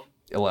 12?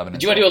 11 and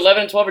Do you want to do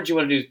 11 and 12, or do you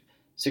want to do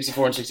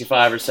 64 and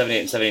 65 or 78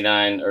 and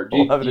 79? Or do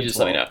you just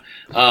let me know?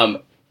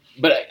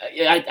 But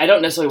I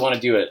don't necessarily want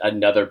to do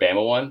another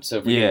Bama one. So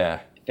if we can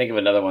think of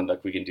another one,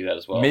 like, we can do that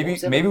as well. Maybe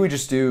we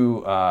just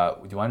do.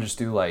 Do you want to just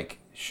do, like,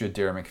 should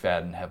Darren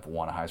McFadden have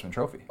won a Heisman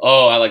Trophy?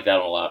 Oh, I like that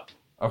one a lot.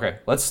 Okay,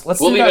 let's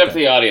we'll leave it up to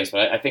the audience,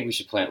 but I think we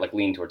should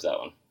lean towards that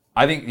one.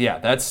 I think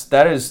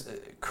that is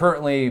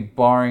currently,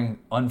 barring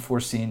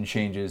unforeseen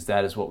changes,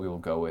 that is what we will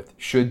go with.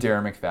 Should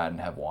Darren McFadden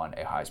have won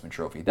a Heisman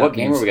Trophy? What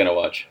game are we gonna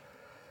watch?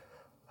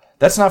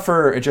 That's not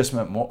for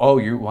adjustment more. Oh,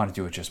 you want to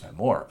do adjustment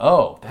more?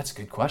 Oh, that's a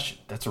good question.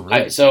 That's a really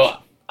good question.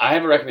 I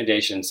have a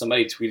recommendation.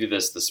 Somebody tweeted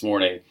this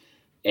morning,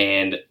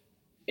 and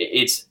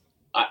it's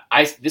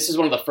this is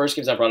one of the first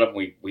games I brought up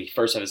when we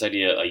first had this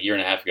idea a year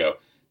and a half ago.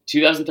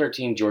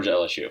 2013 Georgia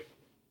LSU.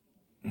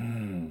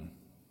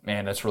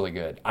 Man, that's really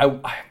good.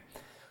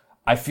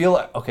 I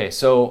feel okay.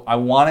 So I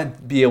want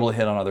to be able to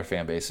hit on other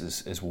fan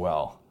bases as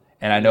well,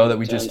 and I know that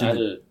we just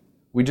did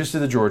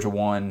the Georgia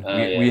one.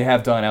 We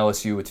have done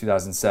LSU with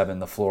 2007,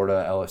 the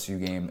Florida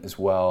LSU game as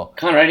well.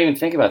 Connor, I didn't even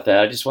think about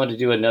that. I just wanted to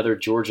do another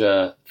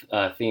Georgia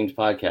themed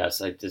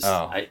podcast.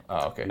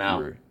 Okay.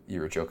 No. You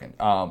were joking.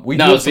 I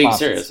was being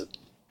serious.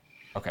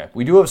 Okay,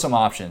 we do have some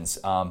options.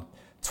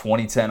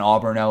 2010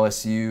 Auburn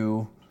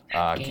LSU.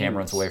 Cam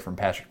runs away from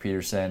Patrick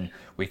Peterson.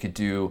 We could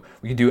do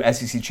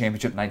SEC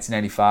Championship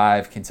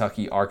 1995,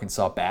 Kentucky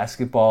Arkansas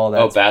basketball.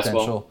 That's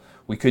basketball. Potential.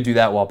 We could do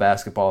that while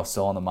basketball is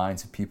still on the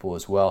minds of people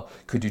as well.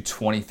 Could do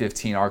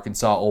 2015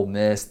 Arkansas Ole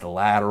Miss, the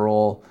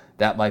lateral.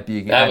 That might be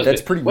a game.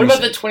 That's pretty. What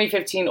about the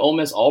 2015 Ole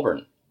Miss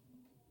Auburn?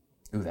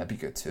 Ooh, that'd be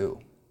good too.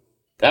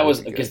 That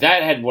was because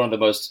that had one of the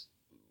most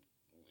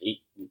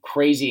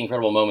crazy,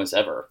 incredible moments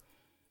ever.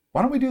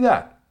 Why don't we do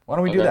that?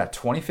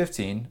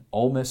 2015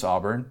 Ole Miss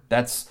Auburn.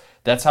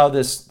 That's how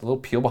this little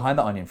peel behind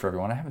the onion for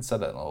everyone. I haven't said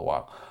that in a little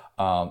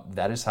while.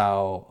 That is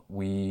how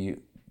we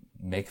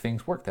make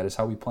things work. That is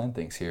how we plan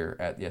things here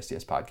at the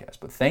SDS Podcast.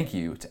 But thank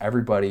you to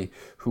everybody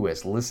who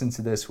has listened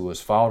to this, who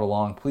has followed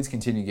along. Please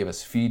continue to give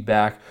us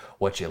feedback,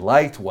 what you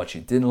liked, what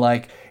you didn't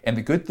like. And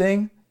the good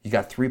thing, you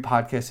got 3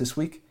 podcasts this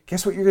week.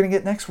 Guess what you're going to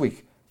get next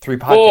week? 3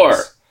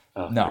 podcasts.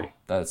 4. No, 3.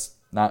 That's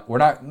not. We're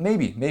not.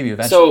 Maybe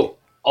eventually. So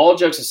all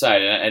jokes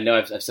aside, and I know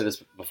I've said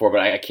this before,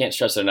 but I can't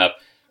stress it enough.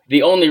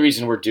 The only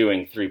reason we're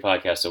doing 3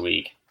 podcasts a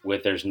week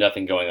with there's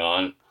nothing going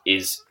on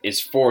is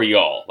for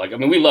y'all. Like, I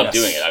mean, we love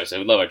doing it. Obviously,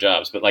 we love our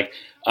jobs, but like,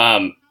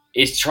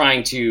 it's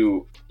trying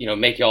to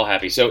make y'all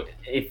happy. So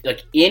if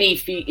like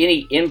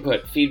any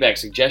input, feedback,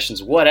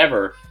 suggestions,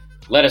 whatever,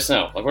 let us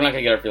know. Like, we're not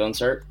gonna get our feelings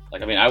hurt.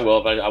 Like, I mean, I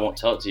will, but I won't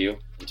tell it to you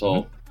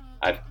until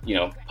I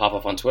pop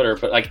up on Twitter.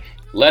 But like,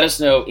 let us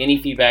know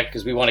any feedback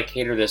because we want to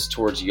cater this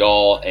towards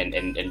y'all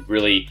and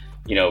really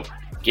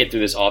get through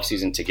this off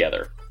season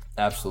together.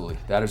 Absolutely.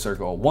 That is our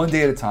goal. One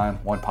day at a time,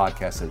 one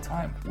podcast at a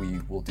time. We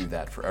will do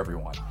that for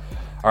everyone.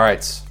 All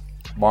right,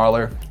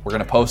 Marler, we're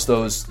going to post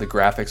the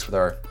graphics with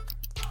our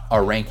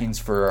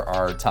rankings for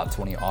our top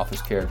 20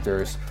 Office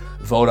characters.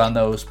 Vote on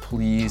those,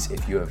 please.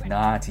 If you have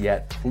not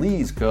yet,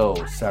 please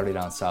go Saturday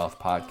Down South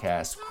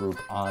podcast group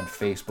on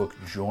Facebook.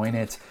 Join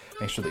it.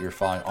 Make sure that you're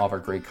following all of our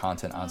great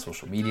content on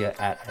social media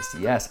at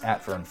SDS,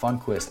 at Vern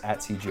Funquist, at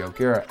CJ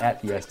O'Gara,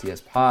 at the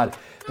SDS Pod.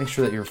 Make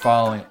sure that you're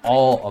following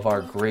all of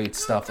our great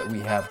stuff that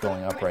we have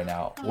going up right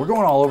now. We're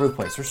going all over the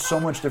place. There's so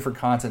much different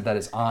content that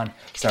is on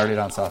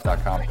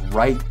SaturdayDownSouth.com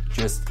right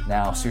just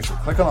now. Seriously,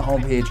 click on the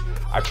homepage.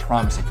 I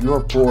promise, if you are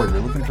bored,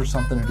 you're looking for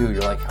something to do,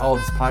 you're like, oh,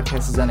 this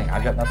podcast is ending,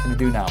 I've got nothing to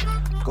do now.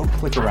 Go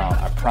click around.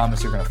 I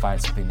promise you're going to find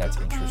something that's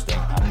interesting.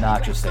 I'm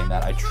not just saying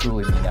that. I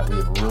truly mean that. We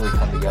have really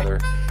come together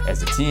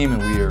as a team,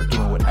 and we are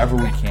doing whatever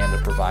we can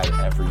to provide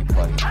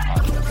everybody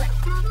content.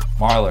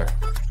 Marler,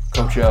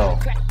 Coach O,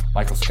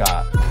 Michael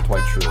Scott,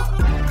 Dwight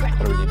Schrute.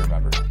 What do we need to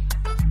remember?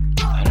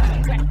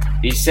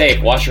 Be safe.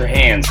 Wash your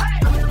hands.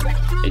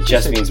 It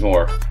just means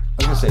more. I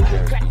was going to say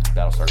Jared beats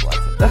Battlestar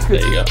Galactica. That's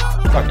good. There you go.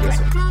 Talk to you guys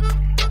soon.